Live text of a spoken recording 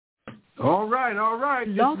All right.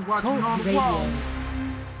 This is Watchman on the Wall.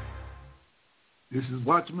 This is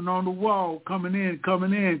Watchman on the Wall coming in.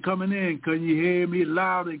 Can you hear me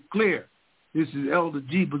loud and clear? This is Elder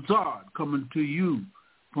G. Bazard coming to you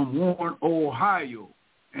from Warren, Ohio.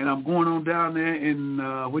 And I'm going on down there in,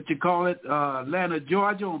 Atlanta,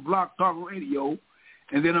 Georgia on Block Talk Radio.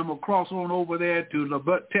 And then I'm going to cross on over there to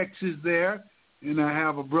Lubbock, Texas there. And I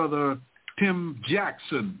have a brother, Tim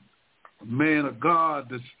Jackson, a man of God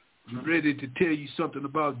that's ready to tell you something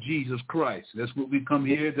about Jesus Christ. That's what we come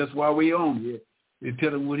here. That's why we on here. They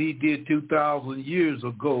tell him what he did 2,000 years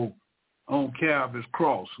ago on Calvary's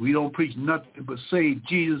cross. We don't preach nothing but save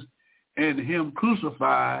Jesus and him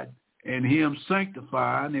crucified and him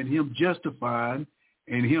sanctifying and him justifying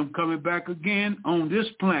and him coming back again on this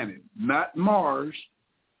planet, not Mars,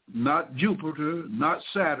 not Jupiter, not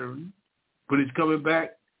Saturn, but he's coming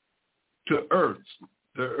back to Earth,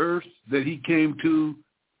 the Earth that he came to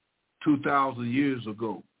 2,000 years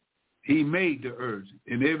ago. He made the earth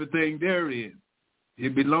and everything therein.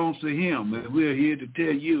 It belongs to him, and we're here to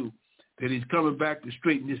tell you that he's coming back to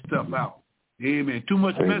straighten this stuff out. Amen. Too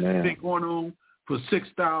much mess has been going on for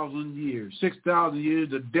 6,000 years. 6,000 years,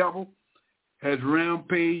 the devil has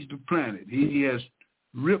rampaged the planet. He has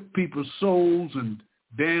ripped people's souls and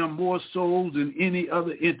damned more souls than any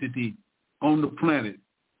other entity on the planet.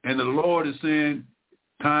 And the Lord is saying,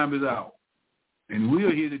 time is out. And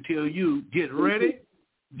we're here to tell you, get ready,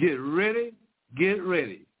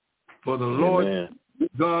 for the Lord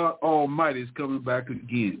God Almighty is coming back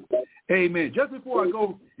again. Amen. Just before I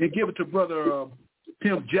go and give it to Brother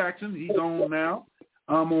Tim Jackson, he's on now,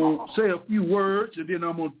 I'm going to say a few words, and then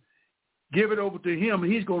I'm going to give it over to him,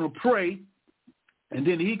 and he's going to pray, and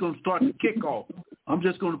then he's going to start the kickoff. I'm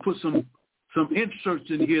just going to put some inserts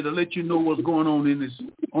in here to let you know what's going on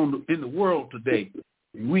in the world today.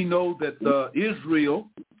 And we know that Israel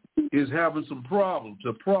is having some problems.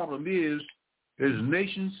 The problem is there's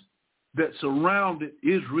nations that surrounded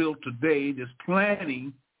Israel today that's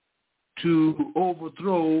planning to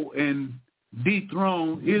overthrow and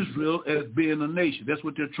dethrone Israel as being a nation. That's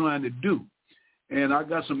what they're trying to do. And I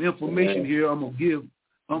got some information here I'm gonna give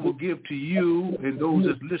to you and those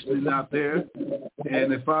that's listening out there.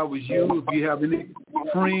 And if I was you, if you have any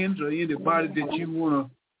friends or anybody that you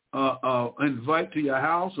want to invite to your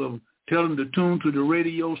house or tell them to tune to the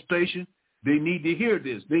radio station, they need to hear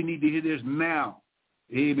this. They need to hear this now.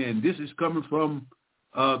 Amen. This is coming from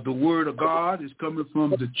the Word of God. It's coming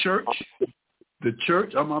from the church. The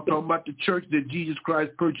church, I'm not talking about the church that Jesus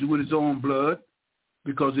Christ purchased with his own blood,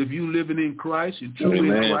 because if you living in Christ and truly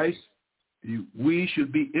in Christ, we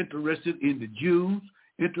should be interested in the Jews,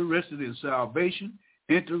 interested in salvation,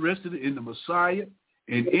 interested in the Messiah,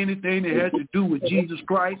 and anything that has to do with Jesus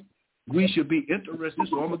Christ, we should be interested.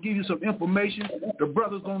 So I'm going to give you some information. The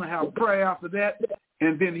brother's going to have prayer after that,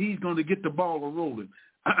 and then he's going to get the ball rolling.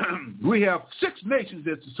 We have 6 nations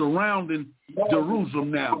that's surrounding Jerusalem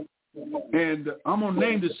now. And I'm going to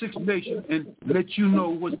name the 6 nations and let you know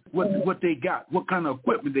what they got, what kind of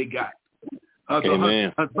equipment they got.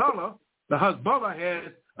 The Hezbollah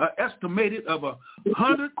has an estimated of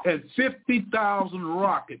 150,000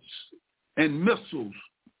 rockets and missiles,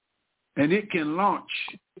 and it can launch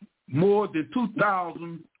more than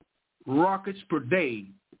 2,000 rockets per day,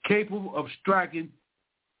 capable of striking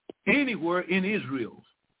anywhere in Israel.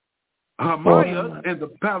 Hamas and the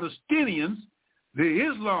Palestinians, the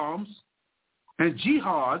Islams and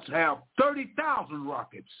Jihads have 30,000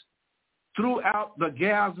 rockets throughout the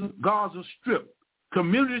Gaza Strip.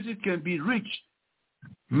 Communities can be reached,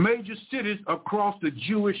 major cities across the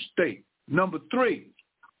Jewish state. Number 3,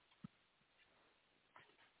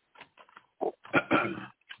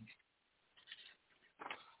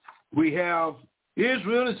 we have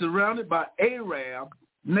Israel is surrounded by Arab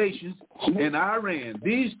nations and Iran.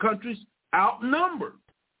 These countries outnumber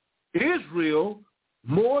Israel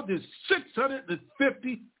more than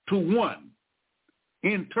 650 to 1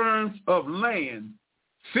 in terms of land,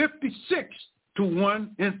 56 to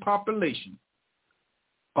 1 in population.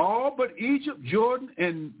 All but Egypt, Jordan,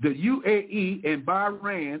 and the UAE, and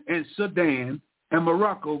Bahrain, and Sudan, and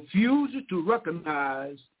Morocco fuse to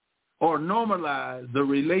recognize or normalize the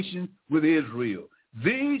relation with Israel.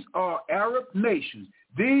 These are Arab nations.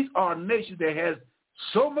 These are nations that has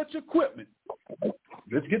so much equipment.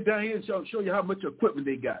 Let's get down here and show you how much equipment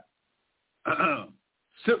they got.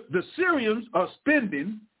 So the Syrians are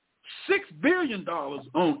spending $6 billion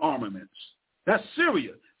on armaments. That's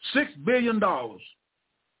Syria, $6 billion.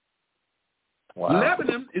 Wow.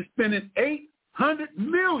 Lebanon is spending $800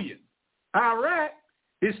 million. Iraq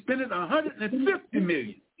is spending $150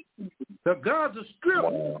 million. The Gaza Strip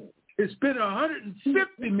is spending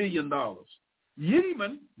 $150 million.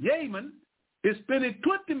 Yemen is spending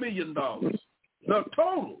 $20 million. The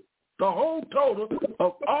whole total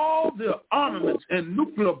of all the armaments and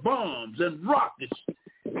nuclear bombs and rockets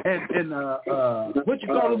and what you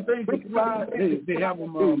call them things that fly? They have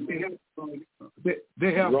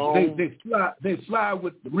them. They fly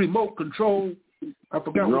with remote control. I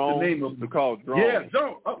forgot what the name of them. They're called drones.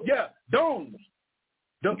 Domes.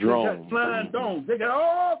 Drones. Flying domes. They got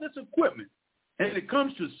all this equipment, and it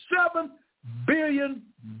comes to $7 billion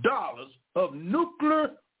of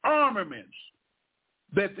nuclear armaments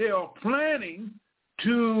that they are planning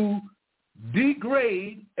to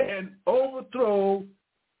degrade and overthrow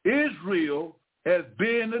Israel as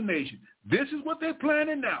being a nation. This is what they're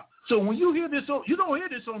planning now. So when you hear this, you don't hear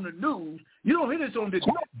this on the news. You don't hear this on the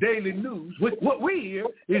daily news. What we hear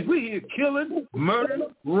is killing, murder,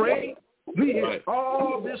 rape. We hear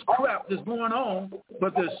all this crap that's going on,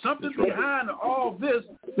 but there's something behind all this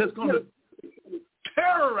that's going to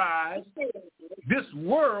terrorize this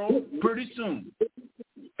world pretty soon.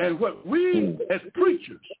 And what we as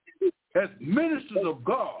preachers, as ministers of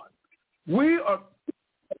God, we are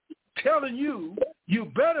telling you, you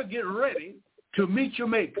better get ready to meet your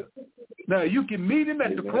Maker. Now, you can meet him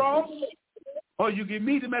at the cross or you can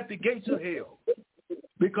meet him at the gates of hell.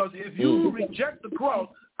 Because if you reject the cross,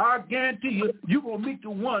 I guarantee you, you're going to meet the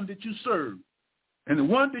one that you serve. And the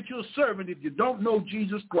one that you're serving, if you don't know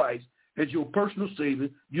Jesus Christ as your personal Savior,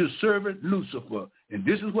 you're serving Lucifer. And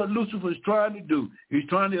this is what Lucifer is trying to do. He's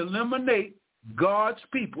trying to eliminate God's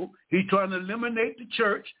people. He's trying to eliminate the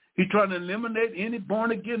church. He's trying to eliminate any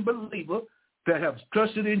born-again believer that have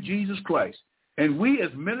trusted in Jesus Christ. And we as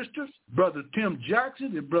ministers, Brother Tim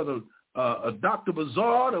Jackson and Brother Dr.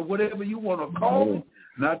 Bazard or whatever you want to call me,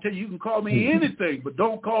 and I tell you, you can call me anything, but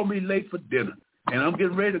don't call me late for dinner. And I'm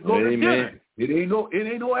getting ready to go to dinner. It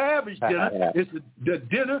ain't no average dinner. It's the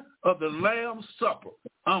dinner of the Lamb's Supper.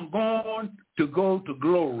 I'm going to go to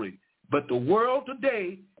glory. But the world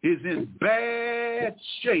today is in bad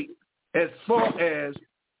shape as far as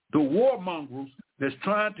the warmongers that's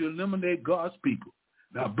trying to eliminate God's people.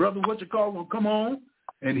 Now, Brother will come on,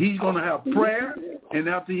 and he's going to have prayer, and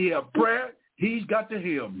after he have prayer, he's got the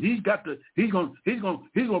hymn. He's going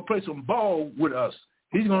to play some ball with us.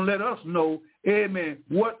 He's going to let us know, amen,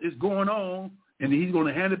 what is going on, and he's going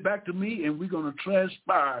to hand it back to me, and we're going to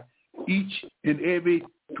transpire each and every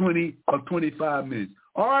 20 or 25 minutes.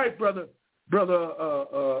 All right, brother,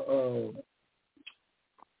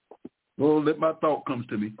 let my thought comes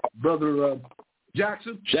to me. Brother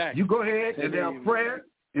Jackson, you go ahead and have prayer,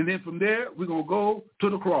 and then from there, we're going to go to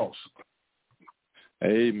the cross.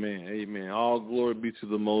 Amen, amen. All glory be to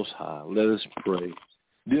the Most High. Let us pray.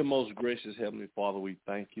 Dear most gracious Heavenly Father, we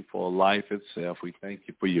thank you for life itself. We thank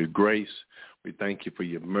you for your grace. We thank you for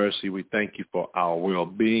your mercy. We thank you for our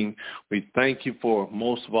well-being. We thank you for,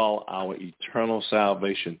 most of all, our eternal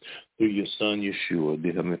salvation through your Son, Yeshua.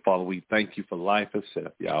 Dear Heavenly Father, we thank you for life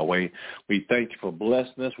itself, Yahweh. We thank you for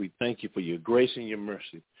blessing us. We thank you for your grace and your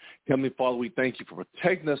mercy. Heavenly Father, we thank you for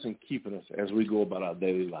protecting us and keeping us as we go about our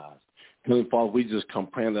daily lives. Heavenly Father, we just come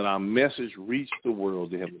praying that our message reach the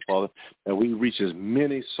world, dear Heavenly Father, that we reach as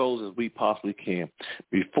many souls as we possibly can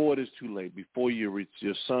before it is too late, before your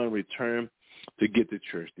Son return to get the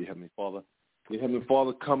church, dear Heavenly Father. Dear Heavenly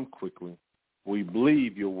Father, come quickly. We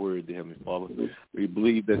believe your word, dear Heavenly Father. We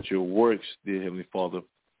believe that your works, dear Heavenly Father,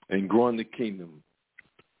 in growing the kingdom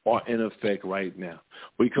are in effect right now.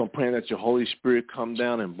 We come praying that your Holy Spirit come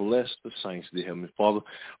down and bless the saints, dear Heavenly Father.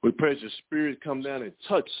 We pray that your Spirit come down and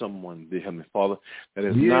touch someone, dear Heavenly Father, that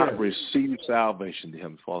has not received salvation, dear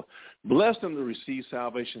Heavenly Father. Bless them to receive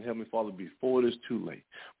salvation, Heavenly Father, before it is too late.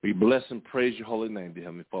 We bless and praise your holy name, dear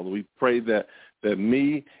Heavenly Father. We pray that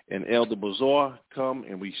me and Elder Bazar come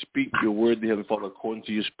and we speak your word, dear Heavenly Father, according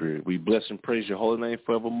to your Spirit. We bless and praise your holy name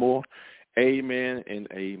forevermore. Amen and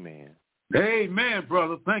amen. Amen,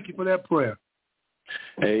 brother. Thank you for that prayer.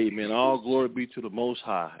 Amen. All glory be to the Most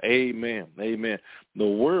High. Amen. Amen. The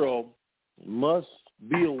world must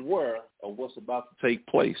be aware of what's about to take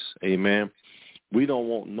place. Amen. We don't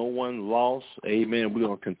want no one lost. Amen. We're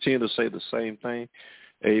going to continue to say the same thing.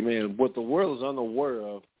 Amen. What the world is unaware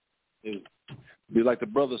of is, like the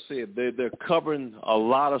brother said, they're covering a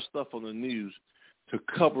lot of stuff on the news to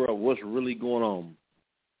cover up what's really going on.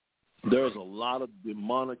 There's a lot of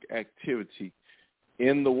demonic activity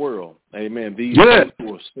in the world. Amen. These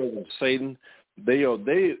people are serving Satan.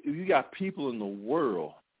 You got people in the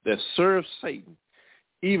world that serve Satan,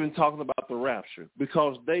 even talking about the rapture,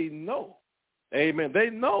 because they know. Amen. They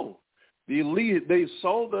know. They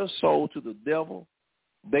sold their soul to the devil.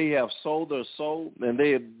 They have sold their soul, and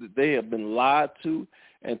they have been lied to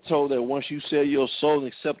and told that once you sell your soul and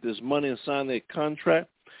accept this money and sign that contract,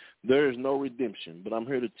 there is no redemption. But I'm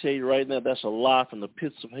here to tell you right now, that's a lie from the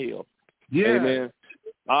pits of hell. Yeah. Amen.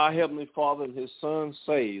 Our Heavenly Father and His Son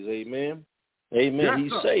saves. Amen. Amen.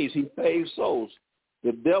 Yes, He saves souls.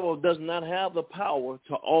 The devil does not have the power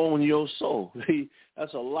to own your soul.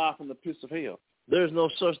 That's a lie from the pits of hell. There's no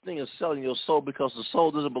such thing as selling your soul, because the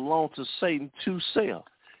soul doesn't belong to Satan to sell.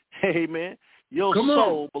 Amen. Your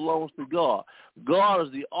soul belongs to God. God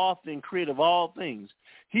is the author and creator of all things.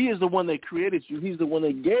 He is the one that created you. He's the one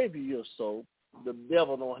that gave you your soul. The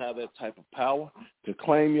devil don't have that type of power to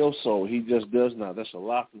claim your soul. He just does not. That's a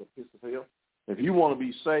lie from the pits of hell. If you want to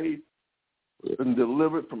be saved and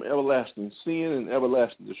delivered from everlasting sin and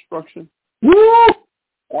everlasting destruction,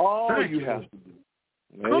 all you have to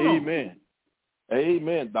do. Amen.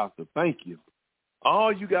 Amen, doctor. Thank you.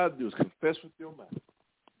 All you got to do is confess with your mouth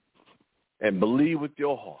and believe with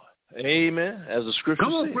your heart. Amen. As the scripture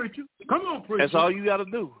says. Come on, preacher. That's all you got to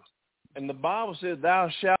do. And the Bible says, thou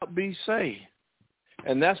shalt be saved.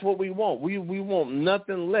 And that's what we want. We want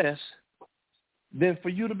nothing less than for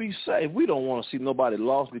you to be saved. We don't want to see nobody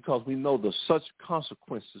lost, because we know the such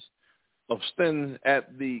consequences of standing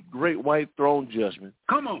at the great white throne judgment.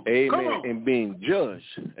 Come on. Amen. Come on. And being judged.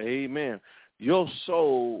 Amen. Your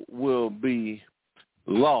soul will be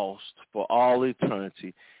lost for all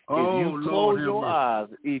eternity. If you close your eyes,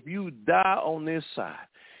 if you die on this side,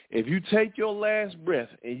 if you take your last breath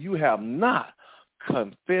and you have not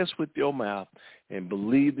confessed with your mouth and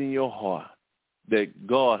believed in your heart that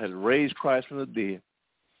God has raised Christ from the dead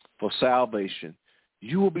for salvation,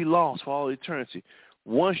 you will be lost for all eternity.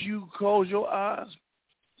 Once you close your eyes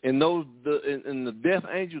and the death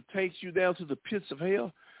angel takes you down to the pits of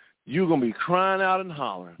hell, you're going to be crying out and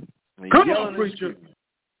hollering and yelling and screaming.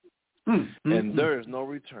 And there is no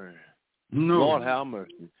return. No. Lord, have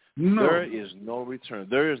mercy. No. There is no return.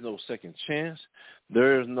 There is no second chance.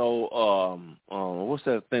 There is no, what's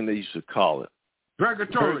that thing they used to call it?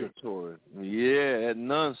 Purgatory. Yeah, that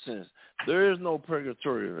nonsense. There is no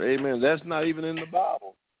purgatory. Amen. That's not even in the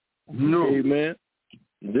Bible. No. Amen.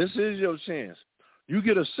 This is your chance. You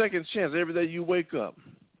get a second chance every day you wake up.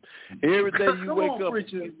 Every day you wake up,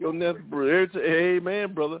 your next breath.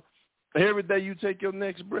 Amen, brother. Every day you take your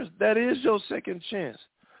next breath, that is your second chance.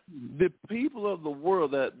 The people of the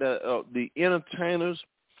world, that the entertainers,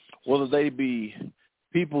 whether they be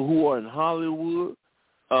people who are in Hollywood,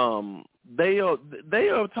 they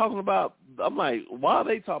are talking about. I'm like, why are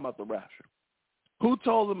they talking about the rapture? Who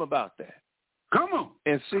told them about that? Come on.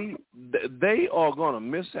 And see, they are going to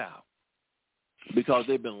miss out, because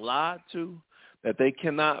they've been lied to, that they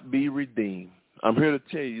cannot be redeemed. I'm here to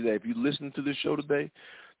tell you that if you listen to this show today,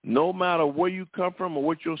 no matter where you come from or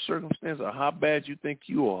what your circumstance or how bad you think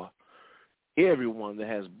you are, everyone that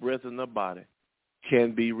has breath in their body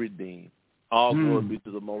can be redeemed. All glory be to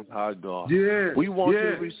the Most High God. Yeah, we want you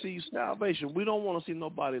to receive salvation. We don't want to see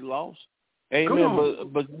nobody lost. Amen.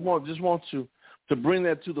 But just want to bring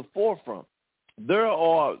that to the forefront. There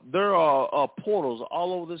are portals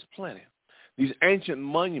all over this planet. These ancient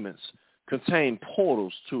monuments contain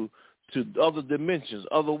portals to other dimensions,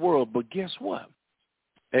 other worlds. But guess what?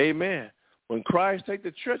 Amen. When Christ take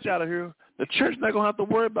the church out of here, the church not going to have to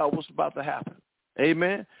worry about what's about to happen.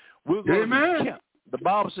 Amen. We're going to be kept. The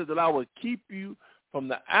Bible says that I will keep you from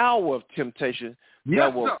the hour of temptation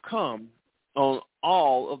that will come on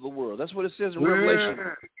all of the world. That's what it says in Revelation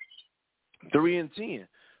 3 and 10.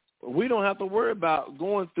 We don't have to worry about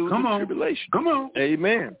going through the tribulation. Come on.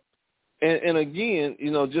 Amen. And again,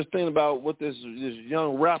 just thinking about what this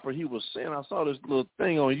young rapper, he was saying. I saw this little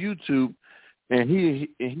thing on YouTube, and he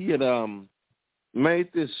had made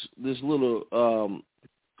this little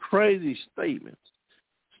crazy statement,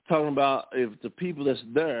 talking about if the people that's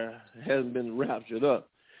there hasn't been raptured up.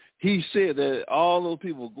 He said that all those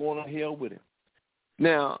people are going to hell with him.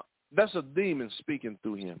 Now, that's a demon speaking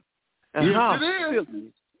through him. And how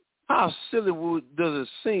silly does it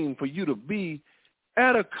seem for you to be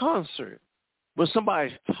at a concert where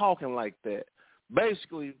somebody's talking like that,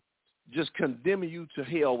 basically just condemning you to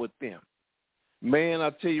hell with them? Man, I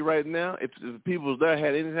tell you right now, if the people there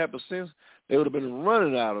had any type of sense, they would have been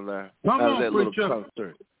running out of there, that little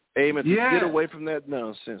concert. Amen. To get away from that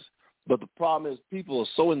nonsense. But the problem is people are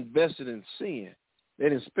so invested in sin. They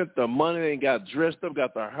didn't spend their money. They ain't got dressed up,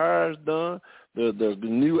 got their hairs done, the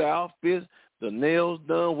new outfits, the nails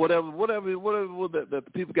done, whatever that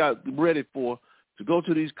the people got ready for to go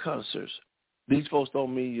to these concerts. These folks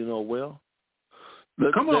don't mean you know well.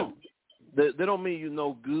 Come on. They don't mean you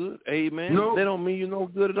know good. Amen. No. They don't mean you know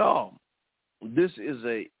good at all. This is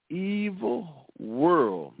a evil,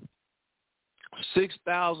 world,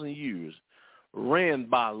 6,000 years, ran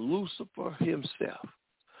by Lucifer himself.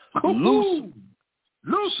 Lucifer,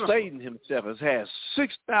 Satan himself has had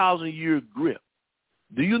 6,000-year grip.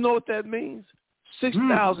 Do you know what that means?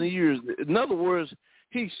 6,000 years. In other words,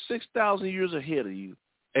 he's 6,000 years ahead of you.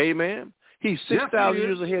 Amen. He's 6,000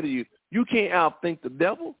 years ahead of you. You can't outthink the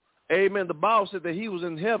devil. Amen. The Bible said that he was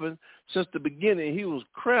in heaven since the beginning. He was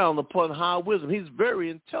crowned upon high wisdom. He's very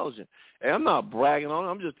intelligent. And I'm not bragging on him.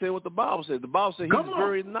 I'm just telling what the Bible said. The Bible said he's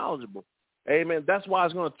very knowledgeable. Amen. That's why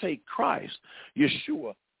it's going to take Christ,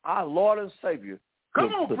 Yeshua, our Lord and Savior, to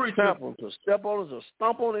trample him, to step on him, to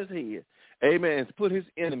stomp on his head. Amen. And to put his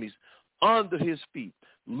enemies under his feet.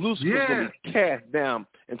 Lucifer's going to be cast down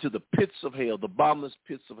into the pits of hell, the bottomless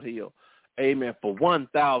pits of hell. Amen. For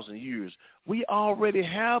 1,000 years. We already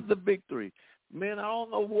have the victory. Man, I don't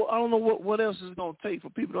know what else is going to take for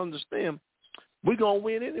people to understand. We're going to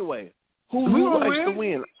win anyway. Who likes to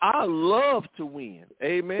win? I love to win.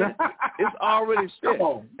 Amen. It's already set.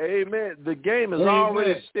 Amen. The game is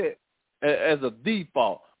already set as a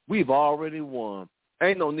default. We've already won.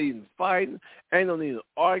 Ain't no need in fighting. Ain't no need in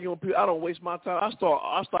arguing with people. I don't waste my time. I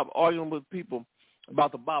stopped arguing with people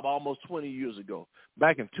about the Bible almost 20 years ago.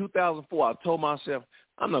 Back in 2004, I told myself,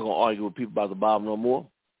 I'm not going to argue with people about the Bible no more.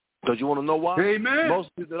 Because you want to know why? Amen. Most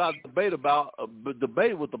people that I debate with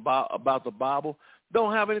about the Bible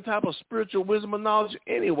don't have any type of spiritual wisdom or knowledge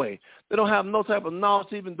anyway. They don't have no type of knowledge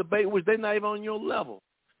to even debate with. They're not even on your level.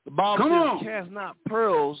 The Bible says, cast not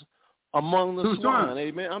pearls among the swine.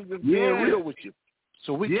 Amen. I'm just being real with you.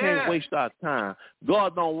 So we can't waste our time.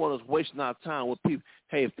 God don't want us wasting our time with people.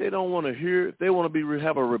 Hey, if they don't want to hear, if they want to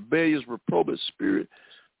have a rebellious, reprobate spirit,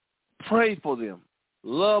 pray for them.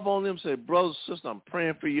 Love on them. Say, brothers, sisters, I'm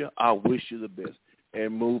praying for you. I wish you the best.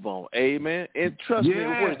 And move on. Amen. And trust me,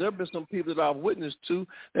 there have been some people that I've witnessed to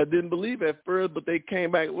that didn't believe at first, but they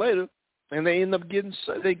came back later, and they ended up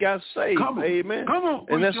they got saved. Amen.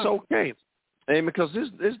 And that's okay. Amen. Because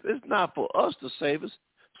it's not for us to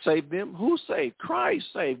save them. Who saved? Christ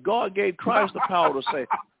saved. God gave Christ the power to save.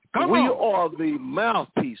 We are the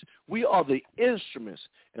mouthpiece. We are the instruments.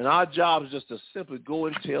 And our job is just to simply go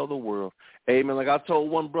and tell the world. Amen. Like I told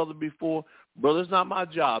one brother before, brother, it's not my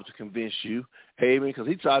job to convince you. Amen. Because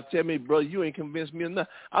he tried to tell me, brother, you ain't convinced me enough.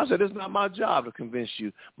 I said, it's not my job to convince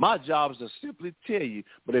you. My job is to simply tell you.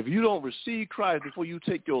 But if you don't receive Christ before you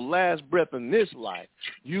take your last breath in this life,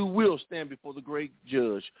 you will stand before the great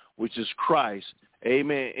judge, which is Christ.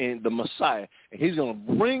 Amen. And the Messiah. And he's going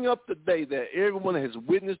to bring up the day that everyone has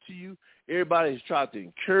witnessed to you. Everybody has tried to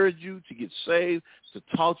encourage you to get saved, to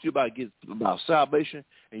talk to you about salvation,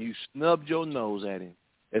 and you snubbed your nose at him.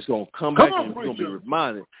 It's going to come back and it's going to be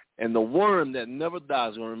reminded. And the worm that never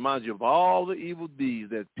dies is going to remind you of all the evil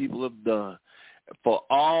deeds that people have done for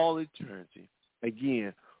all eternity.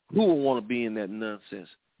 Again, who will want to be in that nonsense?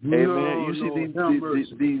 Amen. You see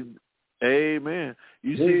these amen.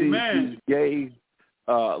 You see these gay,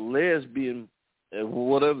 lesbian,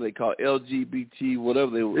 whatever they call LGBT,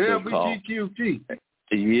 whatever they call. LGBTQT.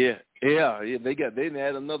 Yeah. They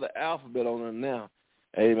add another alphabet on them now.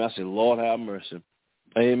 Amen. I say, Lord have mercy.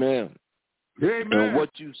 Amen. And what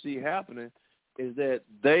you see happening is that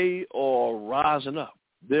they are rising up.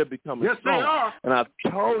 They're becoming strong. They are. And I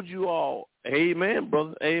told you all, amen,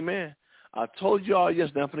 brother, amen. I told you all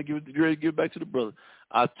yesterday. I'm going to give it back to the brother.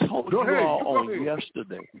 I told you all on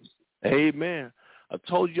yesterday. Amen. I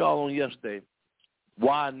told you all on yesterday.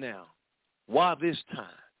 Why now? Why this time?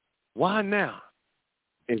 Why now?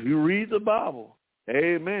 If you read the Bible,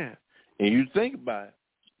 amen, and you think about it,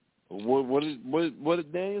 what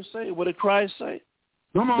did Daniel say? What did Christ say?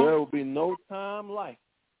 There will be no time like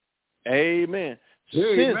it. Amen.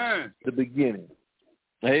 Since the beginning.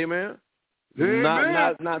 Amen.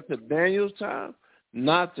 Not to Daniel's time,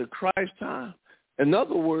 not to Christ's time. In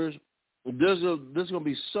other words, there's going to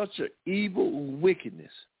be such an evil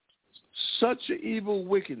wickedness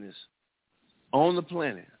on the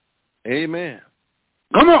planet. Amen.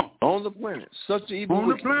 Come on. On the planet. Such an evil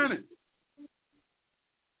wickedness. On the planet.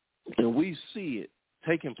 And we see it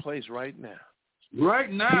taking place right now. Right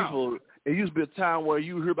now. People, it used to be a time where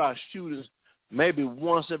you hear about shootings maybe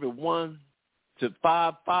once every 1 to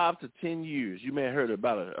 5 to 10 years. You may have heard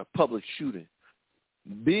about a public shooting.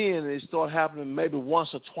 Then it started happening maybe once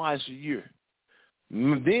or twice a year.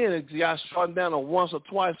 Then it got shut down to once or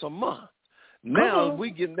twice a month. Now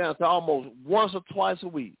we getting down to almost once or twice a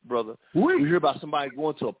week, brother. You hear about somebody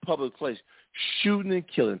going to a public place, shooting and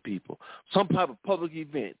killing people, some type of public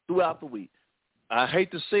event throughout the week. I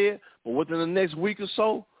hate to say it, but within the next week or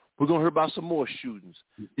so, we're going to hear about some more shootings.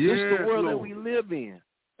 This is the world that we live in.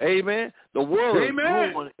 Amen. The world is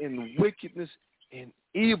growing in wickedness and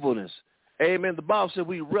evilness. Amen. The Bible said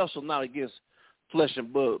we wrestle not against flesh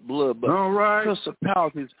and blood, but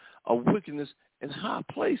principalities of wickedness in high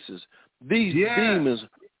places. These demons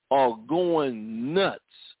are going nuts.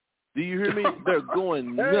 Do you hear me? They're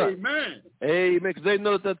going nuts. Amen. Amen. Because they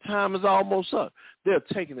know that their time is almost up. They're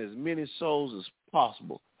taking as many souls as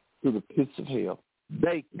possible to the pits of hell.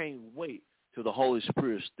 They can't wait till the Holy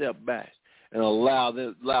Spirit step back and allow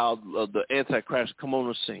the Antichrist to come on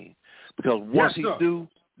the scene. Because once he do,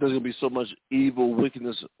 there's going to be so much evil,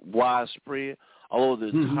 wickedness widespread all over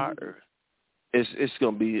the entire earth. It's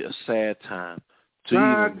going to be a sad time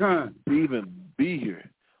to even be here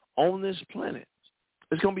on this planet.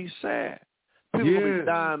 It's going to be sad. People are going to be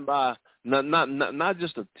dying by not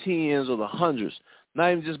just the tens or the hundreds,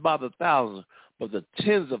 not even just by the thousands, but the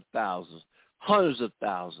tens of thousands, hundreds of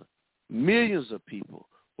thousands, millions of people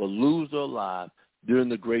will lose their lives during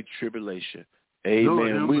the Great Tribulation.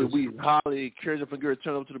 Amen. We highly encourage you, if we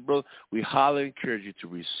turn over to the brother, we highly encourage you to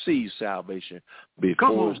receive salvation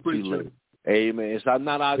before it's too late. Amen. It's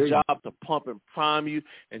not our job to pump and prime you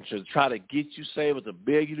and to try to get you saved or to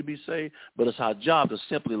beg you to be saved, but it's our job to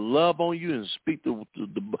simply love on you and speak the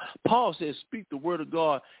Paul says, speak the word of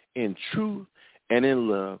God in truth and in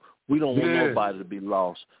love. We don't want nobody to be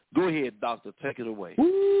lost. Go ahead, doctor. Take it away.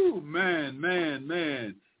 Ooh,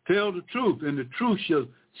 man. Tell the truth, and the truth shall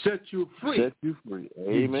set you free. Set you free.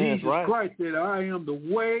 Amen. Jesus Christ said, I am the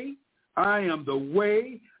way, I am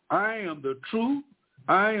the truth,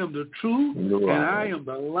 I am the truth, and I am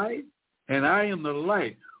the light, and I am the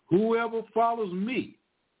light. Whoever follows me,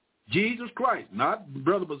 Jesus Christ, not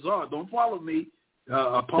Brother Bazaar, don't follow me.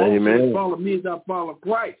 Paul said, follow me as I follow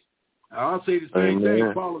Christ. I'll say the same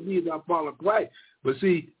thing, follow me as I follow Christ. But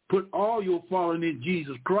see, put all your following in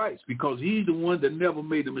Jesus Christ, because he's the one that never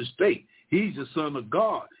made a mistake. He's the Son of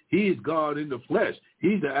God. He is God in the flesh.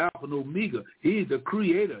 He's the Alpha and Omega. He's the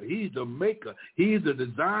creator. He's the maker. He's the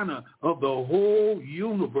designer of the whole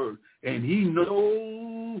universe. And he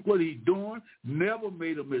knows what he's doing, never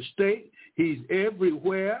made a mistake. He's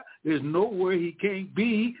everywhere. There's nowhere he can't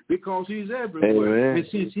be because he's everywhere. And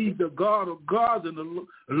since he's the God of gods and the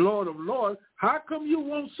Lord of lords, how come you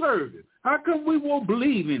won't serve him? How come we won't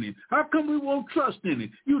believe in him? How come we won't trust in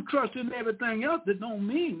him? You trust in everything else that don't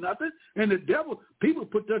mean nothing. And the devil, people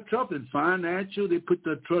put their trust in financial. They put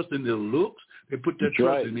their trust in their looks. They put their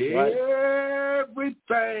trust in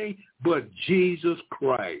everything but Jesus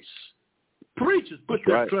Christ. Preachers put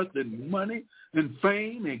their trust in money and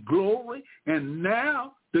fame and glory. And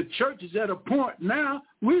now the church is at a point now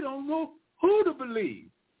we don't know who to believe.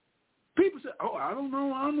 People say, I don't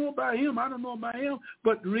know about him. I don't know about him.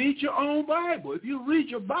 But read your own Bible. If you read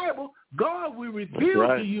your Bible, God will reveal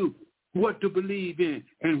to you what to believe in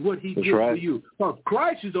and what he did for you. Because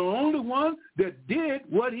Christ is the only one that did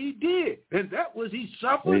what he did. And that was he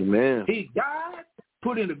suffered. Amen. He died,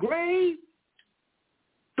 put in the grave.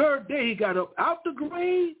 Third day he got up out the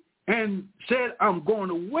grave and said, I'm going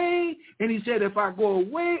away. And he said, if I go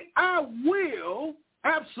away, I will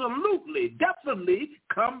absolutely, definitely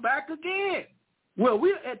come back again. Well,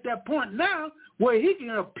 we're at that point now where he can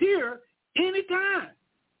appear anytime.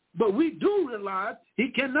 But we do realize he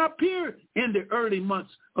cannot appear in the early months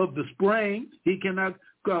of the spring. He cannot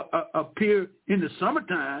appear in the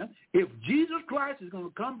summertime. If Jesus Christ is going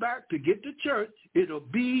to come back to get the church, it'll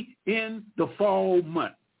be in the fall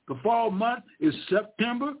month. The fall month is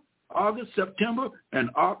September, August, September, and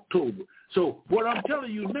October. So what I'm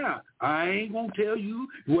telling you now, I ain't going to tell you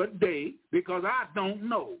what day because I don't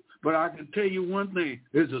know. But I can tell you one thing.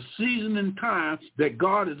 There's a season and time that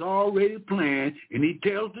God has already planned, and he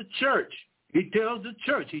tells the church. He tells the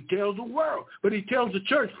church. He tells the world. But he tells the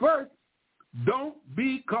church first, don't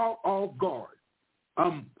be caught off guard.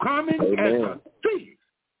 I'm coming as a thief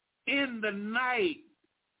in the night.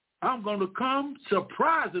 I'm going to come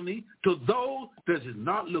surprisingly to those that is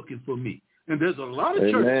not looking for me. And there's a lot of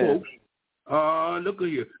church folks. Look at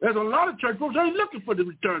here. There's a lot of church folks that ain't looking for the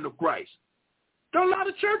return of Christ. There are a lot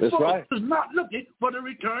of church folks that's not looking for the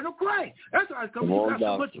return of Christ. That's why you got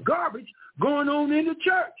so much garbage going on in the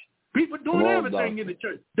church. People doing everything in the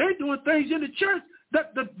church. They're doing things in the church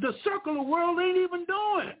that the circular world ain't even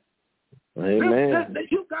doing. Amen.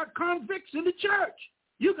 You got convicts in the church.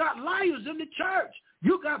 You got liars in the church.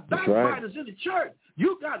 You got backbiters in the church.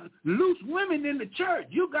 You got loose women in the church.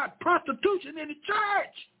 You got prostitution in the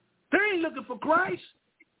church. They ain't looking for Christ.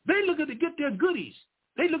 They looking to get their goodies.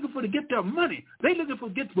 They looking to get their money. They looking for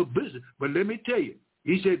business. But let me tell you,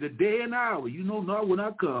 he said, the day and hour, you know not when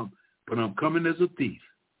I come, but I'm coming as a thief.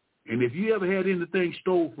 And if you ever had anything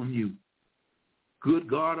stole from you, good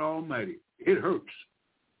God Almighty, it hurts.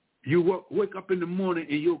 You wake up in the morning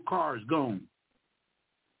and your car is gone.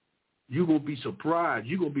 you're going to be surprised.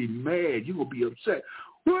 You're going to be mad. You're going to be upset.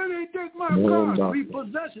 Why they take my car?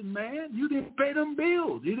 Repossession, man. You didn't pay them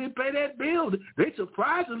bills. You didn't pay that bill. They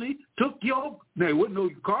surprisingly took your, now it wasn't no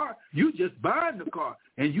car. You just buying the car,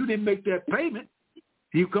 and you didn't make that payment.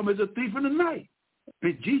 You come as a thief in the night.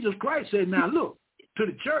 And Jesus Christ said, now look, to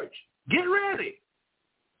the church, get ready.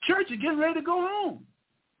 Church is getting ready to go home.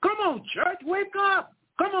 Come on, church, wake up.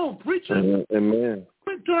 Come on, preacher. Amen.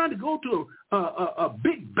 Quit trying to go to a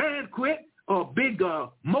big banquet or big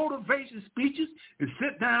motivation speeches and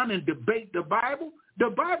sit down and debate the Bible. The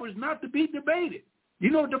Bible is not to be debated. You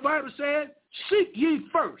know what the Bible said? Seek ye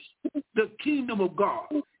first the kingdom of God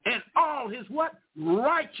and all his what?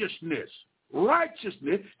 Righteousness.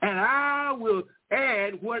 Righteousness, and I will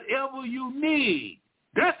add whatever you need.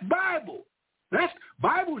 That's Bible. That's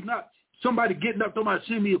Bible is not somebody getting up, somebody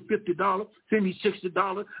send me $50, send me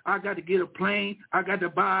 $60. I got to get a plane. I got to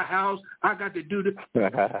buy a house. I got to do this.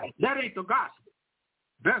 That ain't the gospel.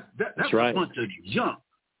 That's right. A bunch of junk.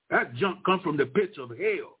 That junk comes from the pits of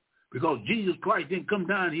hell. Because Jesus Christ didn't come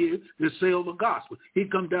down here to sell the gospel. He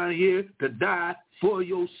come down here to die for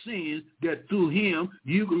your sins, that through him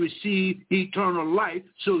you can receive eternal life,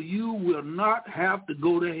 so you will not have to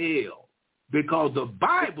go to hell. Because the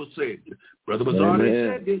Bible said this. Brother Bazar ain't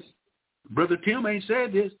said this. Brother Tim ain't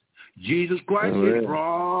said this. Jesus Christ said,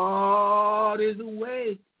 broad is the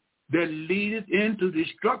way that leadeth into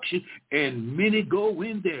destruction, and many go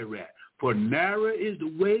in thereat. For narrow is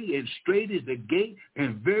the way, and straight is the gate,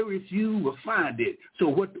 and very few will find it. So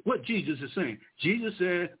what Jesus is saying? Jesus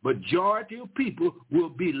said, majority of people will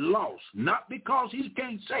be lost, not because he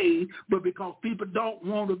can't save, but because people don't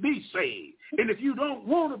want to be saved. And if you don't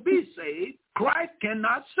want to be saved, Christ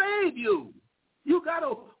cannot save you. You got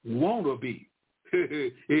to want to be.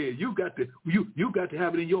 You got to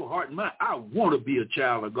have it in your heart and mind. I want to be a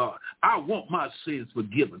child of God. I want my sins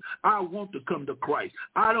forgiven. I want to come to Christ.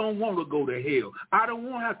 I don't want to go to hell. I don't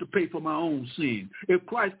want to have to pay for my own sin. If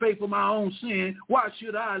Christ paid for my own sin, why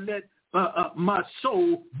should I let my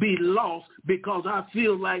soul be lost because I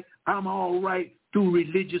feel like I'm all right through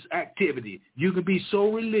religious activity? You can be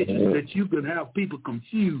so religious that you can have people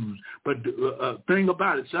confused. But the thing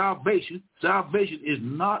about it, salvation is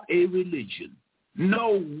not a religion.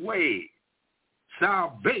 No way.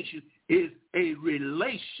 Salvation is a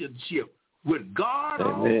relationship with God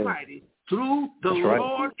Almighty through the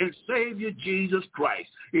Lord and Savior Jesus Christ.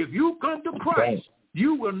 If you come to Christ,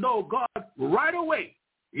 you will know God right away.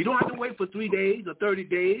 You don't have to wait for 3 days or 30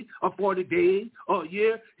 days or 40 days or a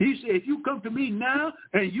year. He said, if you come to me now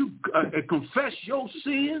and you confess your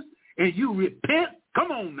sins and you repent,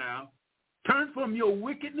 come on now, turn from your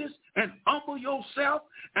wickedness and humble yourself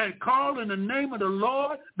and call in the name of the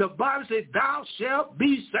Lord. The Bible says, thou shalt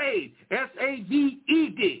be saved.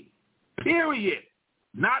 S-A-V-E-D, period.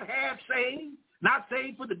 Not half saved, not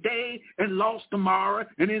saved for the day and lost tomorrow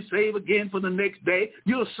and then saved again for the next day.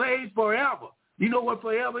 You're saved forever. You know what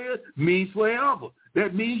forever is? Means forever.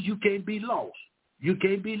 That means you can't be lost. You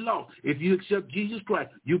can't be lost. If you accept Jesus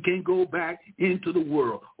Christ, you can't go back into the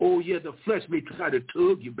world. Oh, yeah, the flesh may try to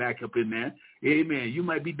tug you back up in there. Amen. You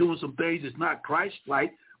might be doing some things that's not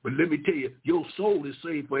Christ-like, but let me tell you, your soul is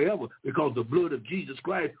saved forever because the blood of Jesus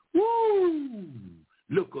Christ, woo,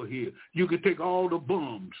 look here. You can take all the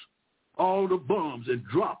bums and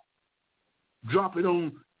drop it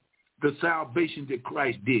on the salvation that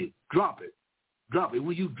Christ did. Drop it.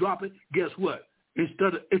 When you drop it, guess what?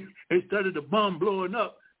 Instead of the bomb blowing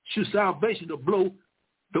up, should salvation to blow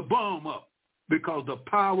the bomb up, because the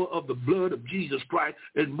power of the blood of Jesus Christ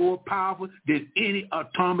is more powerful than any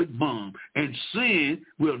atomic bomb. And sin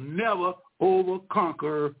will never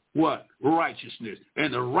overconquer what? Righteousness.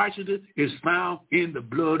 And the righteousness is found in the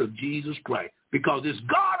blood of Jesus Christ, because it's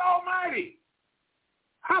God Almighty.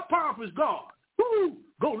 How powerful is God? Woo!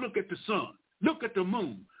 Go look at the sun. Look at the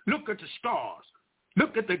moon. Look at the stars.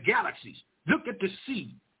 Look at the galaxies. Look at the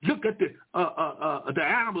sea. Look at the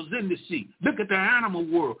animals in the sea. Look at the animal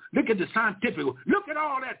world. Look at the scientific world. Look at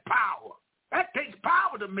all that power. That takes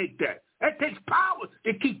power to make that. That takes power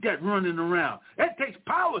to keep that running around. That takes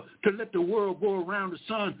power to let the world go around the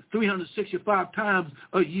sun 365 times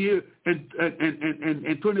a year and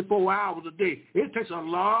 24 hours a day. It takes a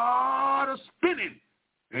lot of spinning.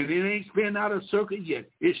 And it ain't spinning out of circuit yet.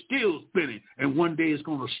 It's still spinning. And one day it's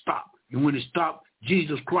going to stop. And when it stops,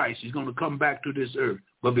 Jesus Christ is going to come back to this earth.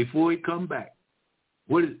 But before he come back,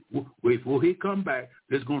 there's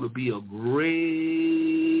going to be a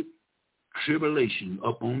great tribulation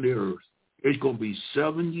upon the earth. It's going to be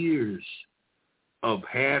 7 years of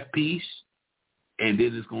half peace, and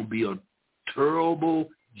then it's going to be a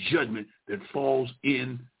terrible judgment that falls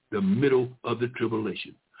in the middle of the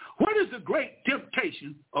tribulation. What is the great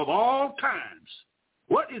temptation of all times?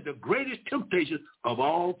 What is the greatest temptation of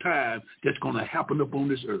all time that's going to happen upon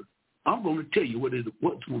this earth? I'm going to tell you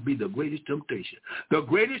what's going to be the greatest temptation. The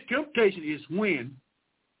greatest temptation is when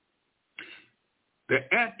the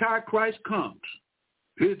Antichrist comes.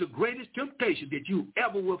 It is the greatest temptation that you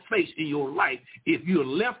ever will face in your life if you're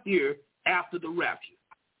left here after the rapture.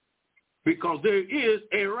 Because there is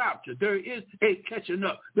a rapture. There is a catching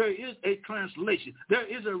up. There is a translation. There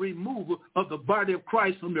is a removal of the body of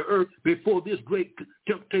Christ from the earth before this great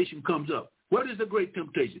temptation comes up. What is the great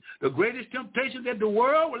temptation? The greatest temptation that the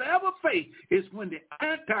world will ever face is when the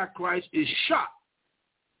Antichrist is shot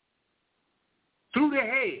through the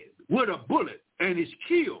head with a bullet and is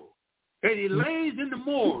killed. And he lays in the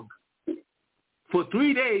morgue for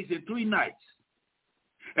 3 days and 3 nights.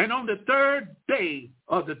 And on the third day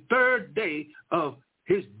of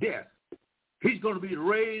his death, he's going to be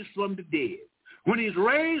raised from the dead. When he's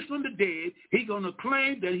raised from the dead, he's going to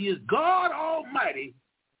claim that he is God Almighty,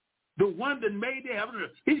 the one that made the heaven and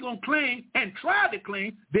earth. He's going to claim and try to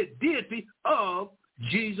claim the deity of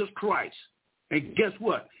Jesus Christ. And guess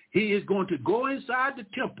what? He is going to go inside the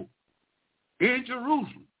temple in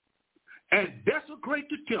Jerusalem and desecrate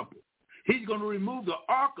the temple. He's going to remove the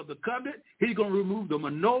Ark of the Covenant. He's going to remove the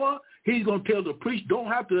menorah. He's going to tell the priest don't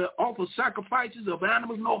have to offer sacrifices of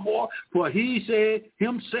animals no more, for he said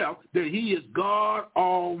himself that he is God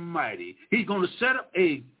Almighty. He's going to set up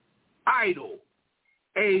a idol,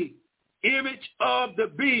 a image of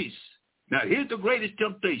the beast. Now, here's the greatest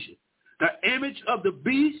temptation. The image of the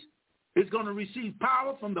beast is going to receive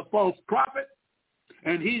power from the false prophet,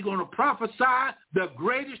 and he's going to prophesy the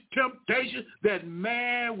greatest temptation that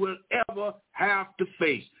man will ever have to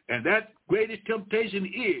face. And that greatest temptation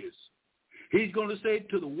is, he's going to say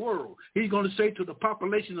to the world, he's going to say to the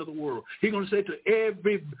population of the world, he's going to say to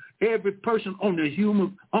every person on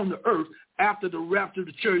the earth after the rapture of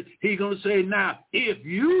the church, he's going to say, now, if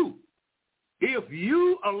you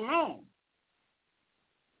alone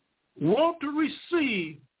want to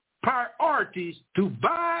receive priorities to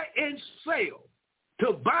buy and sell,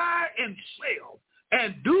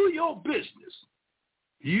 and do your business,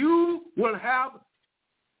 you will have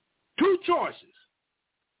 2 choices.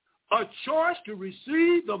 A choice to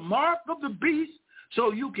receive the mark of the beast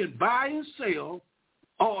so you can buy and sell,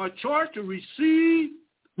 or a choice to refuse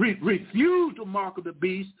the mark of the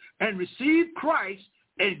beast and receive Christ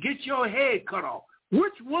and get your head cut off.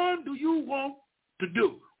 Which one do you want to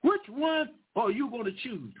do? Which one are you going to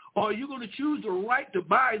choose? Are you going to choose the right to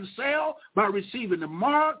buy and sell by receiving the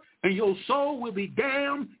mark and your soul will be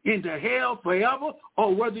damned into hell forever?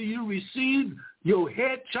 Or whether you receive your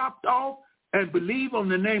head chopped off and believe on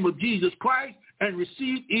the name of Jesus Christ and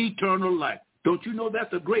receive eternal life? Don't you know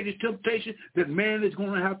that's the greatest temptation that man is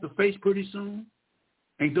going to have to face pretty soon?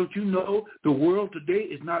 And don't you know the world today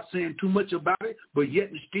is not saying too much about it, but yet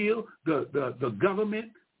and still the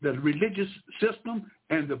government, the religious system,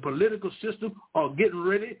 and the political system are getting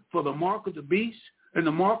ready for the mark of the beast. And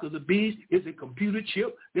the mark of the beast is a computer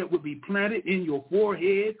chip that will be planted in your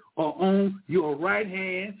forehead or on your right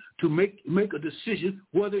hand to make a decision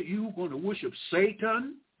whether you're going to worship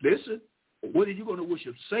Satan, listen, whether you're going to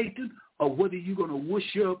worship Satan or whether you're going to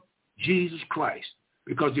worship Jesus Christ.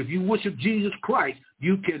 Because if you worship Jesus Christ,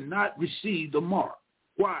 you cannot receive the mark.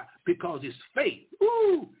 Why? Because it's faith.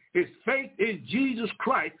 It's faith in Jesus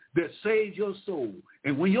Christ that saves your soul.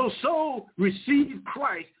 And when your soul receives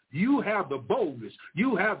Christ, you have the boldness,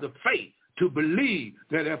 you have the faith to believe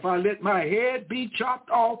that if I let my head be chopped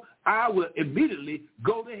off, I will immediately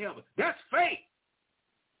go to heaven. That's faith.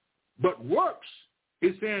 But works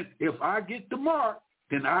is saying, if I get the mark,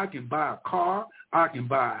 then I can buy a car, I can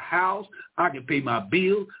buy a house, I can pay my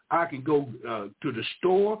bills, I can go to the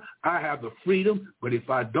store, I have the freedom. But if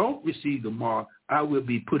I don't receive the mark, I will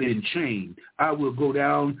be put in chains. I will go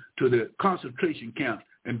down to the concentration camp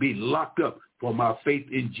and be locked up for my faith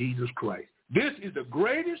in Jesus Christ. This is the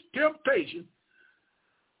greatest temptation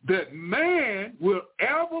that man will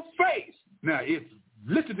ever face. Now,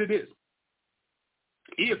 listen to this.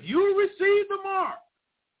 If you receive the mark,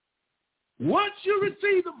 once you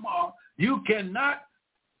receive the mark, you cannot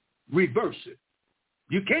reverse it.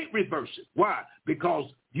 You can't reverse it. Why? Because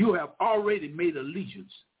you have already made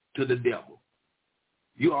allegiance to the devil.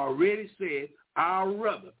 You already said, I'd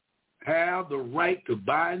rather have the right to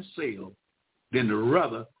buy and sell than the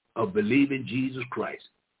rather of believing Jesus Christ.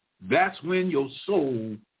 That's when your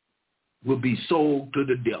soul will be sold to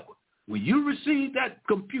the devil. When you receive that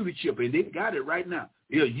computer chip, and they got it right now,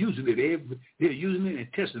 they're using it and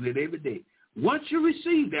testing it every day. Once you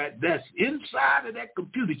receive that's inside of that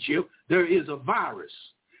computer chip, there is a virus.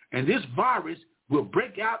 And this virus will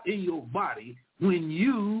break out in your body when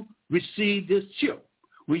you receive this chip.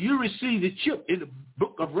 When you receive the chip in the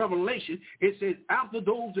book of Revelation, it says, after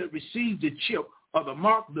those that receive the chip of the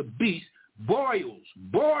mark of the beast, boils,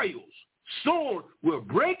 sword will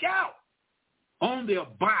break out on their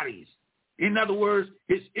bodies. In other words,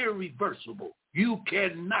 it's irreversible. You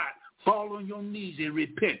cannot fall on your knees and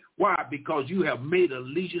repent. Why? Because you have made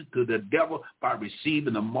allegiance to the devil by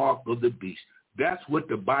receiving the mark of the beast. That's what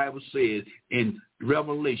the Bible says in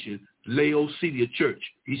Revelation, Laodicea church.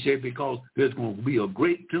 He said, because there's going to be a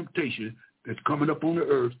great temptation that's coming up on the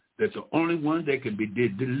earth, that's the only one that can be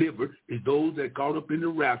delivered is those that caught up in the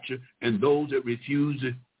rapture and those that refuse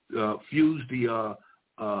the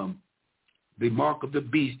mark of the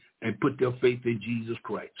beast and put their faith in Jesus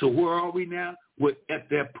Christ. So where are we now? We're at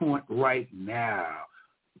that point right now.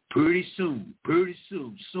 Pretty soon,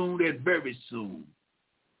 that very soon,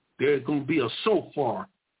 there's going to be a shofar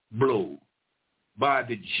blow by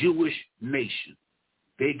the Jewish nation.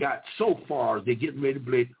 They got shofars they're getting ready to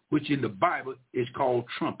play, which in the Bible is called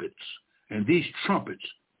trumpets. And these trumpets,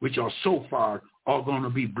 which are shofars, are going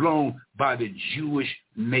to be blown by the Jewish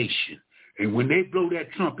nation. And when they blow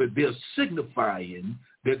that trumpet, they're signifying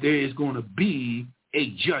that there is going to be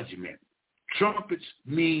a judgment. Trumpets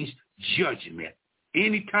means judgment.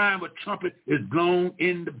 Anytime a trumpet is blown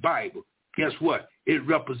in the Bible, guess what? It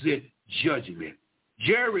represents judgment.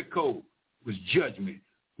 Jericho was judgment.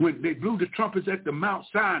 When they blew the trumpets at the Mount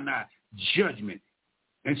Sinai, judgment.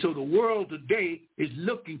 And so the world today is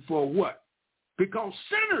looking for what? Because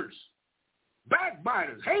sinners,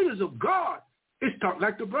 backbiters, haters of God, it's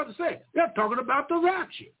like the brother said, they're talking about the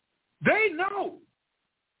rapture. They know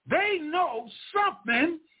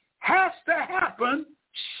something has to happen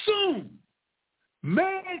soon.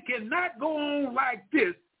 Man cannot go on like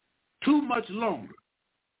this too much longer.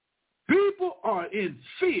 People are in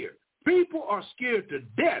fear. People are scared to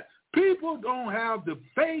death. People don't have the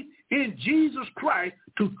faith in Jesus Christ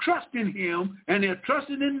to trust in him, and they're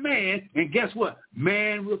trusting in man, and guess what?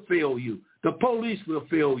 Man will fail you. The police will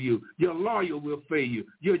fail you. Your lawyer will fail you.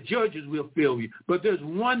 Your judges will fail you. But there's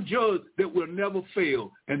one judge that will never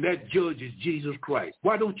fail, and that judge is Jesus Christ.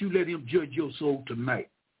 Why don't you let him judge your soul tonight?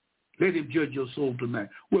 Let him judge your soul tonight.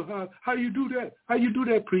 Well, how you do that? How you do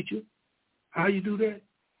that, preacher? How you do that?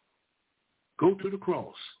 Go to the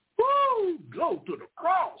cross. Woo! Go to the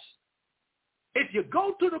cross. If you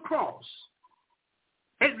go to the cross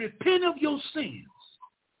and repent of your sins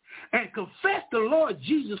and confess the Lord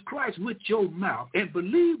Jesus Christ with your mouth and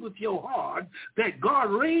believe with your heart that God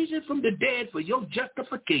raised him from the dead for your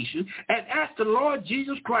justification and ask the Lord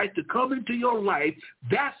Jesus Christ to come into your life,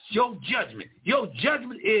 that's your judgment. Your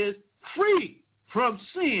judgment is free from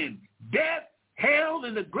sin, death, hell,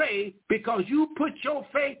 and the grave because you put your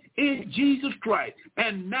faith in Jesus Christ.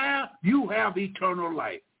 And now you have eternal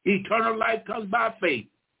life. Eternal life comes by faith.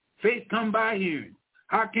 Faith comes by hearing.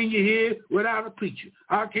 How can you hear without a preacher?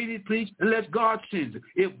 How can you preach unless God sends it?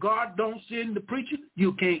 If God don't send the preacher,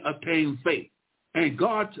 you can't obtain faith. And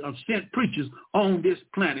God sent preachers on this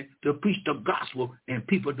planet to preach the gospel, and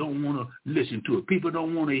people don't want to listen to it. People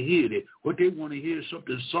don't want to hear it. What they want to hear is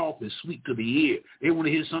something soft and sweet to the ear. They want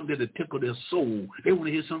to hear something that'll tickle their soul. They want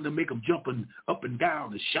to hear something to make them jump up and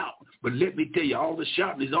down and shout. But let me tell you, all the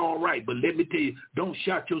shouting is all right. But let me tell you, don't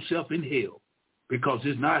shout yourself in hell, because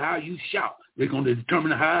it's not how you shout. They're going to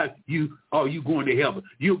determine how you going to heaven.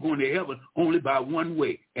 You're going to heaven only by one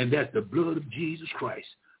way, and that's the blood of Jesus Christ.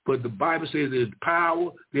 But the Bible says there's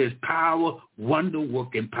power,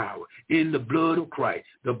 wonder-working power in the blood of Christ.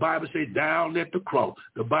 The Bible says down at the cross.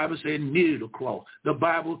 The Bible says near the cross. The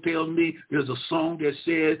Bible tells me there's a song that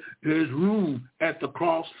says there's room at the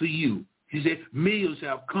cross for you. He said millions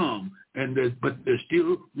have come, but there's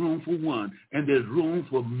still room for one, and there's room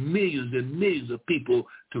for millions and millions of people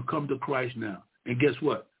to come to Christ now. And guess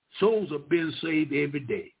what? Souls are being saved every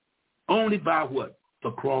day. Only by what? The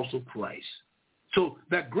cross of Christ. So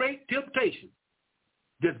that great temptation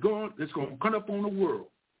that's going to come up on the world,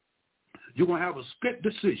 you're going to have a split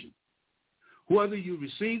decision, whether you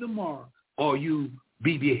receive the mark or you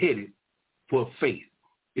be beheaded for faith.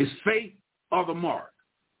 It's faith or the mark.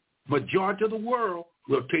 Majority of the world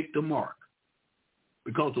will take the mark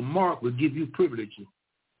because the mark will give you privileges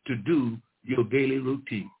to do your daily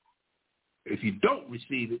routine. If you don't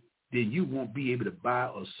receive it, then you won't be able to buy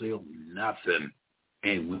or sell nothing.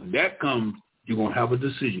 And when that comes, you're going to have a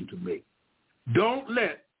decision to make. Don't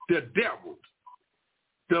let the devil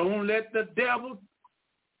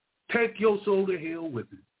take your soul to hell with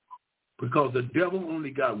him, because the devil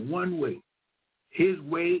only got one way. His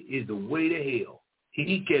way is the way to hell.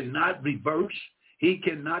 He cannot reverse. He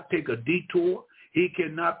cannot take a detour. He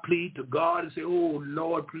cannot plead to God and say, oh,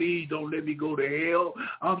 Lord, please don't let me go to hell.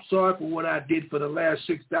 I'm sorry for what I did for the last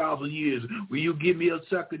 6,000 years. Will you give me a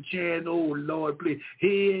second chance? Oh, Lord, please.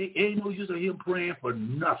 He ain't no use of him praying for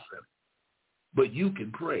nothing. But you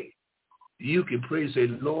can pray. You can pray and say,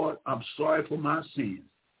 Lord, I'm sorry for my sins.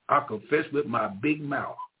 I confess with my big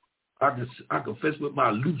mouth. I confess with my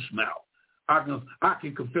loose mouth. I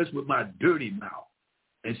can confess with my dirty mouth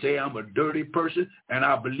and say I'm a dirty person, and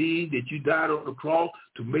I believe that you died on the cross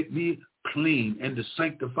to make me clean and to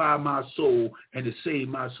sanctify my soul and to save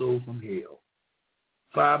my soul from hell.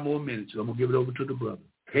 5 more minutes. I'm going to give it over to the brother.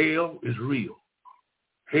 Hell is real.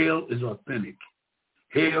 Hell is authentic.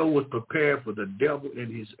 Hell was prepared for the devil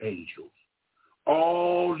and his angels.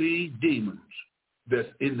 All these demons that's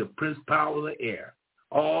in the prince power of the air,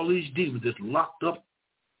 all these demons that's locked up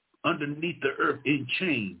underneath the earth in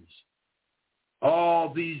chains,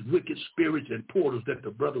 all these wicked spirits and portals that the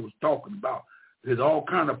brother was talking about. There's all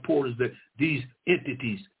kind of portals that these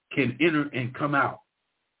entities can enter and come out.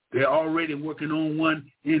 They're already working on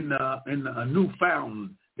one in a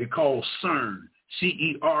Newfoundland they call CERN,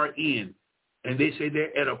 CERN. And they say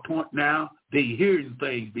they're at a point now, they're hearing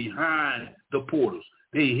things behind the portals.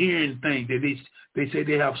 They're hearing things. They say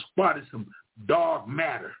they have spotted some dark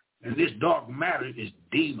matter. And this dark matter is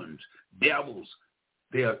demons, devils.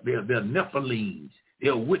 They're Nephilims.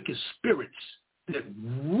 They're wicked spirits that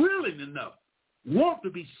willing enough want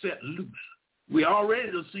to be set loose. We already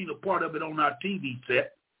have seen a part of it on our TV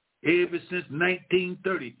set ever since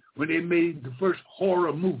 1930 when they made the first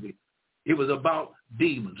horror movie. It was about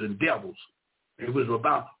demons and devils. It was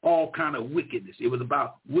about all kind of wickedness. It was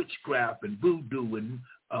about witchcraft and voodoo and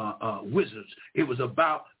wizards. It was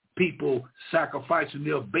about people sacrificing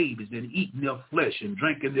their babies and eating their flesh and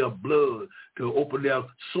drinking their blood to open their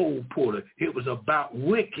soul portal. It was about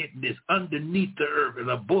wickedness underneath the earth and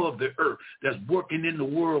above the earth that's working in the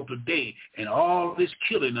world today. And all this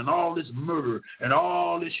killing and all this murder and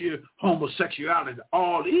all this here homosexuality,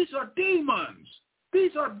 all these are demons.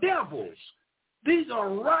 These are devils. These are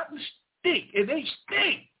rotten stink, and they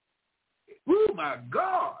stink. Oh, my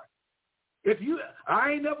God.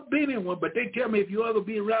 I ain't never been in one, but they tell me if you ever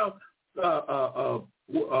be around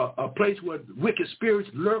a place where wicked spirits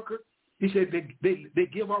lurker, he said they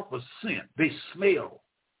give off a scent. They smell,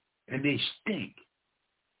 and they stink.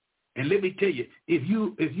 And let me tell you,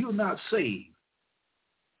 if you're not saved,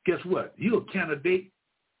 guess what? You're a candidate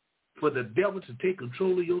for the devil to take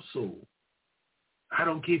control of your soul. I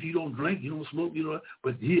don't care if you don't drink, you don't smoke,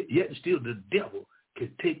 but yet still the devil can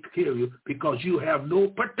take care of you because you have no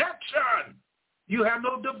protection. You have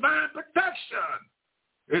no divine protection.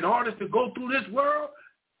 In order to go through this world,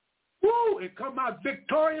 and come out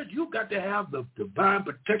victorious, you got to have the divine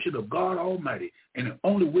protection of God Almighty. And the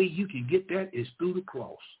only way you can get that is through the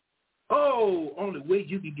cross. Oh, only way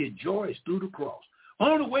you can get joy is through the cross.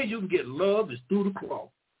 Only way you can get love is through the cross.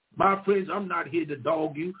 My friends, I'm not here to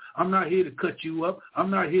dog you. I'm not here to cut you up.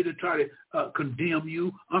 I'm not here to try to condemn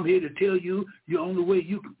you. I'm here to tell you the only way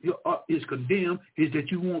you is condemned is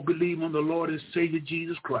that you won't believe on the Lord and Savior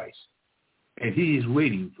Jesus Christ. And he is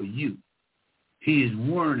waiting for you. He is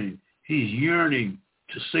warning. He is yearning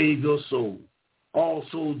to save your soul. All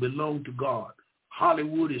souls belong to God.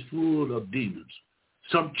 Hollywood is full of demons.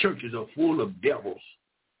 Some churches are full of devils,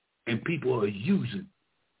 and people are using.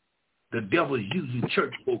 The devil is using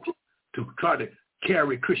church folks to try to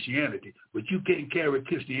carry Christianity. But you can't carry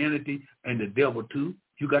Christianity and the devil too.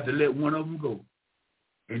 You got to let one of them go.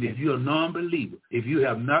 And if you're a non-believer, if you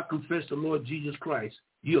have not confessed the Lord Jesus Christ,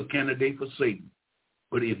 you're a candidate for Satan.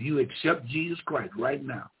 But if you accept Jesus Christ right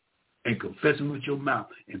now and confess him with your mouth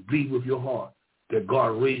and believe with your heart that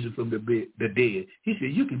God raised him from the dead, he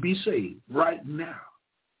said you can be saved right now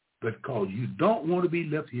because you don't want to be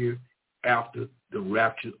left here after the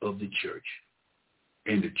rapture of the church.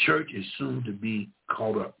 And the church is soon to be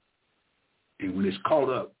caught up. And when it's caught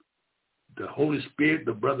up, the Holy Spirit,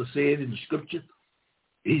 the brother said in the scripture,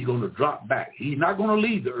 he's going to drop back. He's not going to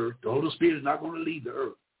leave the earth. The Holy Spirit is not going to leave the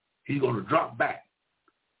earth. He's going to drop back.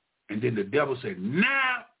 And then the devil said,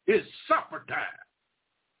 now it's supper time.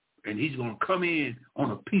 And he's going to come in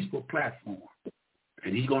on a peaceful platform.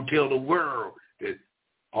 And he's going to tell the world that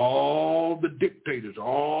all the dictators,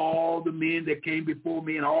 all the men that came before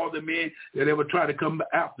me and all the men that ever tried to come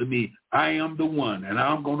after me, I am the one, and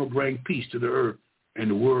I'm going to bring peace to the earth. And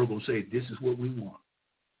the world will say, this is what we want.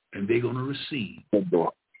 And they're going to receive.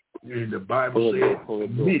 And the Bible said,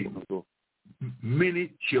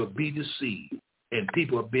 many shall be deceived. And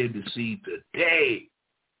people are being deceived today.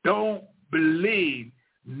 Don't believe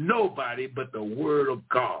nobody but the word of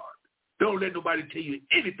God. Don't let nobody tell you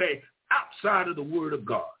anything outside of the word of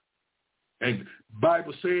God. And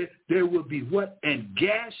Bible says there will be what? And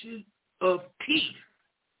gashes of teeth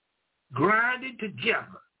grinding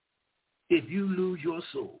together if you lose your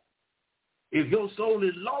soul. If your soul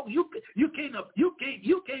is lost, you can't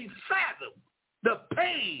fathom the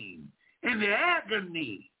pain and the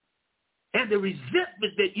agony and the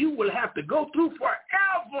resentment that you will have to go through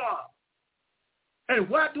forever. And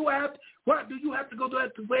why do you have to go through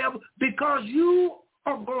that forever? Because you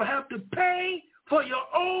are going to have to pay for your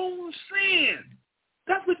own sin.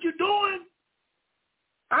 That's what you're doing.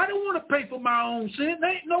 I don't want to pay for my own sin. There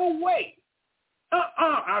ain't no way.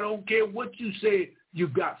 I don't care what you say you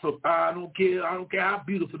got from. I don't care how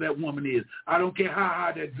beautiful that woman is. I don't care how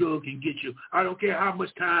high that drug can get you. I don't care how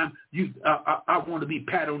much time you. I want to be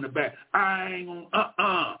pat on the back. I ain't gonna.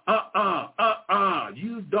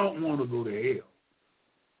 You don't want to go to hell.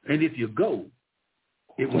 And if you go,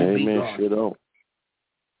 it won't be God's fault.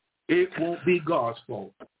 It won't be God's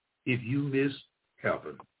fault if you miss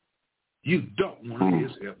heaven. You don't want to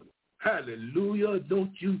miss heaven. Hallelujah.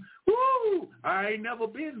 Don't you? Woo! I ain't never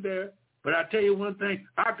been there. But I tell you one thing,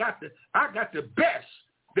 I got the best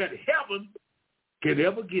that heaven can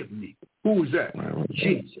ever give me. Who is that?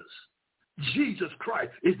 Jesus. Jesus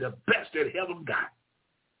Christ is the best that heaven got.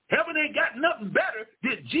 Heaven ain't got nothing better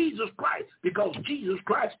than Jesus Christ, because Jesus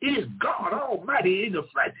Christ is God Almighty in the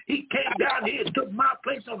flesh. He came down here and took my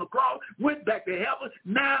place on the cross, went back to heaven.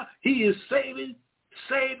 Now he is saving.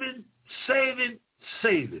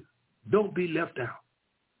 Don't be left out.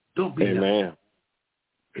 Don't be left out.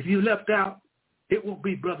 If you left out, it won't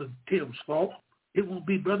be Brother Tim's fault. It won't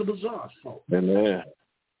be Brother Bazaar's fault. Amen.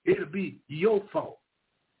 It'll be your fault.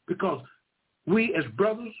 Because we as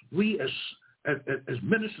brothers, we as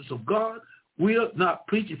ministers of God, we are not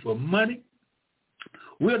preaching for money.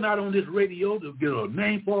 We're not on this radio to get a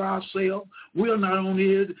name for ourselves. We're not on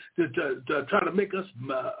here to try to make us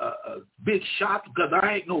big shots, because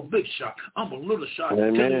I ain't no big shot. I'm a little shot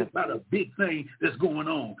to tell you about a big thing that's going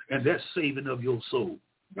on, and that's saving of your soul.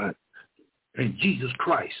 Right. And Jesus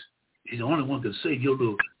Christ is the only one that can save your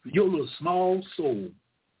little small soul.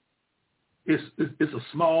 It's a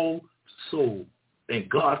small soul, and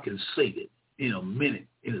God can save it in a minute,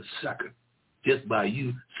 in a second, just by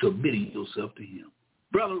you submitting yourself to him.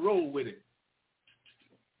 Brother, roll with it.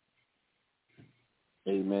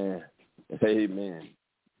 Amen. Thank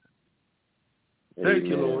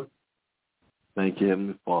you, Lord. Thank you,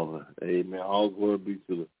 Heavenly Father. Amen. All glory be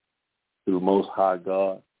to the Most High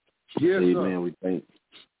God. Yes, amen. Sir. We thank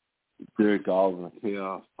Derrick Oliver and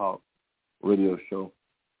Chaos Talk radio show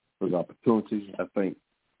for the opportunity. I thank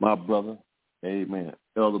my brother, amen,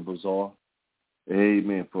 Elder Bazaar,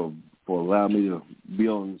 amen, for allowing me to be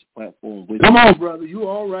on this platform with you. Come on, brother. You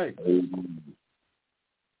all right. Amen.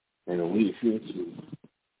 And we're here to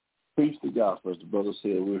preach the gospel. As the brother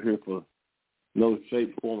said, we're here for no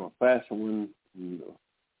shape, form, or fashion.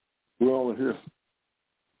 We're only here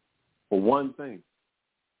for one thing,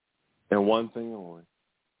 and one thing only.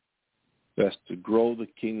 That's to grow the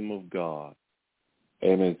kingdom of God.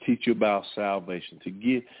 Amen. Teach you about salvation, to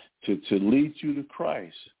lead you to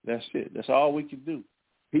Christ. That's it. That's all we can do.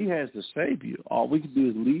 He has to save you. All we can do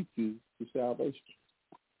is lead you to salvation.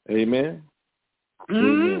 Amen. Mm-hmm.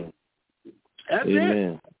 Amen. That's Amen.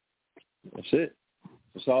 it. That's it.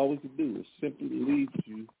 That's all we can do is simply lead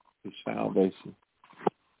you to salvation.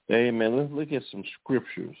 Amen. Let's look at some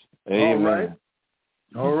scriptures. Amen.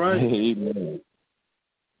 All right. Amen.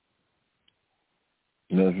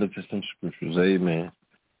 Let's look at some scriptures. Amen.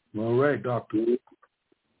 All right, Doctor.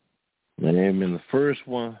 Amen. The first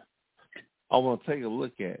one I want to take a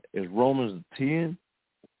look at is Romans 10.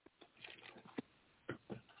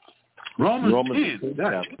 Romans 10.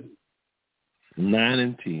 Chapter 9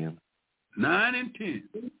 and 10. 9 and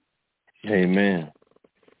 10. Amen.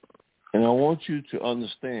 And I want you to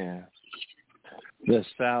understand that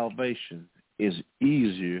salvation is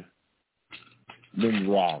easier than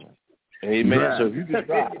driving. Amen. Drive. So if you can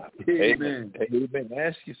drive, Amen. Amen.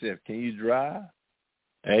 Ask yourself, can you drive?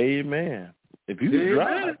 Amen. If you can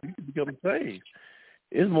drive, you can become saved.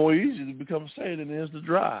 It's more easy to become saved than it is to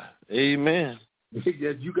drive. Amen.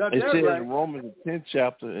 Yes, you got it that says right. In Romans 10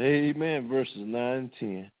 chapter, amen, verses 9 and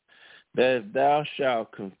 10, that if thou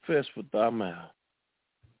shalt confess with thy mouth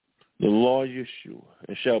the Lord Yeshua,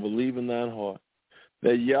 and shalt believe in thine heart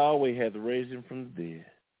that Yahweh hath raised him from the dead,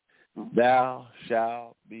 thou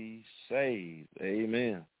shalt be saved.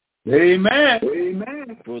 Amen. Amen.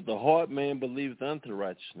 Amen. For with the heart man believeth unto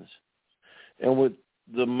righteousness, and with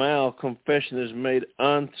the mouth confession is made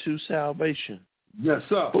unto salvation. Yes,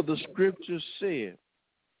 sir. For the scriptures said,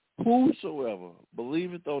 whosoever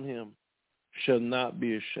believeth on him shall not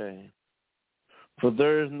be ashamed. For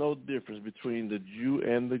there is no difference between the Jew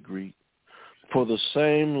and the Greek. For the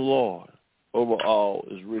same Lord over all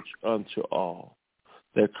is rich unto all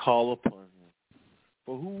that call upon him.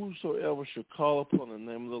 For whosoever shall call upon the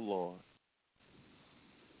name of the Lord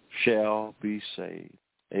shall be saved.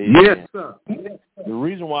 Amen. Yes, sir. The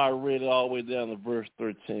reason why I read it all the way down to verse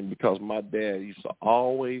 13, because my dad used to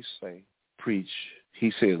always say, preach.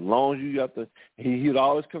 He said, as long as you got he would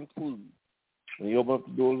always conclude, when he opened up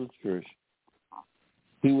the doors of the church,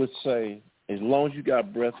 he would say, as long as you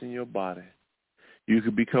got breath in your body, you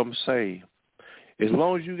could become saved. As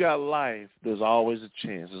long as you got life, there's always a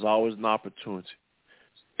chance. There's always an opportunity.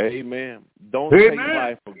 Amen. Don't take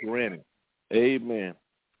life for granted. Amen.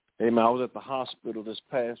 Amen. I was at the hospital this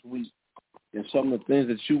past week, and some of the things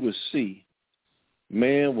that you would see,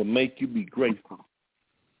 man, will make you be grateful.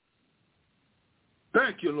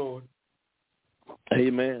 Thank you, Lord.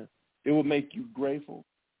 Amen. It will make you grateful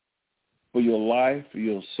for your life, for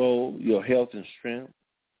your soul, your health and strength.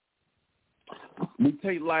 We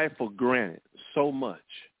take life for granted so much.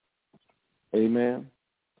 Amen.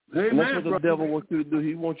 Amen. And that's what the devil wants you to do.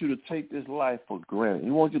 He wants you to take this life for granted.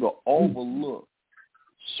 He wants you to overlook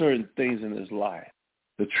certain things in his life.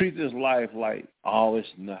 To treat this life like, oh, it's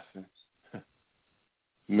nothing.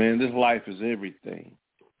 Man, this life is everything.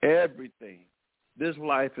 Everything. This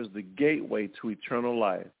life is the gateway to eternal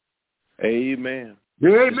life. Amen.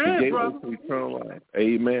 Amen, it's the gateway brother. to eternal life.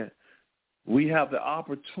 Amen. We have the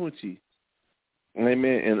opportunity,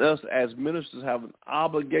 amen, and us as ministers have an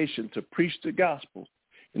obligation to preach the gospel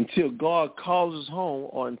until God calls us home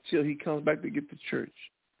or until he comes back to get the church.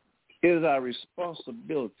 It is our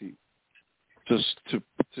responsibility to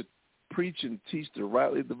preach and teach the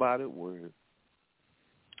rightly divided word.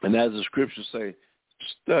 And as the scriptures say,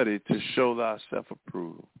 study to show thyself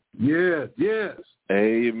approved. Yes, yes.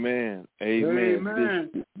 Amen. Amen.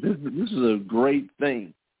 Amen. This is a great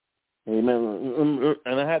thing. Amen.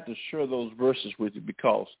 And I have to share those verses with you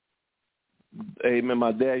because, amen,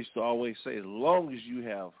 my dad used to always say, as long as you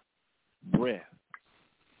have breath,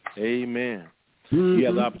 amen, you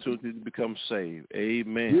have the opportunity to become saved.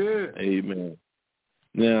 Amen. Yeah. Amen.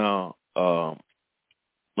 Now, I'm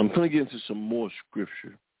going to get into some more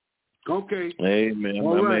scripture. Okay. Amen.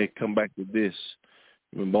 All I may right. come back to this,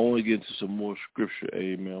 but I want to get into some more scripture.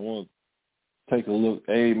 Amen. I want to take a look.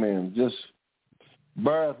 Amen. Just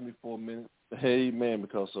bear with me for a minute. Amen.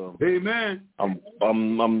 Because amen.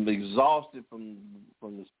 I'm exhausted from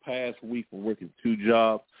this past week from working 2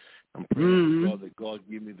 jobs. I'm praying to God that God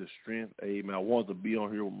give me the strength. Amen. I want to be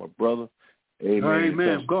on here with my brother. Amen.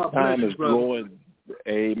 Amen. God bless you, brother. Growing.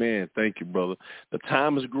 Amen. Thank you, brother. The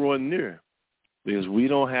time is growing near because we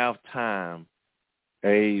don't have time.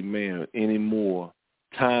 Amen. Anymore.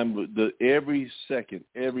 Time. Every second,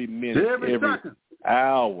 every minute, every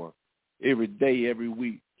hour, every day, every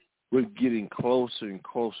week, we're getting closer and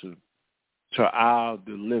closer to our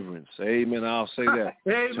deliverance. Amen. I'll say that.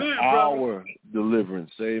 Amen, to our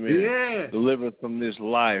deliverance. Amen. Yeah. Deliverance from this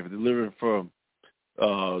life. Deliverance from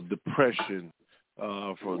depression.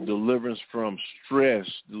 For deliverance from stress.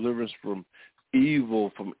 Deliverance from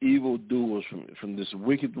evil, from evildoers, from this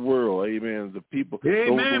wicked world. Amen. The people.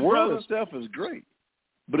 Amen, the world brother. itself is great,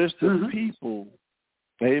 but it's the people.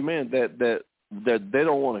 Amen. That they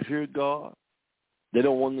don't want to hear God. They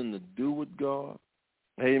don't want them to do with God.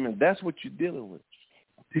 Amen. That's what you're dealing with.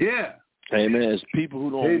 Yeah. Amen. It's people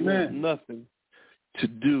who don't want Amen. nothing to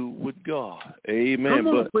do with God. Amen. Come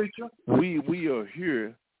on, but preacher. we are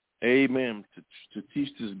here, amen, to teach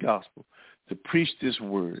this gospel, to preach this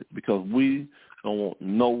word, because we don't want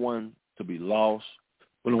no one to be lost.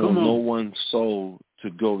 We don't want no one's soul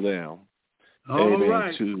to go down. All amen.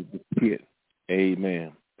 Right. To the pit.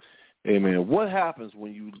 Amen. Amen. What happens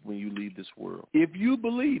when you leave this world? If you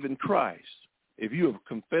believe in Christ, if you have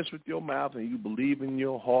confessed with your mouth and you believe in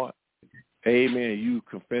your heart, amen, you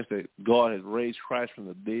confess that God has raised Christ from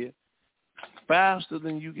the dead, faster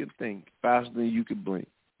than you can think, faster than you can blink,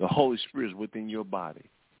 the Holy Spirit is within your body.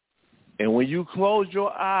 And when you close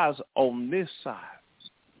your eyes on this side,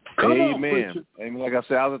 amen. Amen. Like I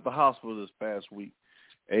said, I was at the hospital this past week.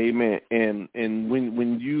 Amen. And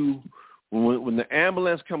when the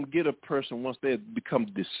ambulance come get a person once they become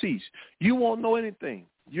deceased, you won't know anything.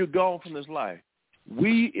 You're gone from this life.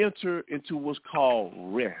 We enter into what's called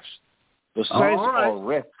rest. The saints are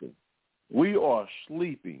resting. We are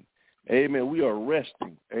sleeping. Amen. We are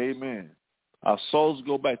resting. Amen. Our souls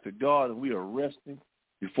go back to God, and we are resting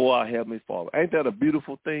before our Heavenly Father. Ain't that a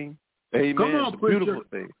beautiful thing? Amen. It's a beautiful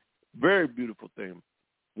thing. Very beautiful thing.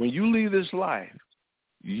 When you leave this life,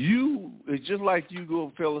 it's just like you go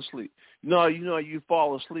and fell asleep. You know, you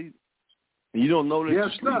fall asleep, and you don't know that you're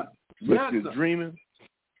asleep. But you're dreaming.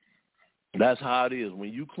 That's how it is.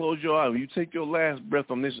 When you close your eyes, when you take your last breath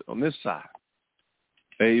on this side,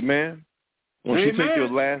 amen. When you take your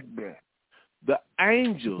last breath, the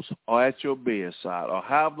angels are at your bedside, or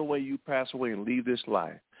however way you pass away and leave this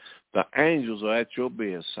life, the angels are at your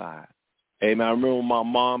bedside. Amen. I remember when my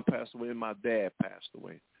mom passed away and my dad passed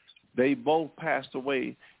away. They both passed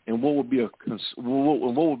away in what would be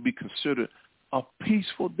considered a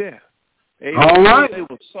peaceful death. Amen. All right. They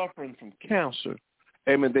were suffering from cancer.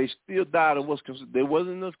 Amen. They still died in what's considered. They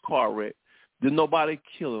wasn't in a car wreck. Did nobody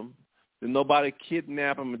kill them? Did nobody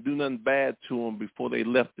kidnap them and do nothing bad to them before they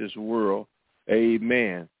left this world?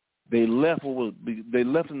 Amen. They left on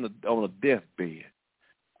a deathbed.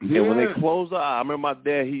 Yeah. And when they closed their eye, I remember my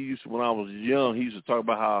dad, when I was young, he used to talk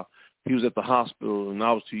about how he was at the hospital, and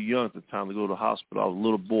I was too young at the time to go to the hospital. I was a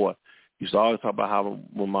little boy. He used to always talk about how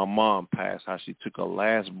when my mom passed, how she took her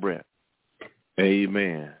last breath.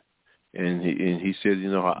 Amen. And he said,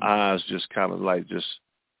 her eyes just kind of like just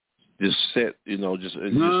set, just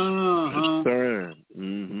turned.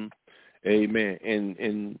 Mm-hmm. Amen.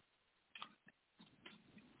 And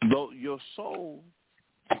though your soul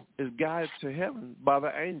is guided to heaven by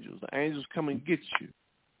the angels. The angels come and get you.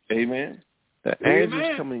 Amen. The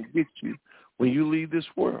angels come and get you when you leave this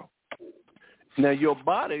world. Now, your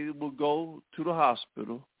body will go to the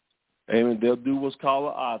hospital. Amen. They'll do what's called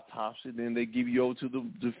an autopsy. Then they give you over to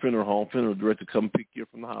the funeral home. Funeral director come pick you up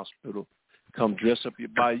from the hospital, come dress up your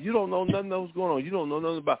body. You don't know nothing else going on. You don't know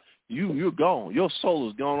nothing about you. You're gone. Your soul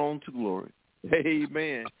is gone on to glory.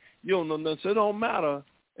 Amen. You don't know nothing. So it don't matter,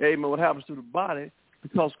 amen, what happens to the body,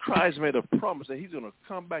 because Christ made a promise that he's going to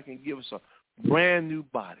come back and give us a brand new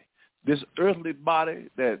body. This earthly body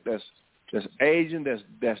that's aging,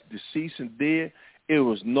 that's deceased and dead, it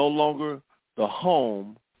was no longer the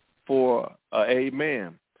home for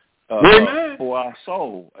amen. For our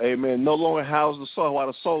soul. Amen. No longer house the soul while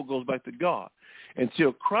the soul goes back to God.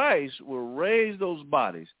 Until Christ will raise those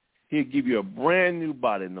bodies, he'll give you a brand new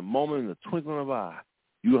body. In the moment, in the twinkling of an eye,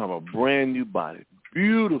 you'll have a brand new body.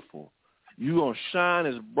 Beautiful. You're going to shine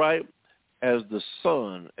as bright as the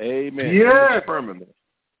sun. Amen. Yeah. In the firmament,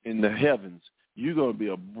 in the heavens. You're going to be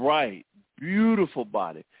a bright, beautiful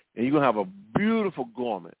body. And you're going to have a beautiful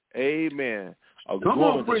garment. Amen. A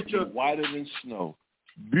garment that's whiter than snow.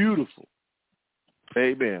 Beautiful.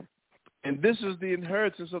 Amen. And this is the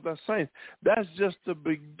inheritance of the saints. That's just the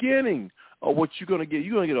beginning of what you're going to get.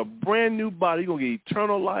 You're going to get a brand new body. You're going to get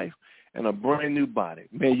eternal life and a brand new body.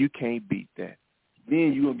 Man, you can't beat that.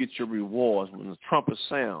 Then you're going to get your rewards. When the trumpet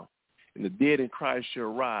sound and the dead in Christ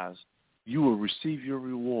shall rise, you will receive your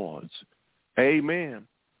rewards. Amen.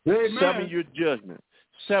 7-year judgment.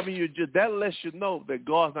 7-year judgment. That lets you know that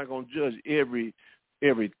God's not going to judge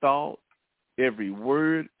every thought, every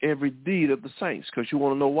word, every deed of the saints. Because you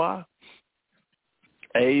want to know why?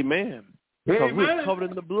 Amen. Because we're covered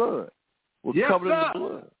in the blood. We're covered in the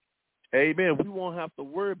blood. Amen. We won't have to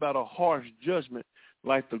worry about a harsh judgment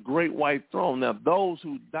like the great white throne. Now, those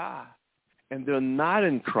who die and they're not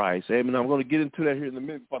in Christ, amen. I'm going to get into that here in a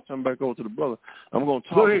minute before I turn back over to the brother. I'm going to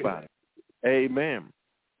talk about it. Amen.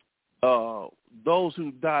 Those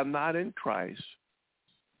who die not in Christ,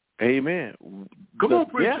 amen. Come on,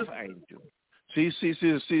 preacher. Angel.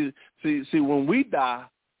 See, when we die,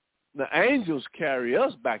 the angels carry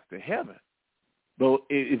us back to heaven, though,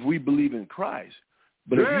 if we believe in Christ.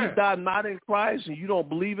 But if you die not in Christ and you don't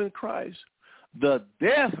believe in Christ, the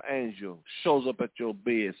death angel shows up at your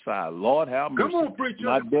bedside. Lord, have mercy. Come on, preacher.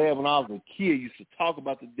 My dad, when I was a kid, used to talk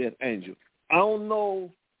about the death angel. I don't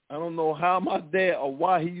know how my dad or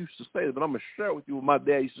why he used to say it, but I'm going to share with you what my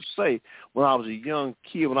dad used to say when I was a young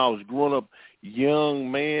kid, when I was growing up, young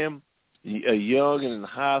man, young and in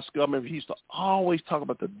high school. I remember he used to always talk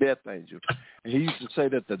about the death angel. And he used to say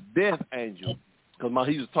that the death angel, because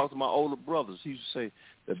he used to talk to my older brothers, he used to say,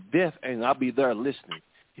 the death angel, I'll be there listening.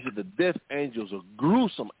 He said the death angel is a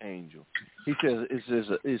gruesome angel. He said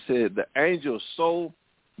the angel is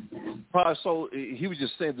he was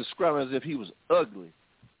just saying, describing as if he was ugly.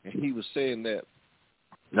 And he was saying that,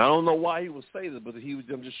 and I don't know why he would say this, but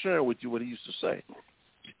I'm just sharing with you what he used to say.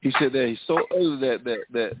 He said that he's so ugly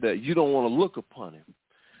that you don't want to look upon him.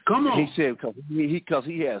 Come on. He said because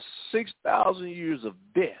he has 6,000 years of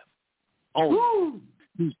death on him.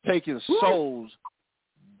 He's taken souls,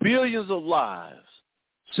 billions of lives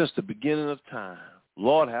since the beginning of time.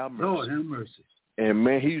 Lord have mercy. Lord have mercy. And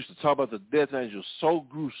man, he used to talk about the death angel so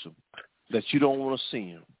gruesome that you don't want to see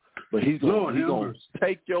him. But he's going to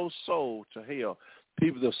take your soul to hell.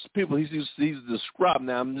 People he's described.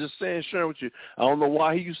 Now, I'm just sharing with you. I don't know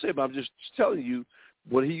why he used to say it, but I'm just telling you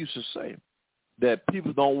what he used to say. That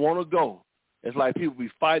people don't want to go It's like people be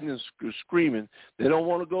fighting and screaming. They don't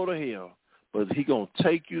want to go to hell, but he going to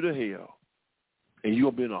take you to hell. And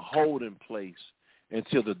you'll be in a holding place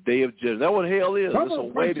until the day of judgment. That's what hell is. It's a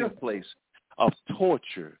waiting place of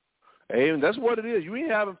torture. And that's what it is. You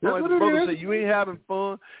ain't having fun. Like the brother said, you ain't having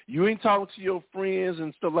fun. You ain't talking to your friends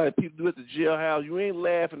and stuff like people do at the jailhouse. You ain't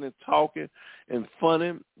laughing and talking and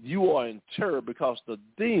funning. You are in terror because the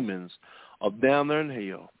demons are down there in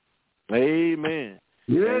hell. Amen.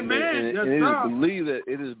 Yeah, and, man. And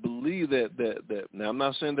it is believed that now I'm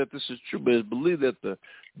not saying that this is true, but it's believed that the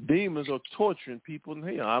demons are torturing people in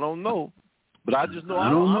hell. I don't know, but I just know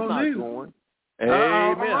I'm not going.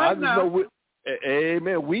 Amen. I just know.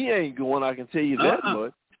 Amen. We ain't going. I can tell you that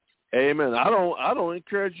much. Amen. I don't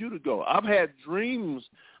encourage you to go. I've had dreams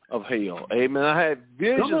of hell. Amen. I had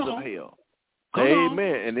visions of hell.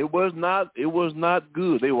 Amen. And it was not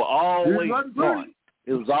good. They were always dark.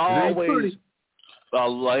 It was always.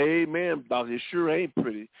 Amen. Doctor, it sure ain't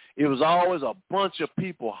pretty. It was always a bunch of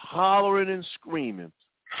people hollering and screaming,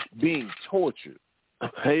 being tortured.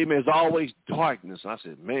 Amen. It's always darkness. I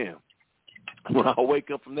said, man. When I wake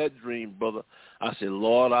up from that dream, brother, I say,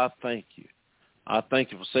 Lord, I thank you. I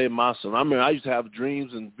thank you for saving my son. I mean, I used to have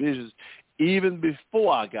dreams and visions even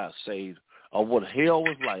before I got saved of what hell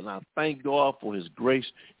was like. And I thank God for his grace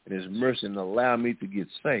and his mercy and allowing me to get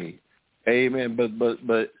saved. Amen.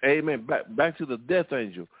 But amen. Back to the death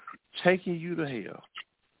angel taking you to hell.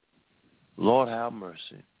 Lord, have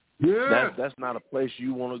mercy. Yeah. That's not a place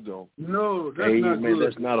you want to go. No, that's not good.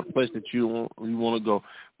 That's not a place that you want to go.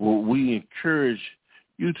 Well, we encourage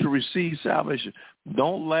you to receive salvation.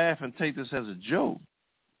 Don't laugh and take this as a joke.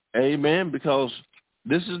 Amen, because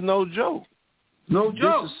this is no joke. No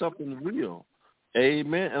joke. This is something real.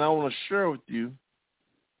 Amen. And I want to share with you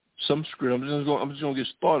some scripture. I'm just going to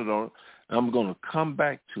get started on it, and I'm going to come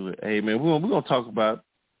back to it. Amen. We're going to talk about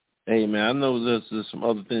Amen. I know there's some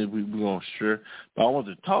other things we're going to share, but I want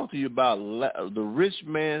to talk to you about the rich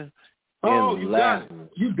man and Lazarus.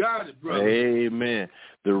 You got it, brother. Amen.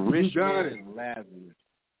 The rich man and Lazarus.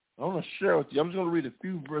 I want to share with you. I'm just going to read a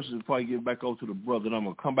few verses before I get back over to the brother, and I'm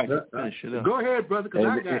going to come back and finish it up. Go ahead, brother, because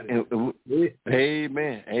I got it.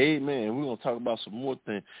 Amen. Amen. We're going to talk about some more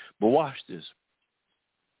things, but watch this.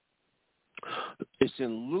 It's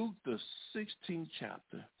in Luke, the 16th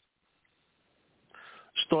chapter.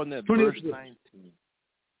 Starting at verse 19.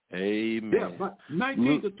 Amen. Yeah,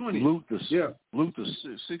 19 to 20. Luke the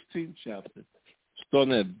 16th chapter.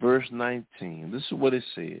 Starting at verse 19. This is what it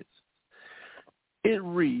says. It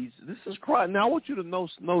reads, this is Christ. Now I want you to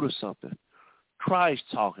notice something. Christ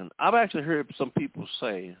talking. I've actually heard some people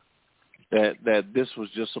say that this was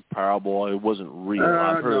just a parable or it wasn't real.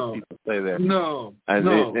 I've heard people say that. No.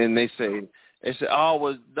 And they say,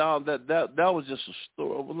 oh, that was just a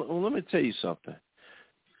story. Well, let me tell you something.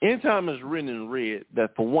 Anytime it's written and read,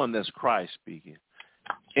 that for one, that's Christ speaking.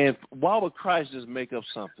 And why would Christ just make up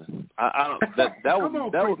something? That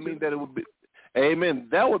would mean that it would be, amen.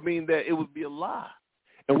 That would mean that it would be a lie.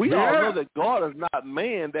 And we all know that God is not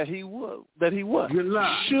man that he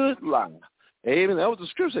should lie. Amen. That was the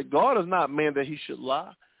scripture said. God is not man that he should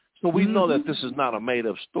lie. So we know that this is not a made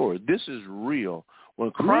up story. This is real. When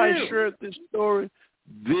Christ shared this story,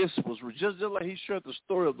 this was just like he shared the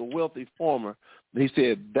story of the wealthy farmer. He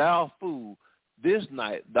said, thou fool, this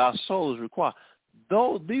night thy soul is required.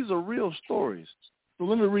 Though these are real stories. So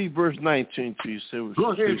let me read verse 19 to you.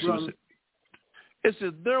 Go ahead, brother. It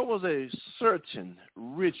says, there was a certain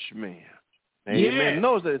rich man. Amen. Yeah.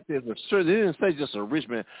 Notice that it says a certain. It didn't say just a rich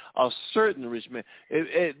man, a certain rich man.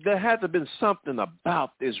 There had to have been something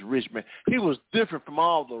about this rich man. He was different from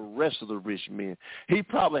all the rest of the rich men. He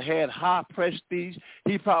probably had high prestige.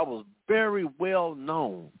 He probably was very well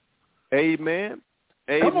known. Amen.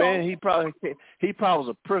 Amen. He probably was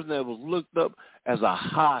a person that was looked up as a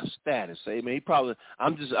high status. Amen. He probably.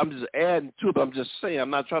 I'm just adding to it. But I'm just saying.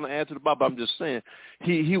 I'm not trying to add to the Bible. I'm just saying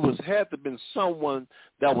he had to have been someone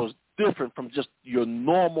that was different from just your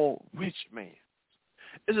normal rich man.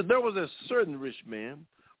 Is that there was a certain rich man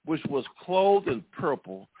which was clothed in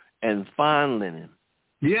purple and fine linen.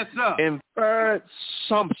 Yes, sir. And fared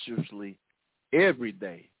sumptuously every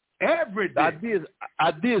day. Every day.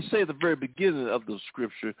 I did say at the very beginning of the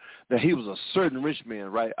scripture that he was a certain rich man,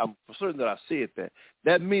 right? I'm certain that I said that.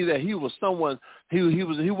 That means that he was someone. He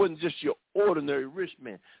wasn't just your ordinary rich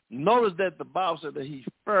man. Notice that the Bible said that he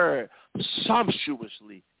fared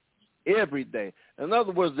sumptuously every day. In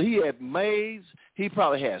other words, he had maids. He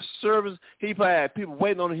probably had servants. He probably had people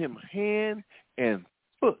waiting on him hand and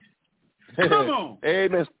foot. Come on.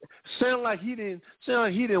 Amen. Sound like he didn't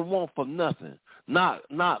want for nothing. Not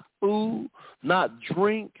food, not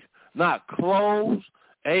drink, not clothes.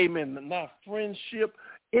 amen, not friendship,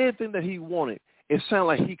 anything that he wanted, it sounded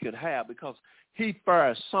like he could have because he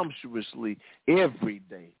fared sumptuously every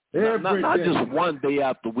day. Not just one day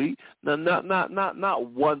out the week, not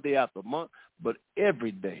 1 day out the month, but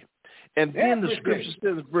every day. And then the scripture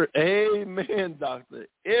says, amen, doctor,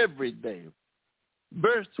 every day.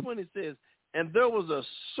 Verse 20 says, and there was a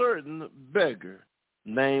certain beggar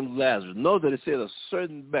named Lazarus. Note that it said a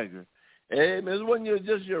certain beggar. Amen. It wasn't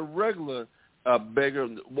just your regular beggar.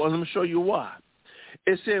 Well, let me show you why.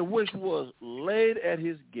 It said, which was laid at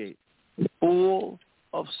his gate, full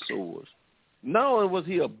of sores. Not only was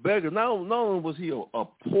he a beggar, not only was he a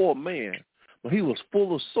poor man, but he was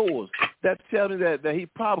full of sores. That tells me that he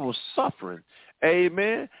probably was suffering.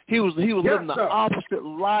 Amen. He was living the opposite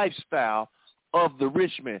lifestyle of the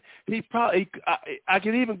rich man. I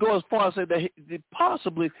can even go as far as say that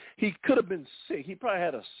he could have been sick. He probably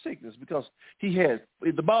had a sickness because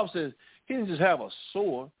the Bible says he didn't just have a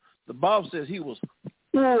sore. The Bible says he was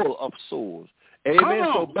full of sores. Amen.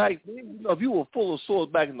 So back then, if you were full of sores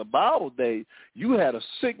back in the Bible days, you had a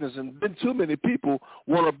sickness, and then too many people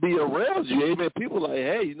want to be around you. Amen. People like,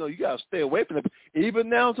 hey, you got to stay away from them. Even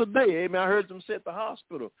now today, amen, I heard them say at the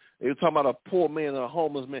hospital, they were talking about a poor man and a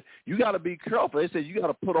homeless man. You got to be careful. They said you got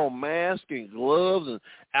to put on masks and gloves and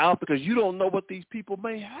out because you don't know what these people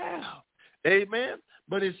may have. Amen.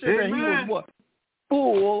 But it said that he was what?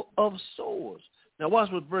 Full of sores. Now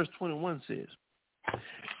watch what verse 21 says.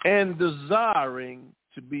 And desiring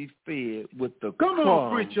to be fed with the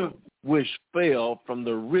crumbs which fell from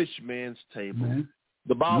the rich man's table. Man.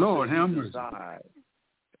 The Bible says he desired.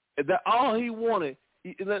 That all he wanted.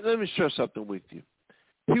 Let me share something with you.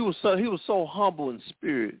 He was so humble in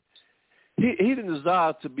spirit. He didn't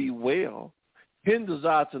desire to be well. He didn't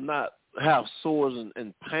desire to not have sores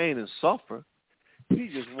and pain and suffer. He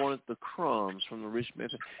just wanted the crumbs from the rich man.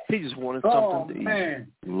 He just wanted something to eat.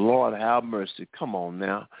 Lord have mercy. Come on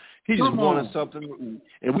now. He just wanted something to eat.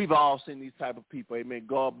 And we've all seen these type of people. Amen.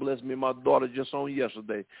 God bless me and my daughter just on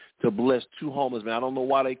yesterday to bless 2 homeless men. I don't know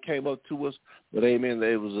why they came up to us, but amen.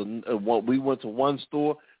 It was we went to one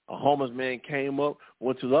store. A homeless man came up,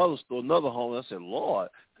 went to the other store, another homeless. I said, Lord.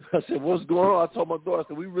 I said, what's going on? I told my daughter, I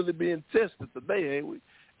said, we really being tested today, ain't we?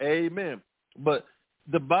 Amen. But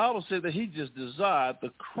the Bible said that he just desired the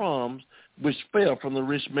crumbs which fell from the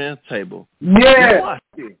rich man's table. Yeah.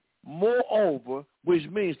 Moreover, which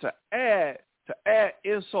means to add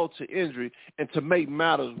insult to injury and to make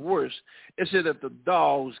matters worse, it said that the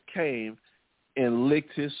dogs came and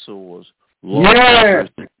licked his sores.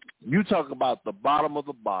 Lord, you talk about the bottom of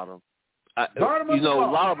the bottom. A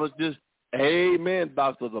lot of us just, amen,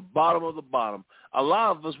 doctor, the bottom of the bottom. A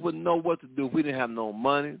lot of us wouldn't know what to do if we didn't have no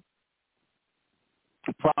money.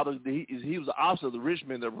 Probably he was the opposite of the rich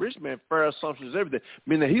man. The rich man fared sumptuous every day,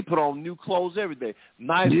 meaning he put on new clothes every day,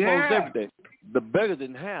 nice clothes every day. The beggar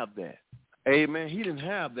didn't have that. Amen. He didn't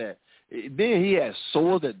have that. Then he had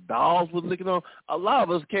sores that dogs were licking on. A lot of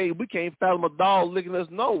us can't fathom a dog licking us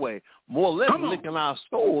no way. More or less licking our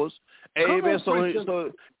sores. Amen.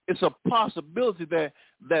 So it's a possibility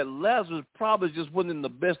that Lazarus probably just wasn't in the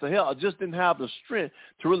best of health, just didn't have the strength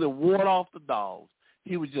to really ward off the dogs.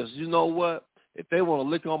 He was just, you know what? If they want to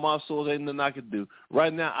lick on my sores, ain't nothing I can do.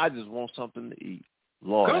 Right now, I just want something to eat.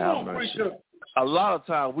 Lord have mercy. A lot of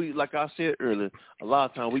times, like I said earlier,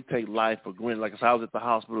 we take life for granted. Like I said, I was at the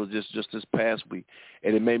hospital just this past week,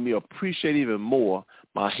 and it made me appreciate even more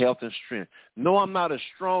my health and strength. No, I'm not as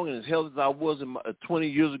strong and as healthy as I was 20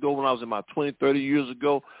 years ago when I was in my 20, 30 years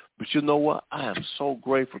ago. But you know what? I am so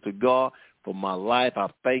grateful to God for my life. I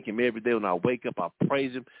thank him every day when I wake up. I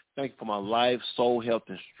praise him. Thank you for my life, soul, health,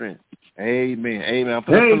 and strength. Amen. Amen. I'm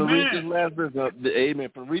going to read this last verse.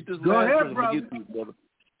 Amen. I'm going to read this last verse. Brother. Get through, brother.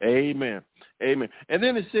 Amen. Amen. And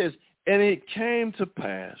then it says, and it came to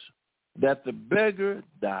pass that the beggar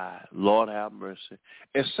died. Lord have mercy.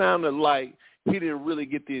 It sounded like he didn't really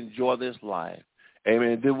get to enjoy this life.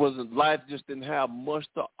 Amen. Life just didn't have much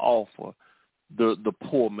to offer the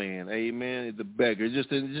poor man. Amen. The beggar. It just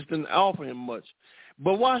didn't offer him much.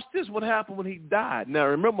 But watch this, what happened when he died. Now,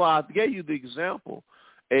 remember, I gave you the example,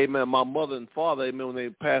 amen, my mother and father, amen, when they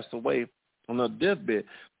passed away on their deathbed.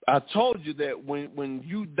 I told you that when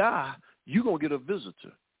you die, you're going to get a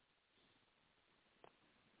visitor.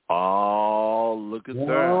 Oh, look at that.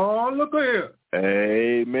 Oh, look at here.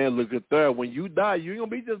 Amen, look at that. When you die, you ain't going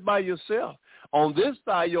to be just by yourself. On this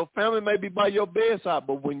side, your family may be by your bedside,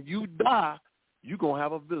 but when you die, you're going to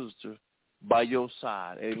have a visitor by your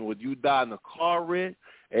side. Amen. When you die in a car wreck,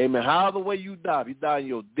 amen, however way you die, if you die in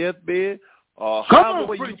your deathbed, however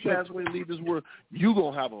way you pass away and leave this world, you're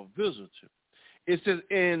going to have a visitor. It says,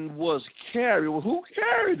 and was carried. Well, who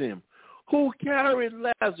carried him? Who carried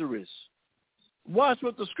Lazarus? Watch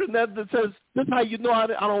what the scripture that says. This is how you know I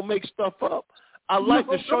don't make stuff up. I like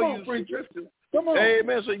to show you. Come on.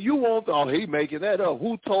 Amen. So you won't, he making that up.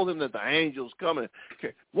 Who told him that the angels coming?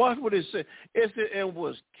 Okay. Watch what it said. It said, and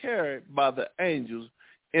was carried by the angels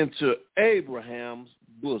into Abraham's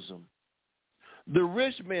bosom. The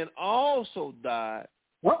rich man also died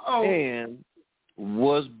and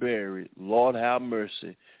was buried. Lord have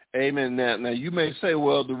mercy. Amen. Now you may say,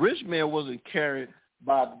 well, the rich man wasn't carried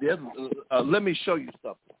by death. Let me show you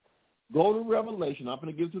something. Go to Revelation. I'm going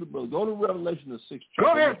to give it to the brother. Go to Revelation, the 6th chapter.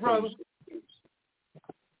 Go ahead, brother.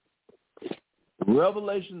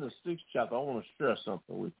 Revelation, the 6th chapter. I want to share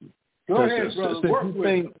something with you. Go ahead,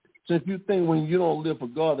 brother. Since you think when you don't live for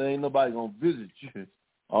God, there ain't nobody going to visit you,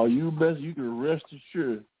 or you can rest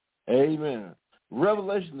assured. Amen.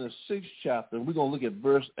 Revelation, the 6th chapter, we're going to look at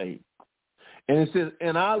verse 8. And it says,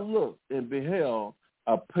 and I looked and beheld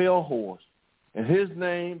a pale horse, and his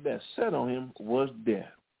name that sat on him was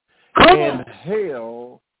Death. And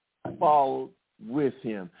hell followed with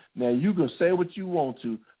him. Now, you can say what you want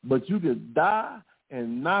to, but you can die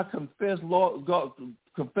and not confess, Lord God,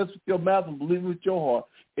 confess with your mouth and believe with your heart.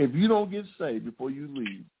 If you don't get saved before you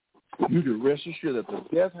leave, you can rest assured that the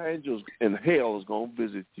death angels in hell is going to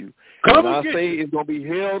visit you. And I say it's going to be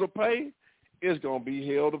hell to pay, it's going to be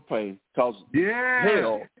hell to pay, because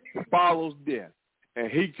hell follows death. And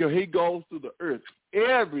he goes through the earth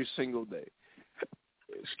every single day.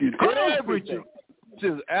 Excuse me. Everything.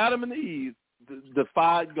 Since Adam and Eve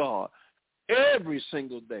defied God, every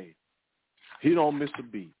single day, he don't miss a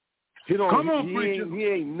beat. He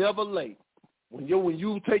ain't never late. When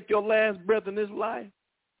you take your last breath in this life,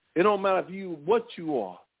 it don't matter what you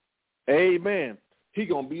are. Amen. He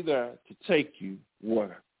gonna be there to take you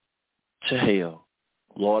where? To hell.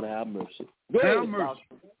 Lord have mercy. Have mercy.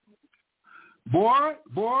 Boy,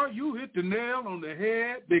 you hit the nail on the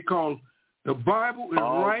head, because the Bible is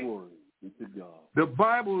right. The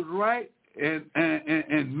Bible is right, and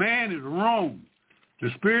man is wrong. The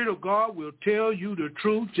Spirit of God will tell you the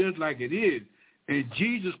truth just like it is. And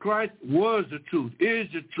Jesus Christ was the truth,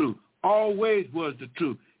 is the truth, always was the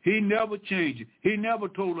truth. He never changed it. He never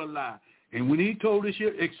told a lie. And when he told this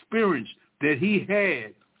experience that he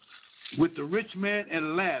had with the rich man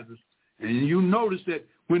and Lazarus, and you notice that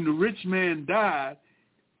when the rich man died,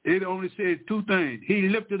 it only said two things. He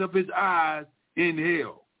lifted up his eyes in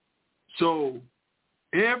hell. So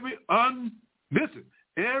every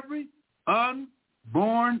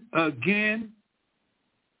unborn again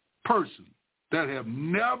person that have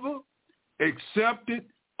never accepted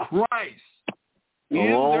Christ in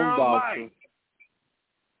their life.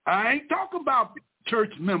 I ain't talking about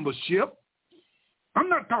church membership. I'm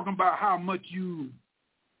not talking about how much you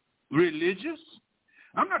religious.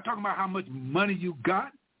 I'm not talking about how much money you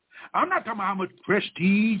got. I'm not talking about how much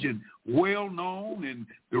prestige and well-known and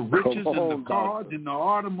the riches and the cars and the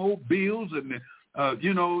automobiles and the,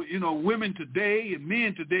 women today and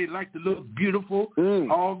men today like to look beautiful.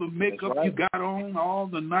 All the makeup you got on, all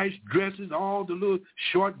the nice dresses, all the little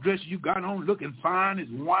short dresses you got on, looking fine as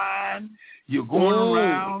wine. You're going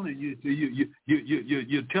around and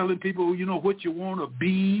you're telling people, what you want to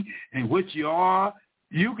be and what you are.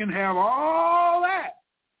 You can have all that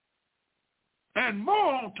and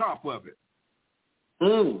more on top of it.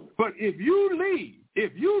 But if you leave,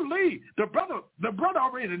 the brother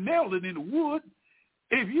already nailed it in the wood.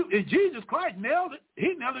 If Jesus Christ nailed it,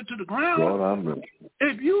 he nailed it to the ground.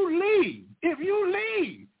 If you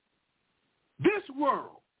leave this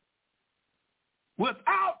world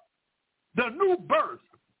without the new birth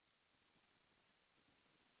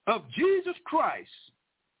of Jesus Christ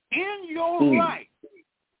in your life,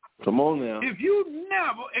 come on now. If you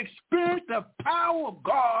never experience the power of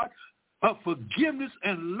God of forgiveness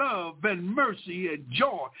and love and mercy and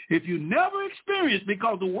joy, if you never experience,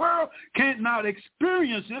 because the world cannot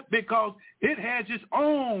experience it because it has its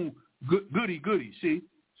own goody, see?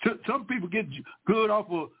 Some people get good off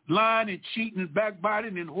of lying and cheating and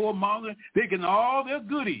backbiting and whoremongering. They get all their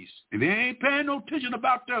goodies, and they ain't paying no attention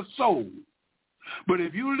about their soul. But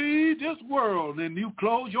if you leave this world and you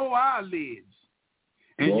close your eyelids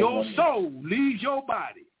and your soul leaves your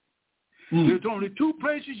body, there's only two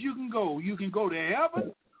places you can go. You can go to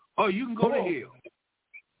heaven or you can go to hell.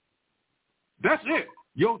 That's it.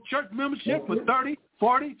 Your church membership for 30,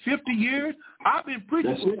 40, 50 years. I've been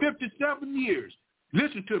preaching for 57 years.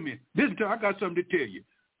 Listen to me. I got something to tell you.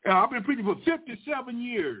 I've been preaching for 57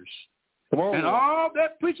 years. And all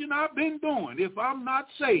that preaching I've been doing, if I'm not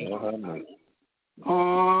saved,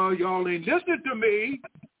 y'all ain't listening to me.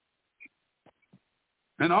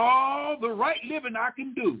 And all the right living I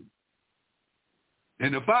can do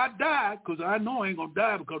And if I die, because I know I ain't going to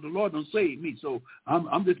die because the Lord done saved me. So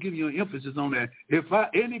I'm just giving you an emphasis on that. If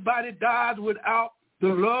anybody dies without the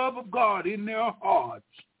love of God in their hearts,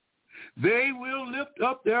 they will lift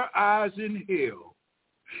up their eyes in hell.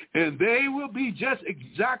 And they will be just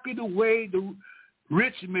exactly the way the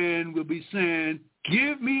rich man will be saying,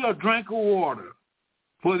 give me a drink of water,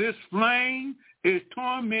 for this flame is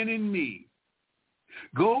tormenting me.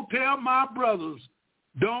 Go tell my brothers,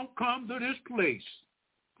 don't come to this place,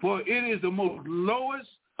 for it is the most lowest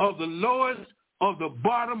of the lowest of the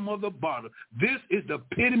bottom of the bottom. This is the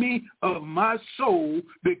epitome of my soul,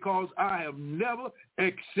 because I have never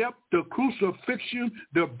accepted the crucifixion,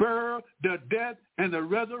 the burial, the death, and the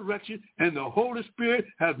resurrection, and the Holy Spirit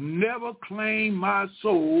has never claimed my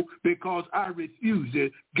soul because I refuse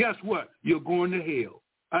it. Guess what? You're going to hell.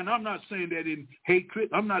 And I'm not saying that in hatred.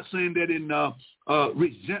 I'm not saying that in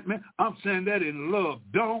resentment. I'm saying that in love.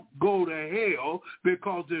 Don't go to hell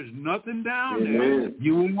because there's nothing down there.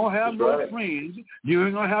 You ain't going to have no friends. You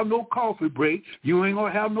ain't going to have no coffee break. You ain't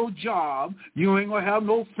going to have no job. You ain't going to have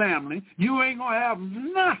no family. You ain't going to have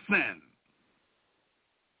nothing.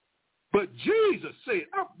 But Jesus said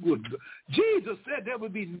there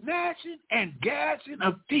would be gnashing and gashing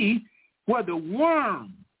of teeth where the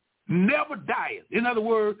worm never dieth. In other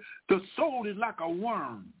words, the soul is like a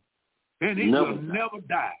worm, and it will never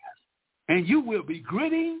die. And you will be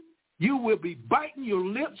gritting, you will be biting your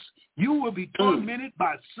lips, you will be tormented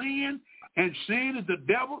by sin, and sin is the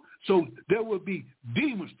devil. So there will be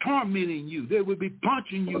demons tormenting you. They will be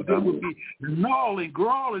punching you. They will be gnawing,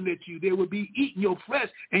 growling at you. They will be eating your flesh,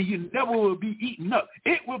 and you never will be eaten up.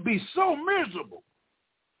 It will be so miserable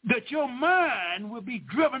that your mind will be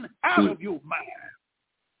driven out of your mind.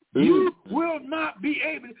 You will not be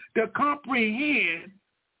able to comprehend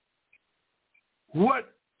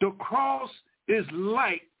what the cross is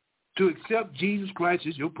like to accept Jesus Christ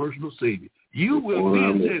as your personal Savior. You will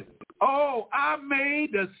then say, oh, I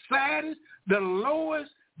made the saddest, the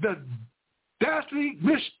lowest, the dastardly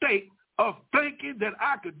mistake of thinking that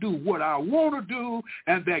I could do what I want to do,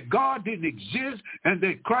 and that God didn't exist, and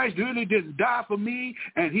that Christ really didn't die for me,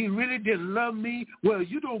 and he really didn't love me. Well,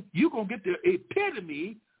 you're going to get the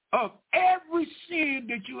epitome of every sin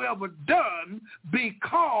that you ever done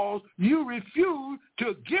because you refuse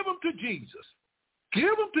to give them to Jesus.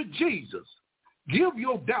 Give them to Jesus. Give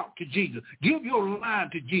your doubt to Jesus. Give your lying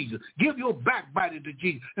to Jesus. Give your backbiting to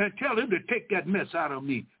Jesus. And tell him to take that mess out of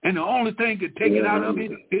me. And the only thing to take it out of me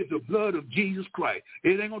is the blood of Jesus Christ.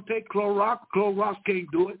 It ain't going to take Clorox. Clorox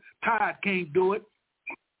can't do it. Tide can't do it.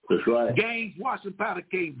 That's right. Gaines washing powder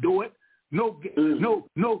can't do it. No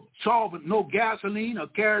solvent, no gasoline or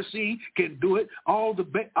kerosene can do it. All the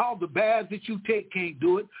baths that you take can't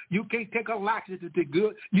do it. You can't take a laxative to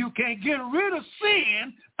good. You can't get rid of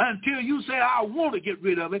sin until you say, I want to get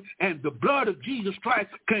rid of it. And the blood of Jesus Christ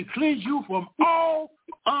can cleanse you from all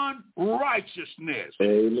unrighteousness.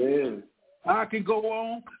 Amen. I can go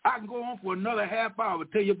on for another half hour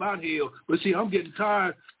to tell you about hell. But see, I'm getting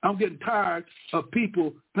tired of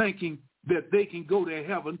people thinking that they can go to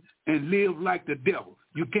heaven and live like the devil.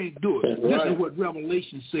 You can't do it. This is what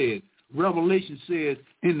Revelation said. Revelation says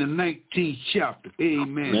in the 19th chapter.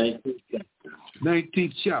 Amen.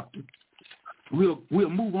 19th chapter. We'll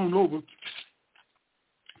move on over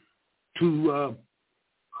to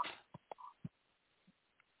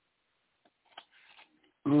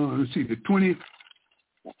let's see, the 20th.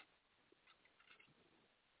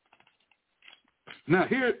 Now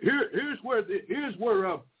here's where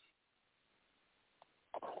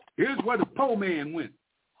the poor man went.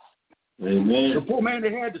 Amen. The poor man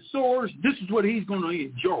that had the swords, this is what he's going to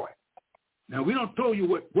enjoy. Now, we don't tell you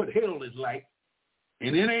what hell is like,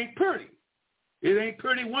 and it ain't pretty. It ain't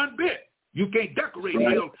pretty one bit. You can't decorate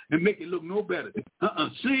hell and make it look no better.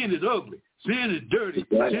 Sin is ugly. Sin is dirty.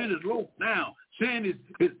 Sin is low down. Sin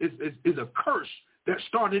is a curse that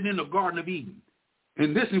started in the Garden of Eden.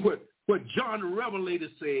 And this is what John the Revelator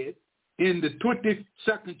said in the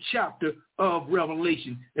 22nd chapter of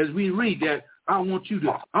Revelation. As we read that, I want you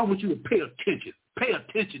to pay attention. Pay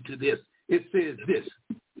attention to this. It says this.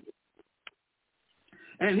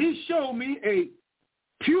 And he showed me a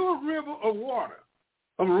pure river of water,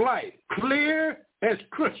 of life, clear as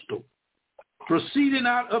crystal, proceeding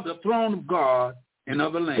out of the throne of God and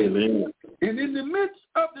of the Lamb. Amen. And in the midst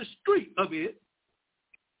of the street of it,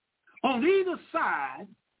 on either side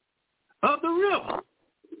of the river,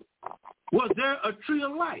 was there a tree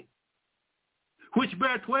of life, which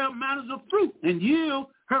bare 12 manners of fruit, and yield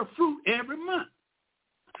her fruit every month.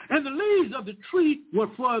 And the leaves of the tree were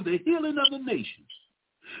for the healing of the nations.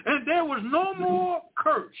 And there was no more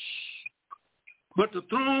curse, but the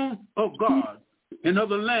throne of God and of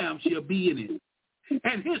the Lamb shall be in it.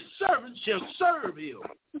 And his servants shall serve him,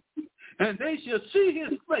 and they shall see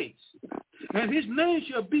his face, and his name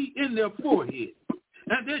shall be in their forehead.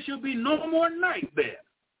 And there shall be no more night there.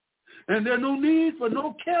 And there no need for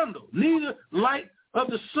no candle, neither light of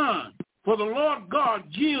the sun. For the Lord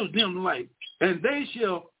God gives them light, and they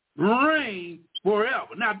shall reign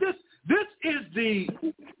forever. Now this is the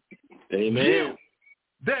gift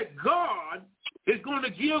that God is going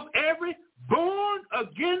to give every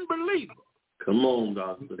born-again believer. Come on,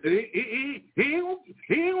 Doctor. He ain't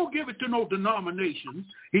going to give it to no denominations.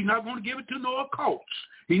 He's not going to give it to no occults.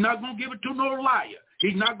 He's not going to give it to no liar.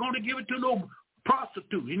 He's not going to give it to no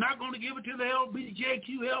prostitute. He's not going to give it to the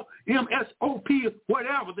LBJQL, MSOP,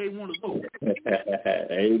 whatever they want to go.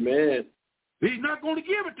 Amen. He's not going to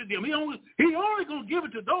give it to them. He only going to give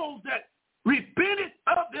it to those that repented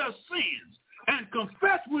of their sins and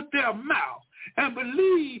confess with their mouth and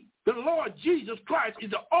believe the Lord Jesus Christ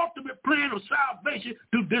is the ultimate plan of salvation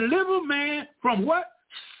to deliver man from what?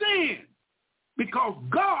 Sin. Because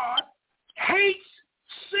God hates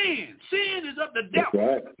sin. Sin is of the devil.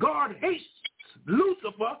 Right. God hates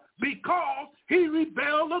Lucifer because he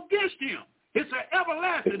rebelled against him. It's an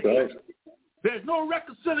everlasting hate. There's no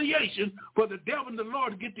reconciliation for the devil and the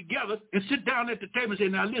Lord to get together and sit down at the table and say,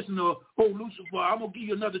 now listen, Lucifer, I'm going to give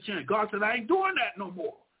you another chance. God said, I ain't doing that no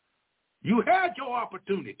more. You had your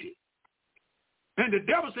opportunity. And the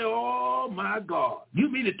devil said, oh, my God.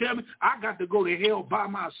 You mean to tell me I got to go to hell by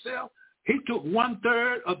myself? He took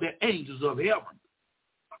 1/3 of the angels of heaven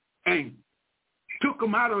and took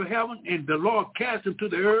them out of heaven, and the Lord cast him to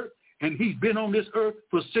the earth, and he's been on this earth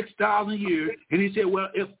for 6,000 years. And he said, well,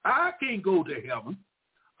 if I can't go to heaven,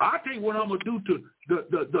 I'll tell you what I'm going to do to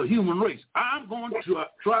the human race. I'm going to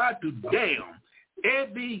try to damn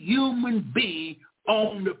every human being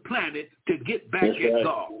on the planet to get back at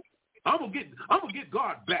God. I'm gonna get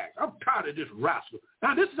God back. I'm tired of this rascal.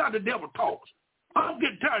 Now this is how the devil talks. I'm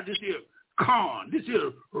getting tired of this here con, this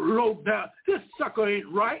here low down. This sucker ain't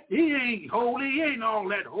right. He ain't holy. He ain't all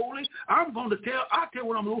that holy. I tell you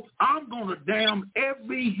what I'm gonna do. I'm gonna damn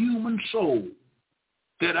every human soul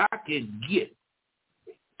that I can get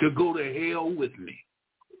to go to hell with me.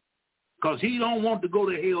 Because he don't want to go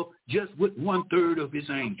to hell just with 1/3 of his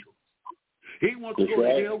angels. He wants to go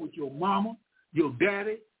to hell with your mama, your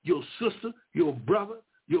daddy, your sister, your brother,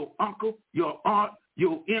 your uncle, your aunt,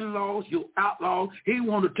 your in-laws, your outlaws. He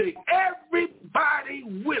wants to take everybody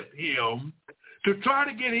with him to try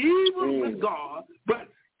to get even with God, but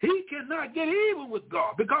he cannot get even with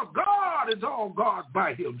God because God is all God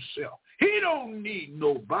by himself. He don't need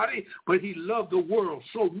nobody, but he loved the world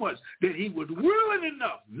so much that he was willing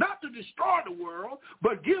enough not to destroy the world,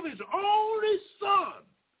 but give his only son.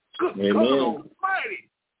 Good God Almighty,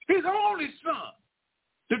 his only son,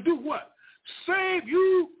 to do what? Save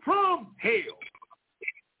you from hell.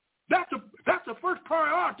 That's the first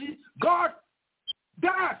priority. God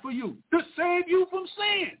died for you, to save you from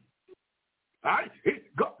sin.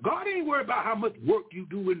 God ain't worried about how much work you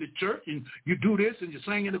do in the church and you do this and you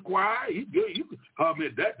sing in the choir.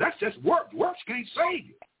 That's just work. Works can't save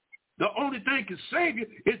you. The only thing can save you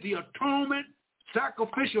is the atonement,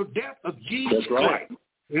 sacrificial death of Jesus Christ.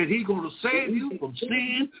 And he's going to save you from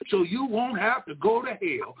sin so you won't have to go to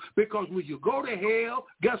hell. Because when you go to hell,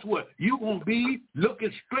 guess what? You're going to be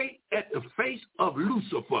looking straight at the face of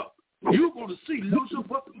Lucifer. You're going to see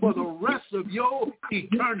Lucifer for the rest of your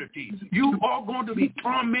eternity. You are going to be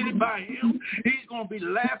tormented by him. He's going to be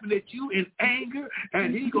laughing at you in anger,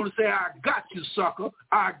 and he's going to say, I got you, sucker.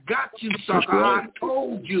 I got you, sucker. I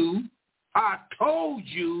told you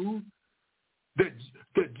that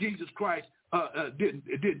Jesus Christ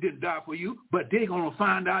didn't die for you, but they're going to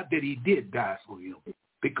find out that he did die for you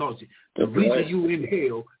because the reason you in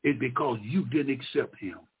hell is because you didn't accept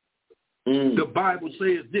him. The Bible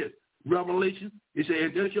says this, Revelation, it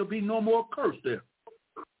says, there shall be no more curse there.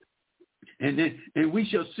 And we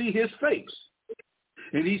shall see his face.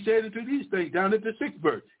 And he said unto these things, down at the 6th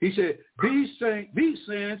verse, he said, these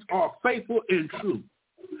sayings are faithful and true.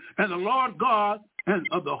 And the Lord God and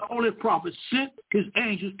of the holy prophets sent his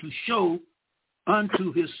angels to show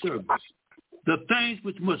unto his servants the things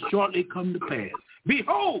which must shortly come to pass.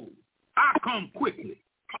 Behold, I come quickly.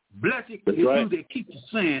 Blessed is you that keep the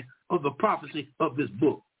saying of the prophecy of this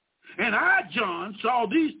book. And I, John, saw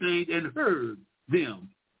these things and heard them.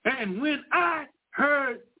 And when I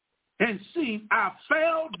heard and seen, I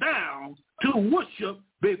fell down to worship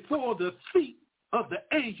before the feet of the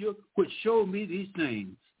angel which showed me these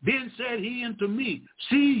things. Then said he unto me,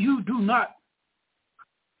 see, you do not,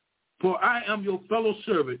 for I am your fellow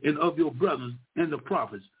servant and of your brothers and the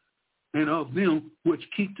prophets and of them which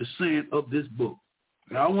keep the saying of this book.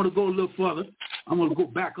 Now, I want to go a little further. I'm going to go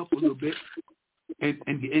back up a little bit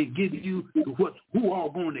and give you who all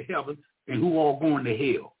going to heaven and who all going to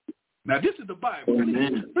hell. Now, this is the Bible.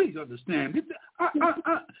 Please understand. I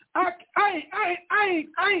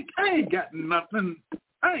ain't got nothing.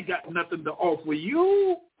 I ain't got nothing to offer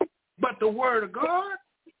you but the word of God.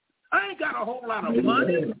 I ain't got a whole lot of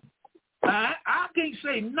money. I can't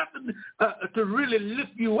say nothing to really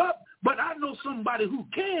lift you up, but I know somebody who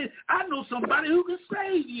can. I know somebody who can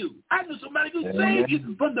save you. I know somebody who can save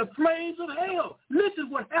you from the flames of hell. Listen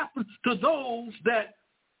what happens to those that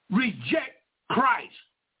reject Christ.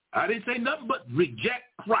 I didn't say nothing but reject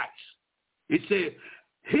Christ. It said,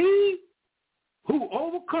 he who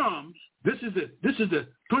overcomes, this is the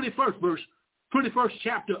 21st verse, 21st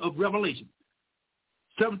chapter of Revelation,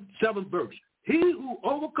 7th verse. He who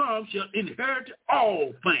overcomes shall inherit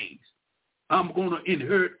all things. I'm going to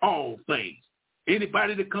inherit all things.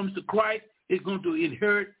 Anybody that comes to Christ is going to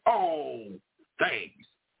inherit all things.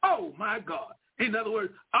 Oh, my God. In other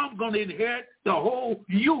words, I'm going to inherit the whole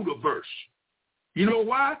universe. You know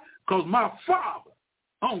why? Because my Father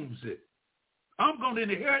owns it. I'm going to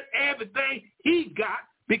inherit everything he got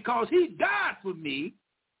because he died for me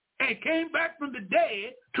and came back from the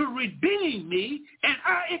dead to redeem me, and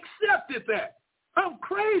I accepted that. I'm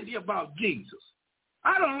crazy about Jesus.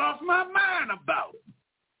 I done lost my mind about him.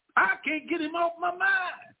 I can't get him off my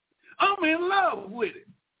mind. I'm in love with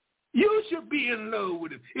him. You should be in love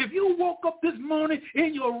with him. If you woke up this morning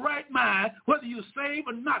in your right mind, whether you're saved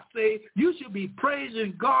or not saved, you should be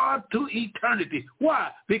praising God to eternity.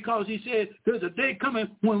 Why? Because he said there's a day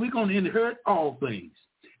coming when we're going to inherit all things.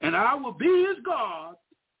 And I will be his God,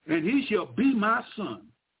 and he shall be my son.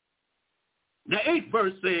 The 8th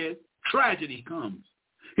verse says, tragedy comes.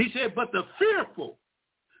 He said, but the fearful,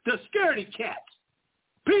 the scaredy cats,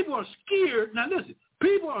 people are scared. Now listen,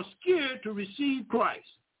 people are scared to receive Christ.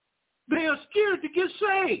 They are scared to get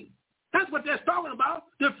saved. That's what that's talking about.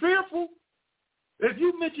 They're fearful. If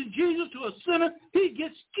you mention Jesus to a sinner, he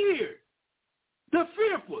gets scared. The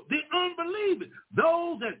fearful, the unbelieving,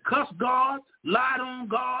 those that cuss God, lied on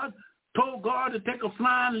God, told God to take a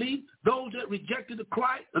flying leap, those that rejected the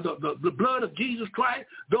Christ, the blood of Jesus Christ,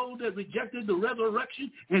 those that rejected the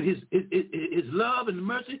resurrection and his love and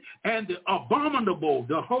mercy, and the abominable,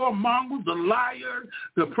 the whoremongers, the liars,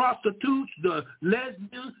 the prostitutes, the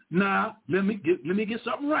lesbians. Now, let me get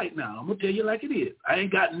something right now. I'm going to tell you like it is. I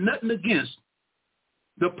ain't got nothing against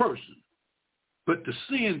the person, but the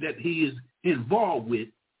sin that he is involved with,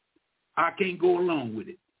 I can't go along with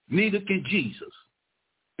it. Neither can Jesus.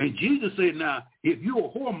 And Jesus said, now, if you're a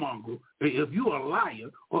whoremonger, if you're a liar,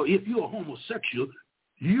 or if you're a homosexual,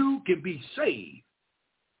 you can be saved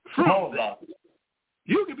from that.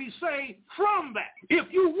 You can be saved from that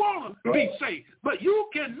if you want to be saved. But you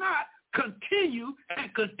cannot continue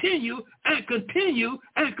and continue and continue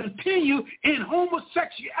and continue in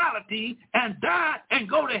homosexuality and die and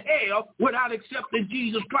go to hell without accepting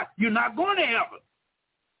Jesus Christ. You're not going to heaven.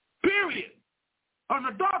 Period. An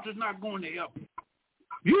adulterer's not going to heaven.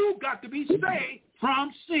 You got to be saved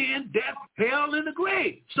from sin, death, hell, and the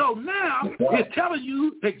grave. So now it's telling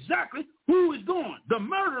you exactly who is going. The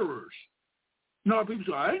murderers. Now people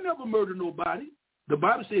say, I ain't never murdered nobody. The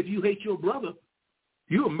Bible says if you hate your brother,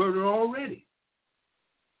 you're a murderer already.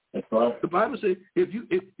 That's right. The Bible says if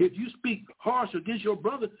you speak harsh against your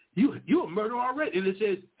brother, you're a murderer already. And it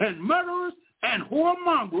says, and murderers and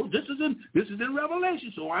whoremongers. This is in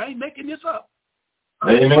Revelation, so I ain't making this up.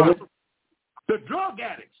 Amen. The drug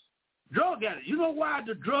addicts. You know why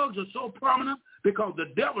the drugs are so prominent? Because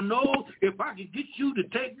the devil knows if I can get you to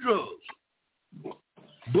take drugs,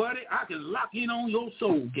 buddy, I can lock in on your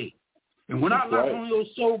soul gate. And when I lock on your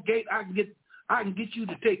soul gate, I can get you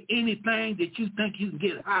to take anything that you think you can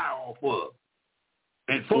get high off of.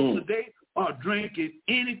 And folks today are drinking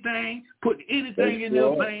anything, putting anything in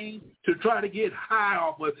their veins to try to get high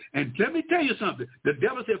off of it. And let me tell you something. The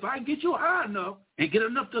devil said, if I can get you high enough and get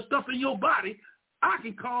enough of stuff in your body, I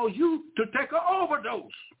can cause you to take an overdose.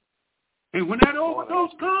 And when that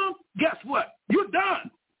overdose comes, guess what? You're done.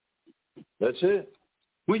 That's it.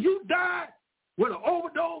 When you die with an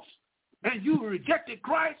overdose and you rejected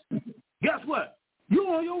Christ, guess what?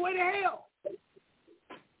 You're on your way to hell.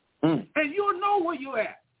 And you'll know where you're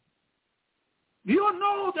at. You'll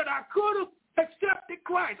know that I could have accepted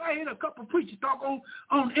Christ. I heard a couple of preachers talk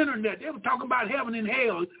on the internet. They were talking about heaven and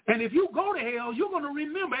hell. And if you go to hell, you're going to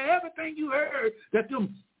remember everything you heard that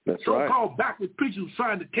them so-called backward preachers were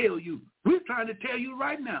trying to tell you. We're trying to tell you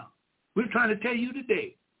right now. We're trying to tell you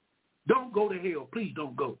today. Don't go to hell. Please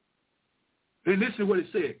don't go. And this is what it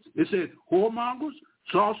says. It says whoremongers,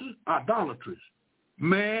 sorcerers, idolaters.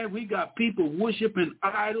 Man, we got people worshiping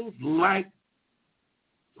idols like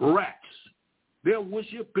rats. They're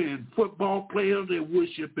worshiping football players. They're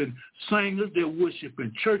worshiping singers. They're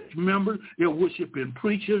worshiping church members. They're worshiping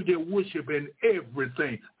preachers. They're worshiping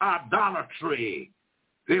everything. Idolatry.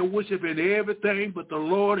 They're worshiping everything but the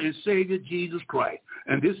Lord and Savior Jesus Christ.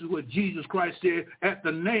 And this is what Jesus Christ said, at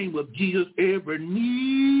the name of Jesus, every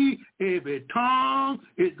knee, every tongue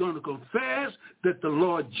is going to confess that the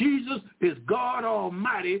Lord Jesus is God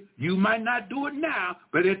Almighty. You might not do it now,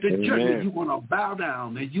 but at the judgment, you're going to bow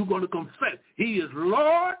down and you're going to confess he is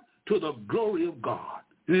Lord to the glory of God.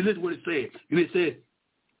 And then listen what it said. And it said,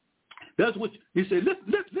 that's what, he said,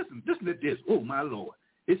 listen to this. Oh, my Lord.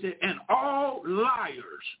 It said, and all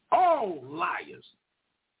liars.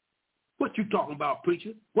 What you talking about,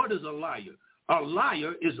 preacher? What is a liar? A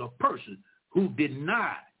liar is a person who did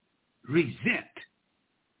not resent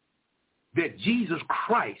that Jesus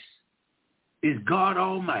Christ is God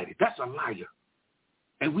Almighty. That's a liar.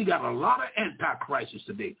 And we got a lot of antichrists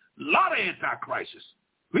today. A lot of antichrists.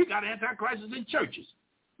 We got antichrists in churches.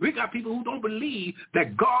 We got people who don't believe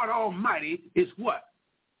that God Almighty is what?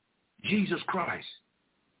 Jesus Christ.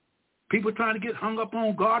 People trying to get hung up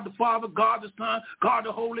on God the Father, God the Son, God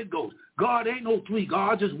the Holy Ghost. God ain't no three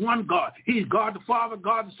gods, just one God. He's God the Father,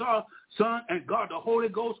 God the Son, and God the Holy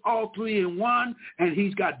Ghost, all three in one, and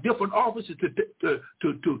he's got different offices to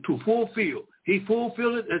fulfill. He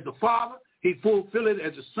fulfills it as the Father, he fulfills it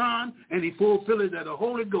as the Son, and he fulfills it as the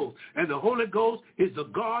Holy Ghost. And the Holy Ghost is the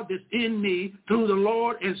God that's in me through the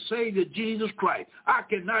Lord and Savior Jesus Christ. I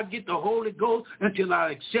cannot get the Holy Ghost until I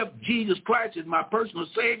accept Jesus Christ as my personal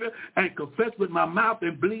Savior and confess with my mouth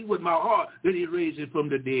and believe with my heart that he raised him from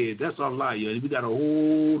the dead. That's a liar. And we got a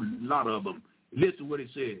whole lot of them. Listen to what it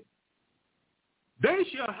said. They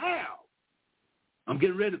shall have, I'm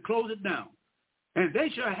getting ready to close it down, and they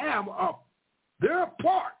shall have their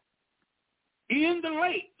part in the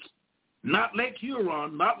lake, not Lake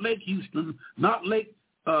Huron, not Lake Houston, not Lake,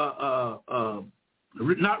 not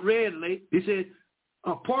Red Lake. He said,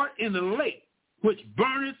 a part in the lake which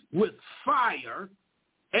burneth with fire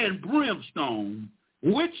and brimstone,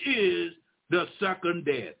 which is the second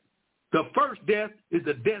death. The first death is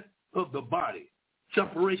the death of the body,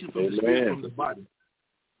 separation from the spirit from the body.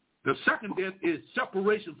 The second death is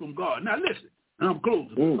separation from God. Now listen. And I'm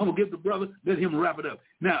closing. I'm going to give the brother, let him wrap it up.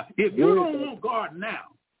 Now, if you don't want God now,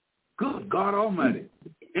 good God Almighty,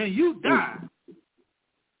 and you die,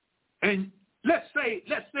 and let's say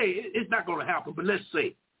it's not going to happen, but let's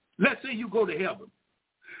say you go to heaven,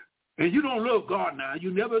 and you don't love God now,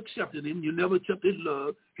 you never accepted him, you never accepted his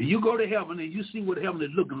love, and you go to heaven and you see what heaven is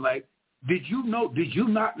looking like, did you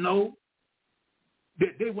not know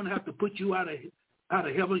that they wouldn't have to put you out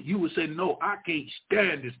of heaven? You would say, no, I can't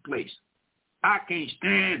stand this place. I can't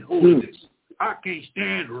stand holiness. I can't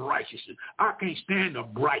stand righteousness. I can't stand the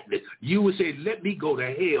brightness. You would say, let me go to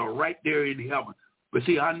hell right there in heaven. But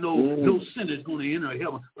see, I know no sinner is going to enter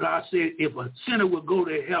heaven. But I said, if a sinner would go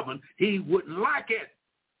to heaven, he wouldn't like it.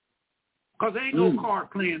 Because there ain't no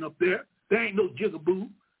card playing up there. There ain't no jigaboo.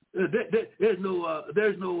 There's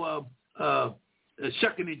no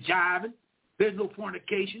shucking and jiving. There's no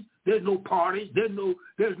fornication. There's no parties. There's no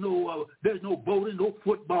boating, no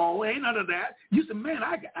football. Ain't none of that. You say, man,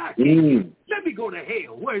 I can't. Let me go to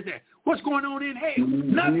hell. Where's that? What's going on in hell?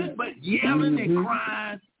 Nothing but yelling and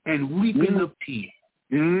crying and weeping of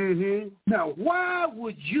tears. Now, why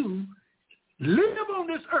would you live on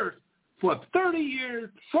this earth for 30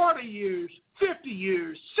 years, 40 years, 50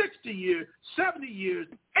 years, 60 years, 70 years,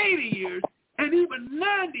 80 years, and even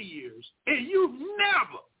 90 years, and you've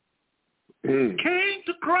never came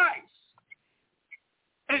to Christ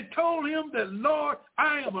and told him that, Lord,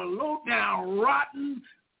 I am a low-down, rotten,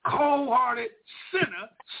 cold-hearted sinner.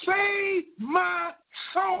 Save my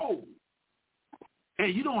soul.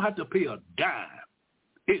 And you don't have to pay a dime.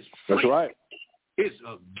 It's free. That's right. It's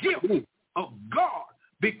a gift of God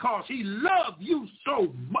because he loved you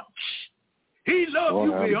so much. He loved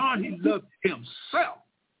you beyond he loved himself.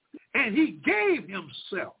 And he gave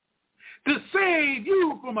himself to save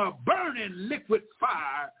you from a burning liquid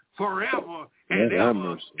fire forever and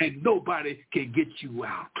ever, and nobody can get you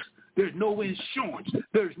out. There's no insurance.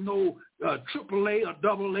 There's no AAA or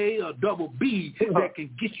AA or double B that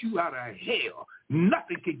can get you out of hell.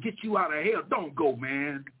 Nothing can get you out of hell. Don't go,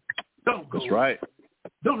 man. Don't go. That's right.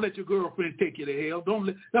 Don't let your girlfriend take you to hell.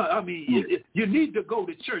 You need to go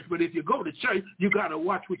to church, but if you go to church, you got to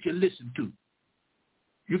watch what you listen to.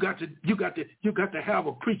 You got to have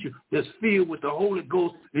a preacher that's filled with the Holy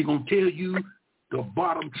Ghost. They're gonna tell you the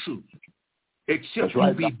bottom truth. Except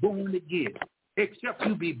you be born again. except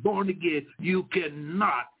you be born again, you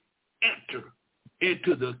cannot enter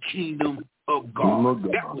into the kingdom of God.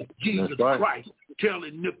 That was Jesus Christ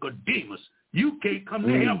telling Nicodemus, you can't come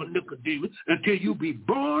to heaven, Nicodemus, until you be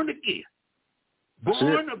born again.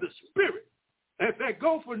 Born of the Spirit. If that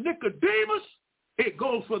goes for Nicodemus, it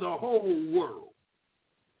goes for the whole world.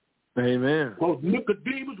 Amen. Well,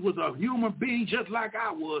 Nicodemus was a human being just like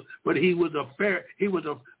I was, but he was a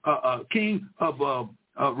king of a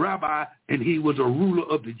rabbi, and he was a ruler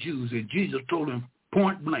of the Jews. And Jesus told him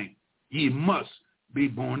point blank, ye must be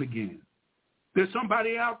born again. There's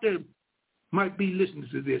somebody out there might be listening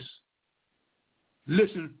to this.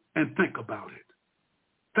 Listen and think about it.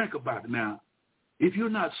 Think about it now. If you're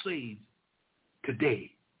not saved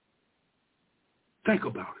today, think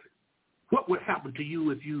about it. What would happen to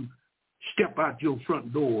you if you step out your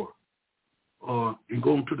front door and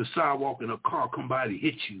go onto the sidewalk and a car come by to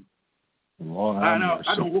hit you? I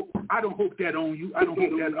don't hope that on you. I don't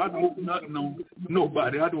hope nothing on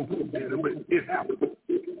nobody. I don't hope that, but it happens.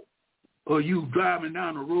 Or you driving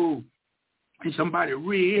down the road and somebody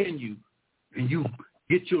rear-end you and you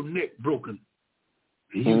get your neck broken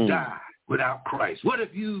and you die without Christ. What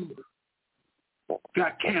if you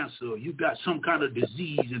got cancer, you got some kind of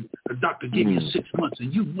disease, and the doctor gave you 6 months,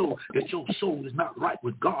 and you know that your soul is not right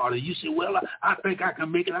with God, and you say, well, I think I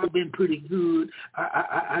can make it. I've been pretty good.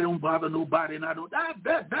 I don't bother nobody, and I don't.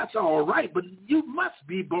 That's all right, but you must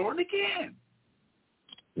be born again.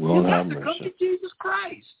 You got to come to Jesus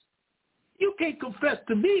Christ. You can't confess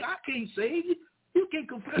to me. I can't save you. You can't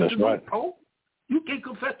confess to no pope. You can't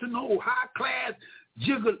confess to no high-class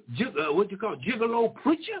gigolo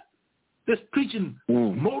preacher that's preaching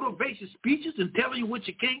motivation speeches and telling you what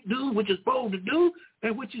you can't do, what you're supposed to do,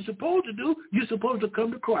 and what you're supposed to do. You're supposed to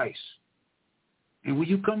come to Christ. And when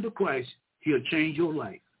you come to Christ, he'll change your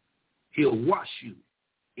life. He'll wash you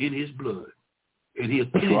in his blood, and he'll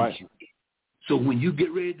cleanse you. So when you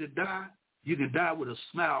get ready to die, you can die with a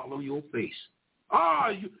smile on your face.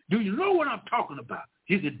 Do you know what I'm talking about?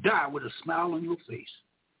 You can die with a smile on your face.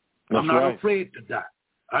 I'm not afraid to die.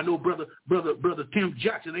 I know brother Tim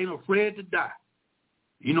Jackson ain't afraid to die.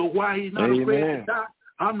 You know why he's not afraid to die?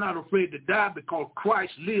 I'm not afraid to die because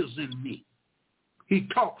Christ lives in me. He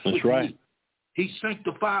talks with me. He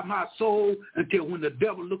sanctified my soul until when the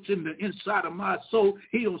devil looks in the inside of my soul,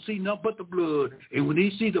 he don't see nothing but the blood. And when he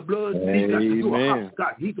sees the blood, he's got to do a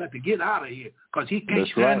hopscotch. He's got to get out of here because he can't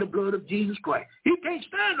stand the blood of Jesus Christ. He can't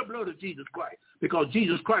stand the blood of Jesus Christ because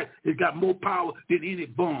Jesus Christ has got more power than any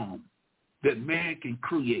bomb that man can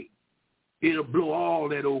create. It'll blow all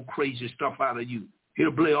that old crazy stuff out of you.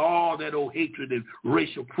 It'll blow all that old hatred and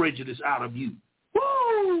racial prejudice out of you.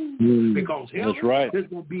 Woo! Because heaven,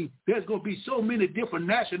 there's gonna be so many different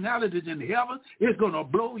nationalities in heaven. It's gonna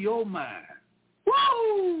blow your mind.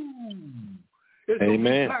 Woo! It's gonna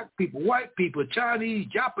be black people, white people, Chinese,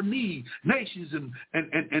 Japanese nations,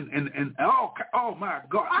 and all. Oh my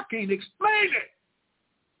God, I can't explain it.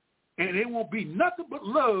 And it won't be nothing but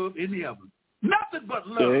love in heaven. Nothing but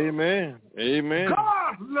love. Amen.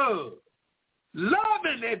 God's love.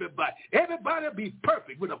 Loving everybody. Everybody will be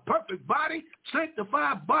perfect with a perfect body,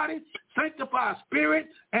 sanctified spirit,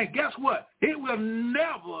 and guess what? It will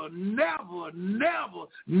never, never, never,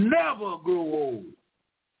 never grow old.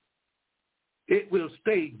 It will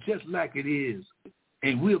stay just like it is,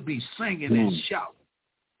 and we'll be singing and shouting.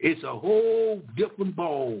 It's a whole different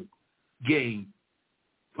ball game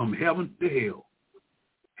from heaven to hell.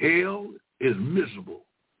 Hell is miserable,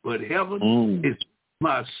 but heaven is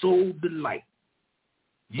my soul delight.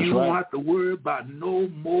 You won't have to worry about no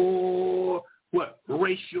more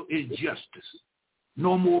racial injustice,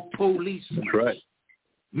 no more police,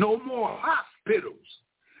 no more hospitals,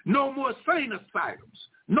 no more sane asylums,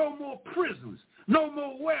 no more prisons, no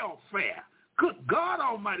more welfare. Good God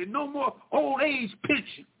Almighty, no more old age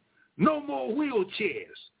pension, no more wheelchairs.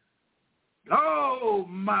 Oh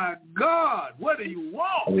my God, what do you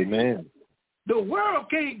want? Amen. The world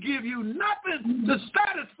can't give you nothing to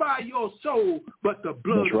satisfy your soul but the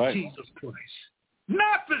blood of Jesus Christ.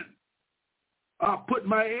 Nothing. I put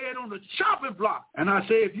my head on the chopping block, and I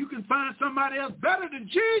say, if you can find somebody else better than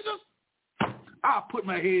Jesus, I'll put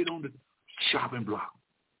my head on the chopping block.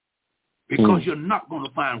 Because you're not going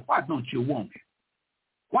to find, why don't you want it?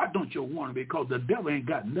 Why don't you want it? Because the devil ain't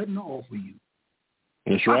got nothing to offer you.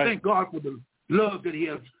 That's right. I thank God for the love that he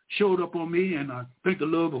has showed up on me, and I thank the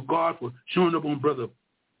love of God for showing up on brother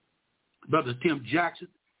Tim Jackson.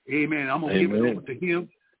 Amen. I'm going to give it over to him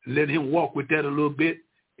and let him walk with that a little bit.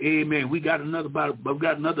 Amen. We got another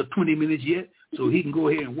 20 minutes yet, so he can go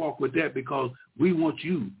ahead and walk with that because we want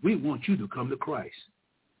you to come to Christ.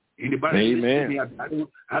 Anybody listen to me?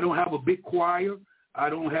 I don't have a big choir. I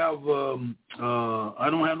don't have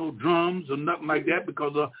no drums or nothing like that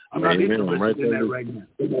because I'm not interested in that right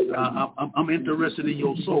now. I'm interested in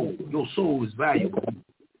your soul. Your soul is valuable.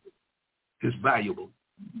 It's valuable.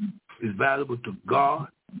 It's valuable to God,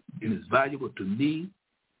 and it's valuable to me,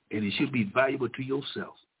 and it should be valuable to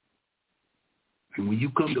yourself. And when you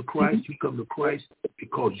come to Christ, you come to Christ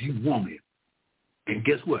because you want it. And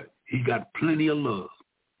guess what? He got plenty of love.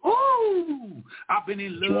 Oh, I've been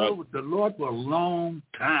in love with the Lord for a long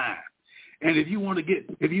time. And if you want to get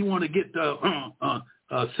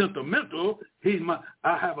sentimental,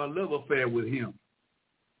 I have a love affair with him.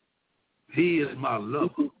 He is my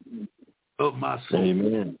lover of my soul.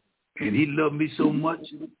 Amen. And he loved me so much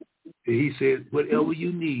that he said, whatever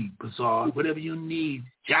you need, Bazaar, whatever you need,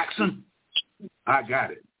 Jackson, I got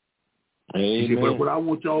it. Amen. He said, but what I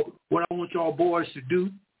want y'all boys to do,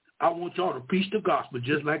 I want y'all to preach the gospel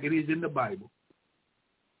just like it is in the Bible.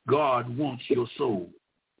 God wants your soul.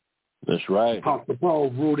 That's right. Apostle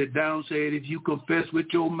Paul wrote it down, said if you confess with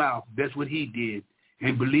your mouth, that's what he did,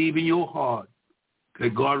 and believe in your heart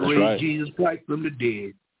that God raised Jesus Christ from the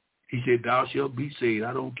dead, he said, thou shalt be saved.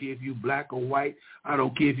 I don't care if you black or white. I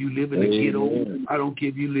don't care if you live in the ghetto. I don't care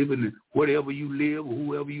if you live in whatever you live or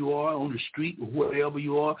whoever you are on the street or wherever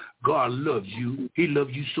you are. God loves you. He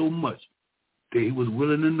loves you so much that he was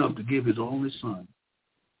willing enough to give his only son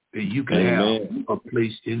that you can have a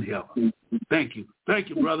place in heaven. Thank you. Thank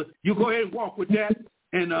you, brother. You go ahead and walk with that,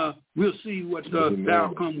 and we'll see what the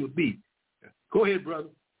outcome will be. Go ahead, brother.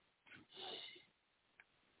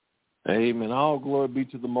 Amen. All glory be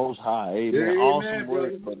to the Most High. Amen. Awesome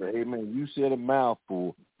word, brother. Amen. You said a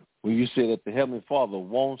mouthful when you said that the Heavenly Father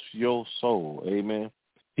wants your soul. Amen.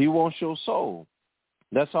 He wants your soul.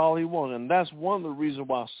 That's all he wants. And that's one of the reasons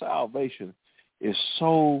why salvation is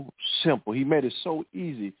so simple. He made it so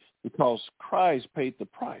easy because Christ paid the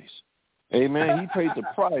price. Amen. He paid the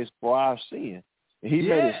price for our sin. And he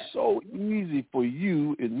made it so easy for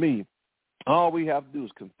you and me. All we have to do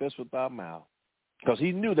is confess with our mouth. Because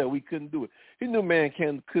he knew that we couldn't do it. He knew man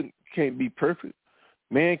can't be perfect.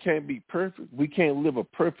 Man can't be perfect. We can't live a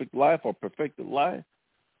perfect life or perfected life.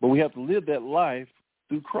 But we have to live that life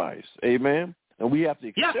through Christ. Amen. And we have to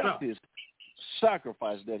accept his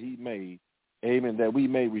sacrifice that he made. Amen. That we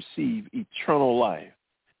may receive eternal life.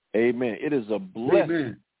 Amen. It is a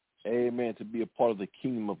blessing. Amen. To be a part of the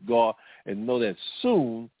kingdom of God and know that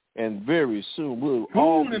soon and very soon we'll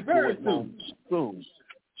all be going on soon.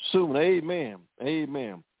 Soon, amen,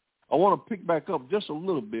 amen. I want to pick back up just a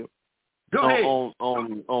little bit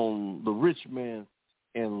on the rich man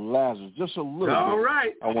and Lazarus, just a little bit. All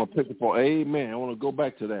right. I want to pick up on, amen. I want to go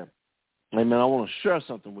back to that. Amen. I want to share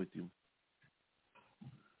something with you.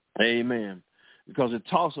 Amen. Because it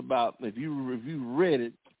talks about, if you read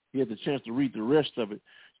it, you had the chance to read the rest of it,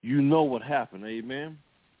 you know what happened. Amen.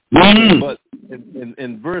 But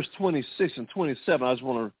in verse 26 and 27, I just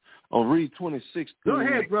want to I'll read 26. Go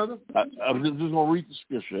ahead, brother. I'm just going to read the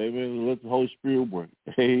scripture. Amen. Let the Holy Spirit work.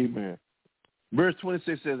 Amen. Verse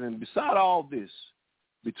 26 says, and beside all this,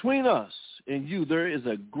 between us and you, there is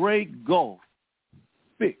a great gulf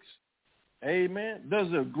fixed. Amen.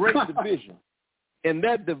 There's a great division. And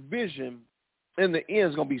that division in the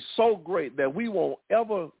end is going to be so great that we won't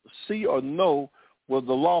ever see or know where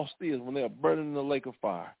the lost is when they're burning in the lake of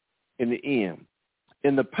fire in the end.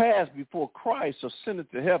 In the past, before Christ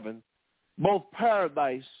ascended to heaven, both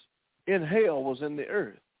paradise and hell was in the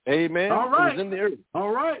earth. Amen. All right. It was in the earth. All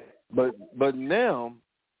right. But now,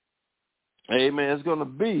 amen, it's going to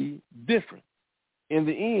be different. In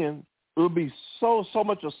the end, it will be so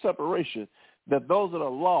much of separation that those that are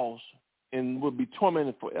lost and will be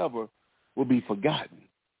tormented forever will be forgotten.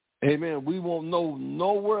 Amen. We won't know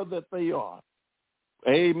nowhere that they are.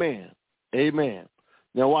 Amen. Amen.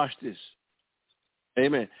 Now watch this.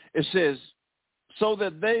 Amen. It says, so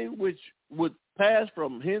that they which would pass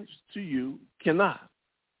from hence to you cannot.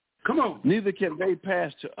 Come on. Neither can they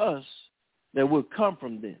pass to us that will come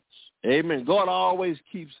from thence. Amen. God always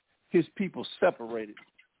keeps his people separated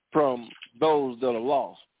from those that are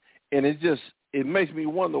lost. And it makes me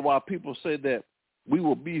wonder why people say that we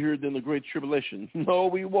will be here during the Great Tribulation. No,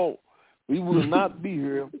 we won't. We will not be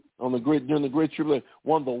here during the Great Tribulation.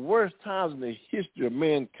 One of the worst times in the history of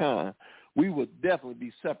mankind. We will definitely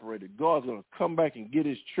be separated. God's going to come back and get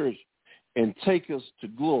his church and take us to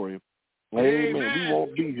glory. Amen. We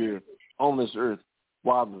won't be here on this earth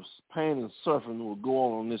while the pain and suffering will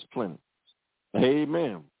go on this planet.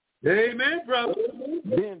 Amen. Amen, brother.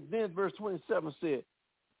 Then verse 27 said,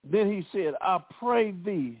 then he said, I pray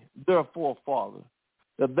thee, therefore, Father,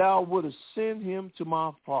 that thou wouldest send him to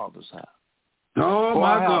my father's house. Oh, For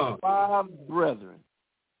my I God. have 5 brethren,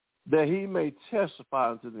 that he may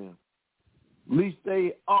testify unto them, lest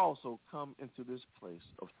they also come into this place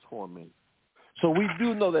of torment. So we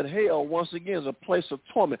do know that hell, once again, is a place of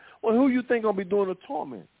torment. Well, who you think going to be doing the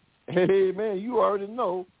torment? Amen. You already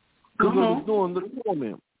know who's going to be doing the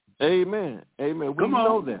torment. Amen. Amen. We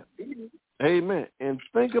know that. Amen. And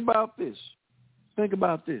think about this. Think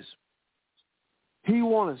about this.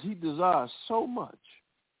 He desires so much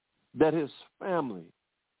that his family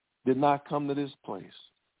did not come to this place.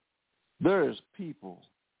 There is people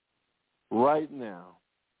right now,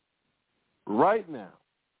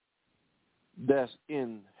 that's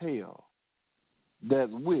in hell that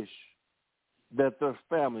wish that their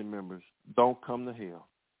family members don't come to hell.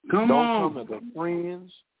 Don't come to their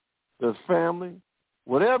friends, their family.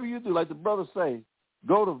 Whatever you do, like the brother say,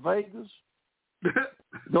 go to Vegas,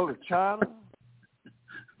 go to China,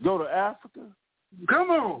 go to Africa. Come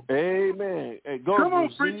on. Amen. And go Come to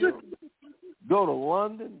on, Brazil, preacher. go to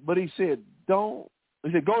London. But he said, don't.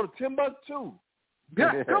 He said, go to Timbuktu.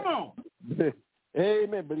 Yeah, come on.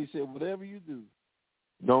 Amen. But he said, whatever you do,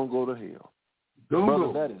 don't go to hell. Don't Brother,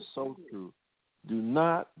 go. that is so true. Do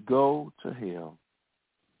not go to hell.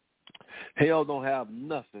 Hell don't have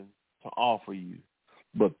nothing to offer you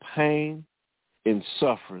but pain and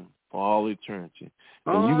suffering for all eternity.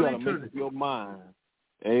 And you got to make up your mind,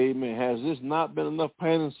 amen, has this not been enough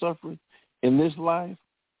pain and suffering in this life,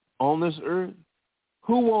 on this earth?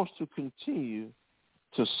 Who wants to continue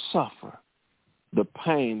to suffer the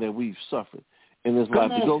pain that we've suffered in this life,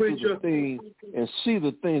 to go through the things and see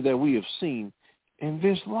the things that we have seen in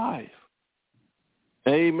this life?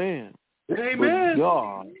 Amen. Amen. But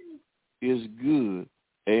God is good,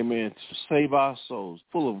 amen, to save our souls,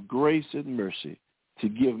 full of grace and mercy, to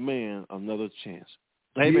give man another chance.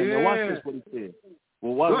 Amen. Yeah. Now watch this, what he said.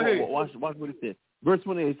 Well, watch what he said. Verse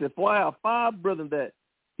 28, he said, for I have 5 brethren that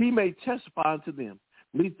he may testify unto them,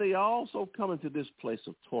 lest they also come into this place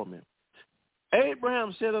of torment.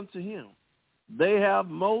 Abraham said unto him, they have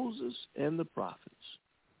Moses and the prophets.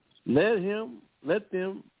 Let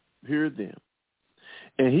them hear them.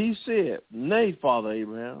 And he said, nay, Father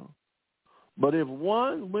Abraham, but if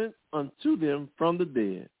one went unto them from the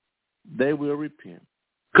dead, they will repent.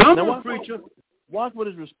 Come on, preacher. Watch what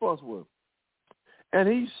his response was. And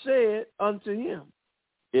he said unto him,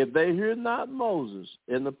 if they hear not Moses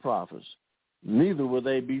and the prophets, neither will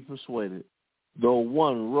they be persuaded, though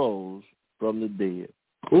one rose from the dead.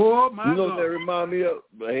 Oh, my God. You know what that remind me of?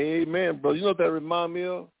 Amen, brother. You know what that remind me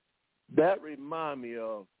of? That remind me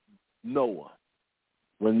of Noah.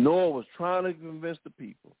 When Noah was trying to convince the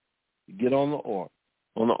people to get on the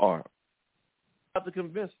ark. Have to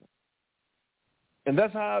convince them. And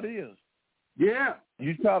that's how it is. Yeah.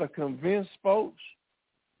 You try to convince folks,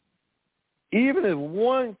 even if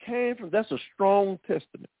one came from, that's a strong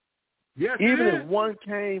testament. Yes, even if one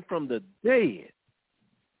came from the dead,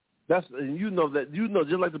 just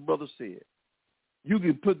like the brother said, you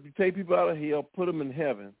can take people out of hell, put them in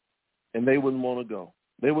heaven, and they wouldn't want to go.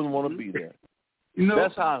 They wouldn't want to be there.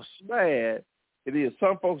 That's how sad it is.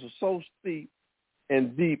 Some folks are so steep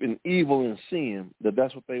and deep in evil and sin that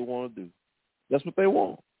that's what they want to do. That's what they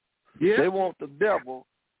want. Yeah. They want the devil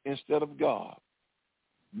instead of God.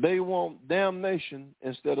 They want damnation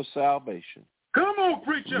instead of salvation. Come on,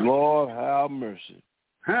 preacher. Lord, have mercy.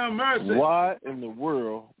 Have mercy. Why in the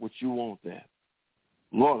world would you want that?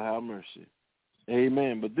 Lord, have mercy.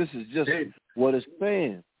 Amen. But this is just what it's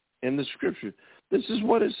saying in the scripture. This is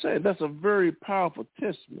what it's saying. That's a very powerful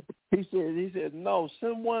testament. He said, no,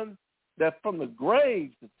 send one that from the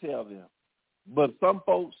grave to tell them. But some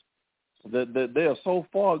folks, that they are so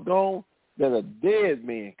far gone that a dead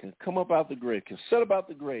man can come up out the grave, can set about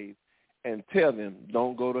the grave and tell them,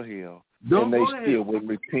 don't go to hell. And they still will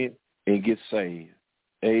repent and get saved.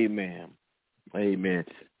 Amen. Amen.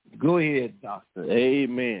 Go ahead, doctor.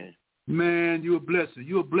 Amen. Man, you're a blessing.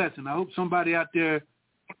 You're a blessing. I hope somebody out there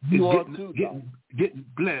is getting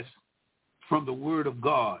blessed from the word of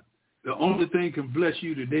God. The only thing can bless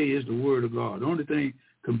you today is the word of God. The only thing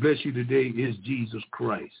can bless you today is Jesus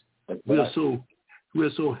Christ. We're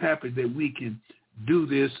so happy that we can do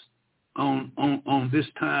this on this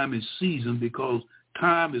time and season, because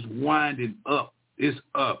time is winding up. It's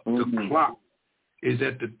up. Mm-hmm. The clock is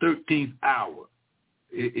at the 13th hour.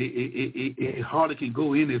 It hardly can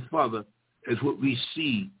go any further as what we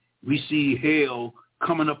see. We see hell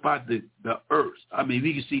coming up out the earth. I mean,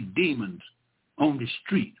 we can see demons on the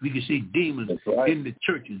street. We can see demons in the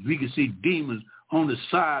churches. We can see demons on the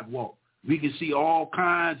sidewalk. We can see all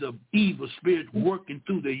kinds of evil spirits working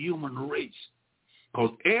through the human race.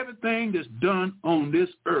 Because everything that's done on this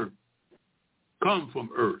earth comes from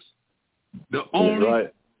earth. The only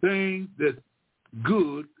thing that's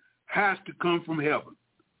good has to come from heaven.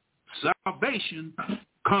 Salvation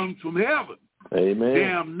comes from heaven. Amen.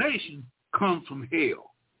 Damnation comes from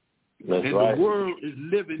hell. That's and right. The world is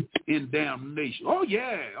living in damnation. Oh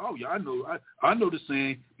yeah. I know the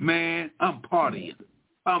saying. Man, I'm partying.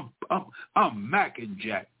 I'm macking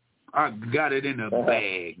Jack. I got it in a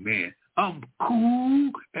bag, man. I'm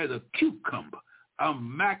cool as a cucumber.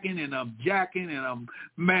 I'm macking and I'm jacking and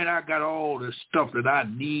I got all the stuff that I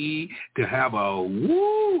need to have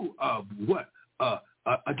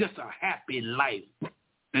just a happy life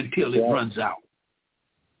until it runs out.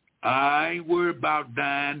 I ain't worried about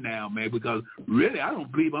dying now, man, because really I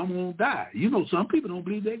don't believe I'm going to die. You know, some people don't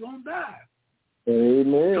believe they're going to die.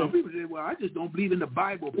 Amen. Some people say, well, I just don't believe in the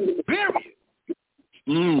Bible, period.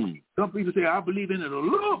 Some people say, I believe in it a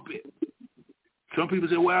little bit. Some people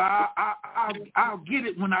say, well, I'll get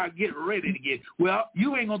it when I get ready to get it. Well,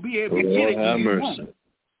 you ain't going to be able to get it when you want it.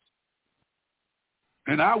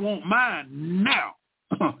 And I want mine now.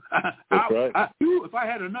 If I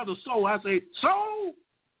had another soul, I'd say, soul,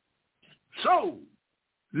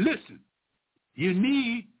 listen, you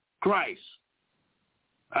need Christ.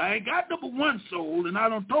 I ain't got number one soul, and I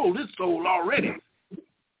done told this soul already.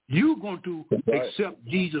 You're going to accept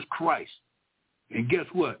Jesus Christ. And guess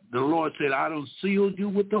what? The Lord said, I done sealed you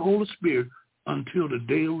with the Holy Spirit until the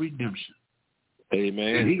day of redemption.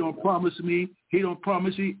 Amen. And he don't promise me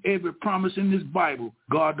every promise in this Bible.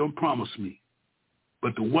 God don't promise me.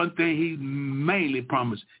 But the one thing he mainly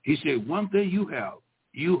promised, he said, one thing you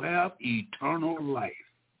have eternal life.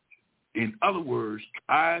 In other words,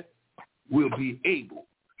 I will be able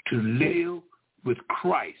to live with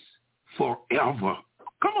Christ forever.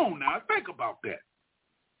 Come on now, think about that.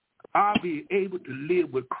 I'll be able to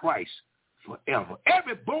live with Christ forever.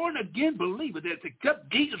 Every born-again believer that accepts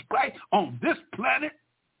Jesus Christ on this planet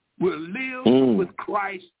will live with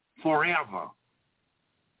Christ forever.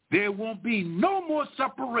 There won't be no more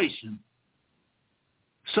separation,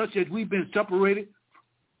 such as we've been separated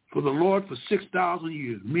for the Lord for 6,000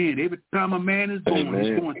 years. Man, every time a man is born,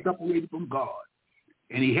 he's going separated from God.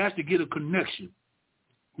 And he has to get a connection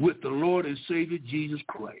with the Lord and Savior Jesus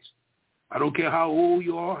Christ. I don't care how old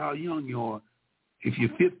you are, how young you are. If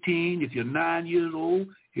you're 15, if you're 9 years old,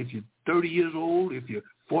 if you're 30 years old, if you're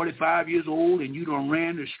 45 years old and you done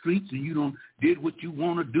ran the streets and you done did what you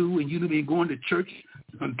want to do and you done been going to church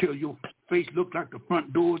until your face looked like the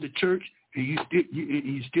front door of the church and you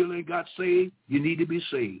still ain't got saved, you need to be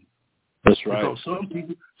saved. That's right.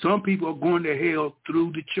 Because some people are going to hell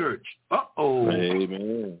through the church. Uh-oh.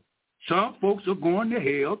 Amen. Some folks are going to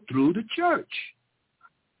hell through the church.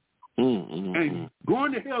 And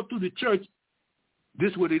going to hell through the church,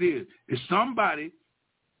 this is what it is. It's somebody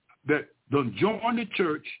that done joined the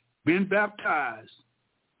church, been baptized,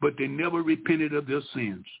 but they never repented of their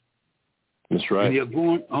sins. That's right. And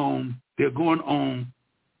they're going on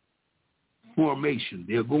formation.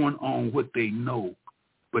 They're going on what they know.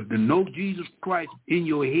 But to know Jesus Christ in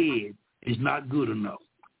your head is not good enough.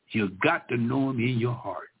 You've got to know him in your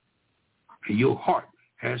heart. And your heart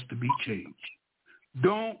has to be changed.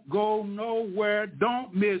 Don't go nowhere.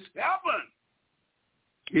 Don't miss heaven.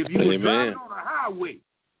 If you were driving on a highway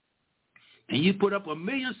and you put up 1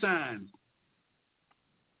 million signs,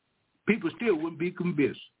 people still wouldn't be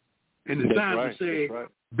convinced. And the signs would say,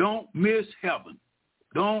 don't miss heaven.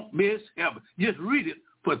 Don't miss heaven. Just read it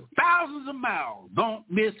for thousands of miles. Don't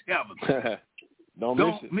miss heaven.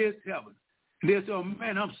 Don't miss heaven. And they say, oh,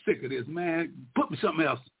 man, I'm sick of this, man. Put me something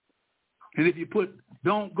else. And if you put,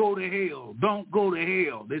 don't go to hell, don't go to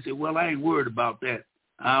hell, they say, well, I ain't worried about that.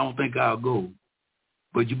 I don't think I'll go.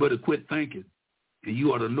 But you better quit thinking. And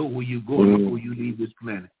you ought to know where you're going before you leave this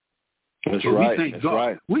planet. That's so right.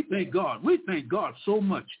 We thank God. We thank God so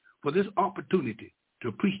much for this opportunity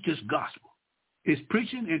to preach this gospel. It's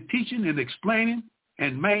preaching and teaching and explaining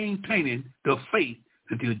and maintaining the faith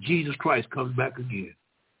until Jesus Christ comes back again.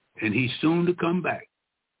 And he's soon to come back.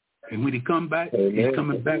 And when he comes back, he's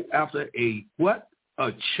coming back after a what?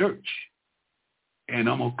 A church. And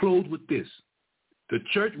I'm going to close with this. The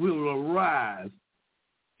church will arrive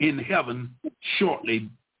in heaven shortly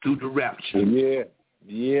through the rapture.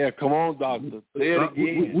 Yeah, come on, doctor. Say it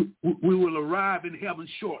again. We will arrive in heaven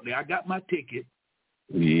shortly. I got my ticket.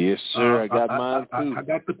 Yes, sir. I got mine, too. I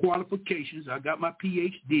got the qualifications. I got my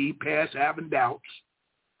PhD, pass having doubts.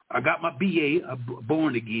 I got my BA,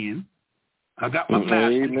 born again. I got my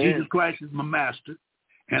master. Jesus Christ is my master.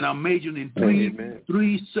 And I'm majoring in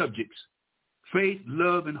three subjects, faith,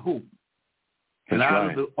 love, and hope. And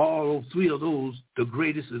out of all three of those, the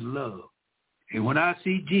greatest is love. And when I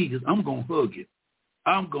see Jesus, I'm going to hug him.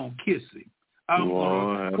 I'm going to kiss him. I'm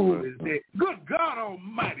going to quote it and say, good God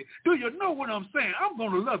Almighty, do you know what I'm saying? I'm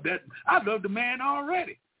going to love that. I love the man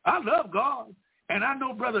already. I love God. And I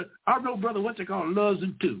know brother loves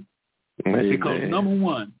him too. Amen. Because number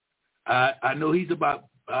one, I know he's about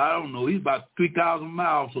 3,000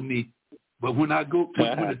 miles from me. But when I go,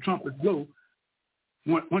 when the trumpet blow,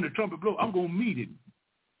 when the trumpet blow, I'm going to meet him.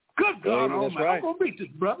 Good God Almighty, right. I'm going to meet this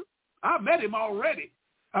brother. I met him already.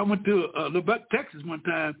 I went to Lubbock, Texas one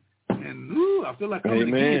time, and I feel like I'm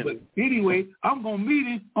in a kid. But anyway, I'm going to meet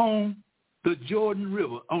him on the Jordan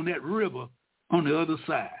River, on that river on the other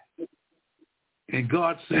side. And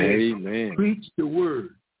God said, Amen. Preach the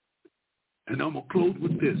word. And I'm going to close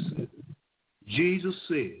with this. Jesus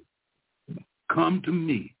said, come to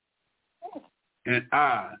me, and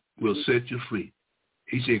I will set you free.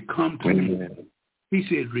 He said, come to me. He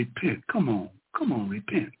said, repent. Come on,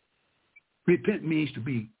 repent. Repent means to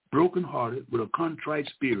be brokenhearted with a contrite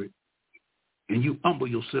spirit, and you humble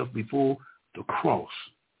yourself before the cross,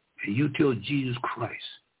 and you tell Jesus Christ,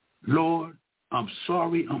 Lord, I'm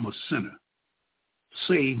sorry, I'm a sinner.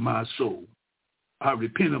 Save my soul. I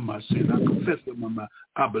repent of my sin. I confess with my mouth.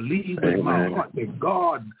 I believe with my heart that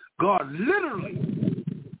God literally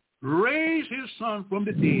raised his son from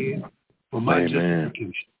the dead for my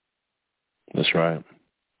justification. That's right.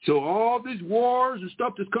 So all these wars and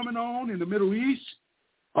stuff that's coming on in the Middle East,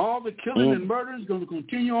 all the killing and murder is going to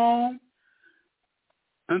continue on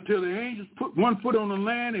until the angels put one foot on the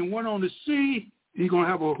land and one on the sea. He's going to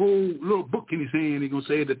have a whole little book in his hand. He's going to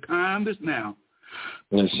say, the time is now.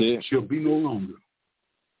 That's it. Shall be no longer.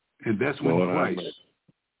 And that's when Christ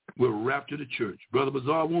will rapture the church. Brother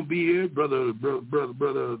Bazaar won't be here. Brother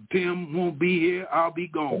Tim won't be here. I'll be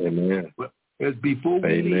gone. Amen. But as before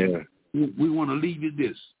we leave, we want to leave you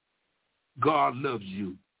this. God loves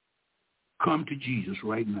you. Come to Jesus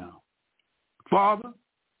right now. Father,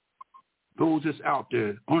 those that's out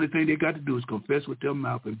there, only thing they got to do is confess with their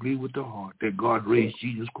mouth and believe with their heart that God raised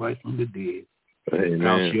Jesus Christ from the dead. Amen.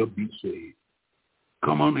 Thou shalt be saved.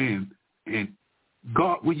 Come on in. And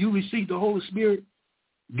God, when you receive the Holy Spirit,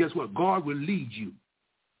 guess what? God will lead you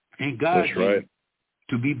and guide you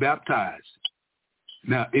to be baptized.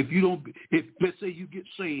 Now, if let's say you get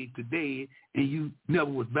saved today and you never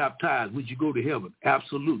was baptized, would you go to heaven?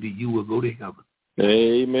 Absolutely, you will go to heaven.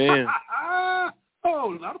 Amen.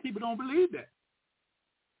 Oh, a lot of people don't believe that.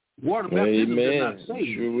 Water baptism does not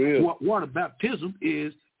save. Sure water baptism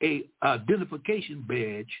is a identification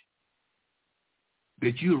badge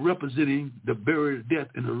that you're representing the burial, death,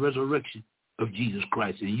 and the resurrection of Jesus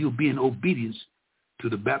Christ, and you'll be in obedience to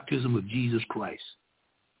the baptism of Jesus Christ.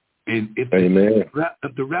 And if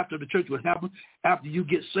the rapture of the church would happen after you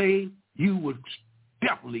get saved, you would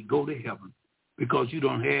definitely go to heaven because you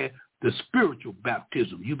don't have the spiritual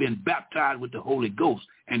baptism. You've been baptized with the Holy Ghost,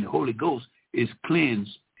 and the Holy Ghost is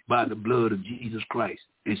cleansed by the blood of Jesus Christ.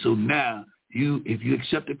 And so now, if you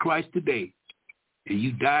accepted Christ today and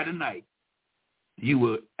you die tonight, you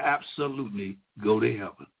will absolutely go to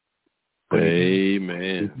heaven.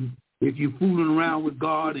 Amen. If you're fooling around with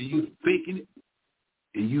God and you faking it,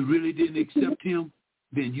 and you really didn't accept him,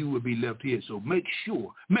 then you will be left here. So make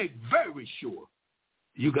very sure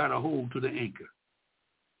you got a hold to the anchor.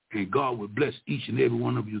 And God will bless each and every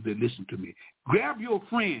one of you that listen to me. Grab your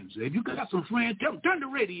friends. If you got some friends, turn the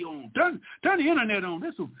radio on. Turn the internet on.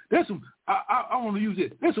 There's some I want to use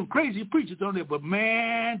it. There's some crazy preachers on there, but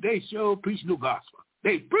man, they sure preach the gospel.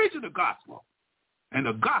 They preach the gospel. And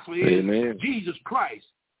the gospel is Jesus Christ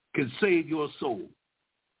can save your soul.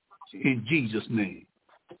 In Jesus' name.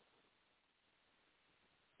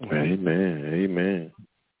 Amen.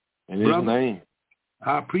 In his name.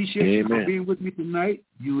 I appreciate you for being with me tonight.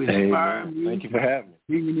 You inspire me. Thank you for having me.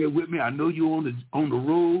 Being there with me. I know you're on the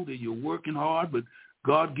road and you're working hard, but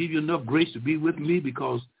God give you enough grace to be with me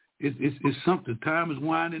because it's something. Time is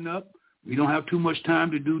winding up. We don't have too much time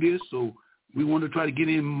to do this, so we want to try to get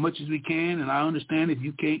in as much as we can. And I understand if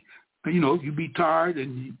you can't, if you be tired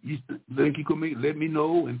and you think you can make it, let me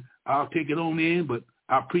know and I'll take it on in. But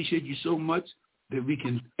I appreciate you so much that we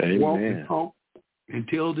can walk and talk and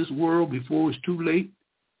tell this world before it's too late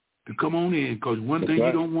to come on in. Because one thing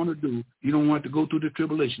you don't want to do, you don't want to go through the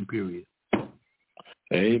tribulation period.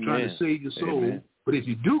 You're trying to save your soul. But if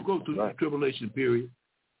you do go through the tribulation period,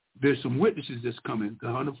 there's some witnesses that's coming, the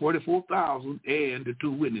 144,000 and the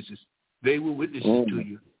 2 witnesses. They were witnesses to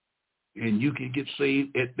you. And you can get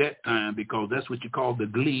saved at that time because that's what you call the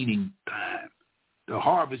gleaning time. The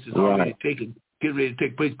harvest is already getting ready to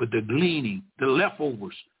take place, but the gleaning, the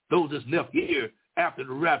leftovers, those that's left here after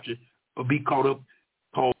the rapture will be caught up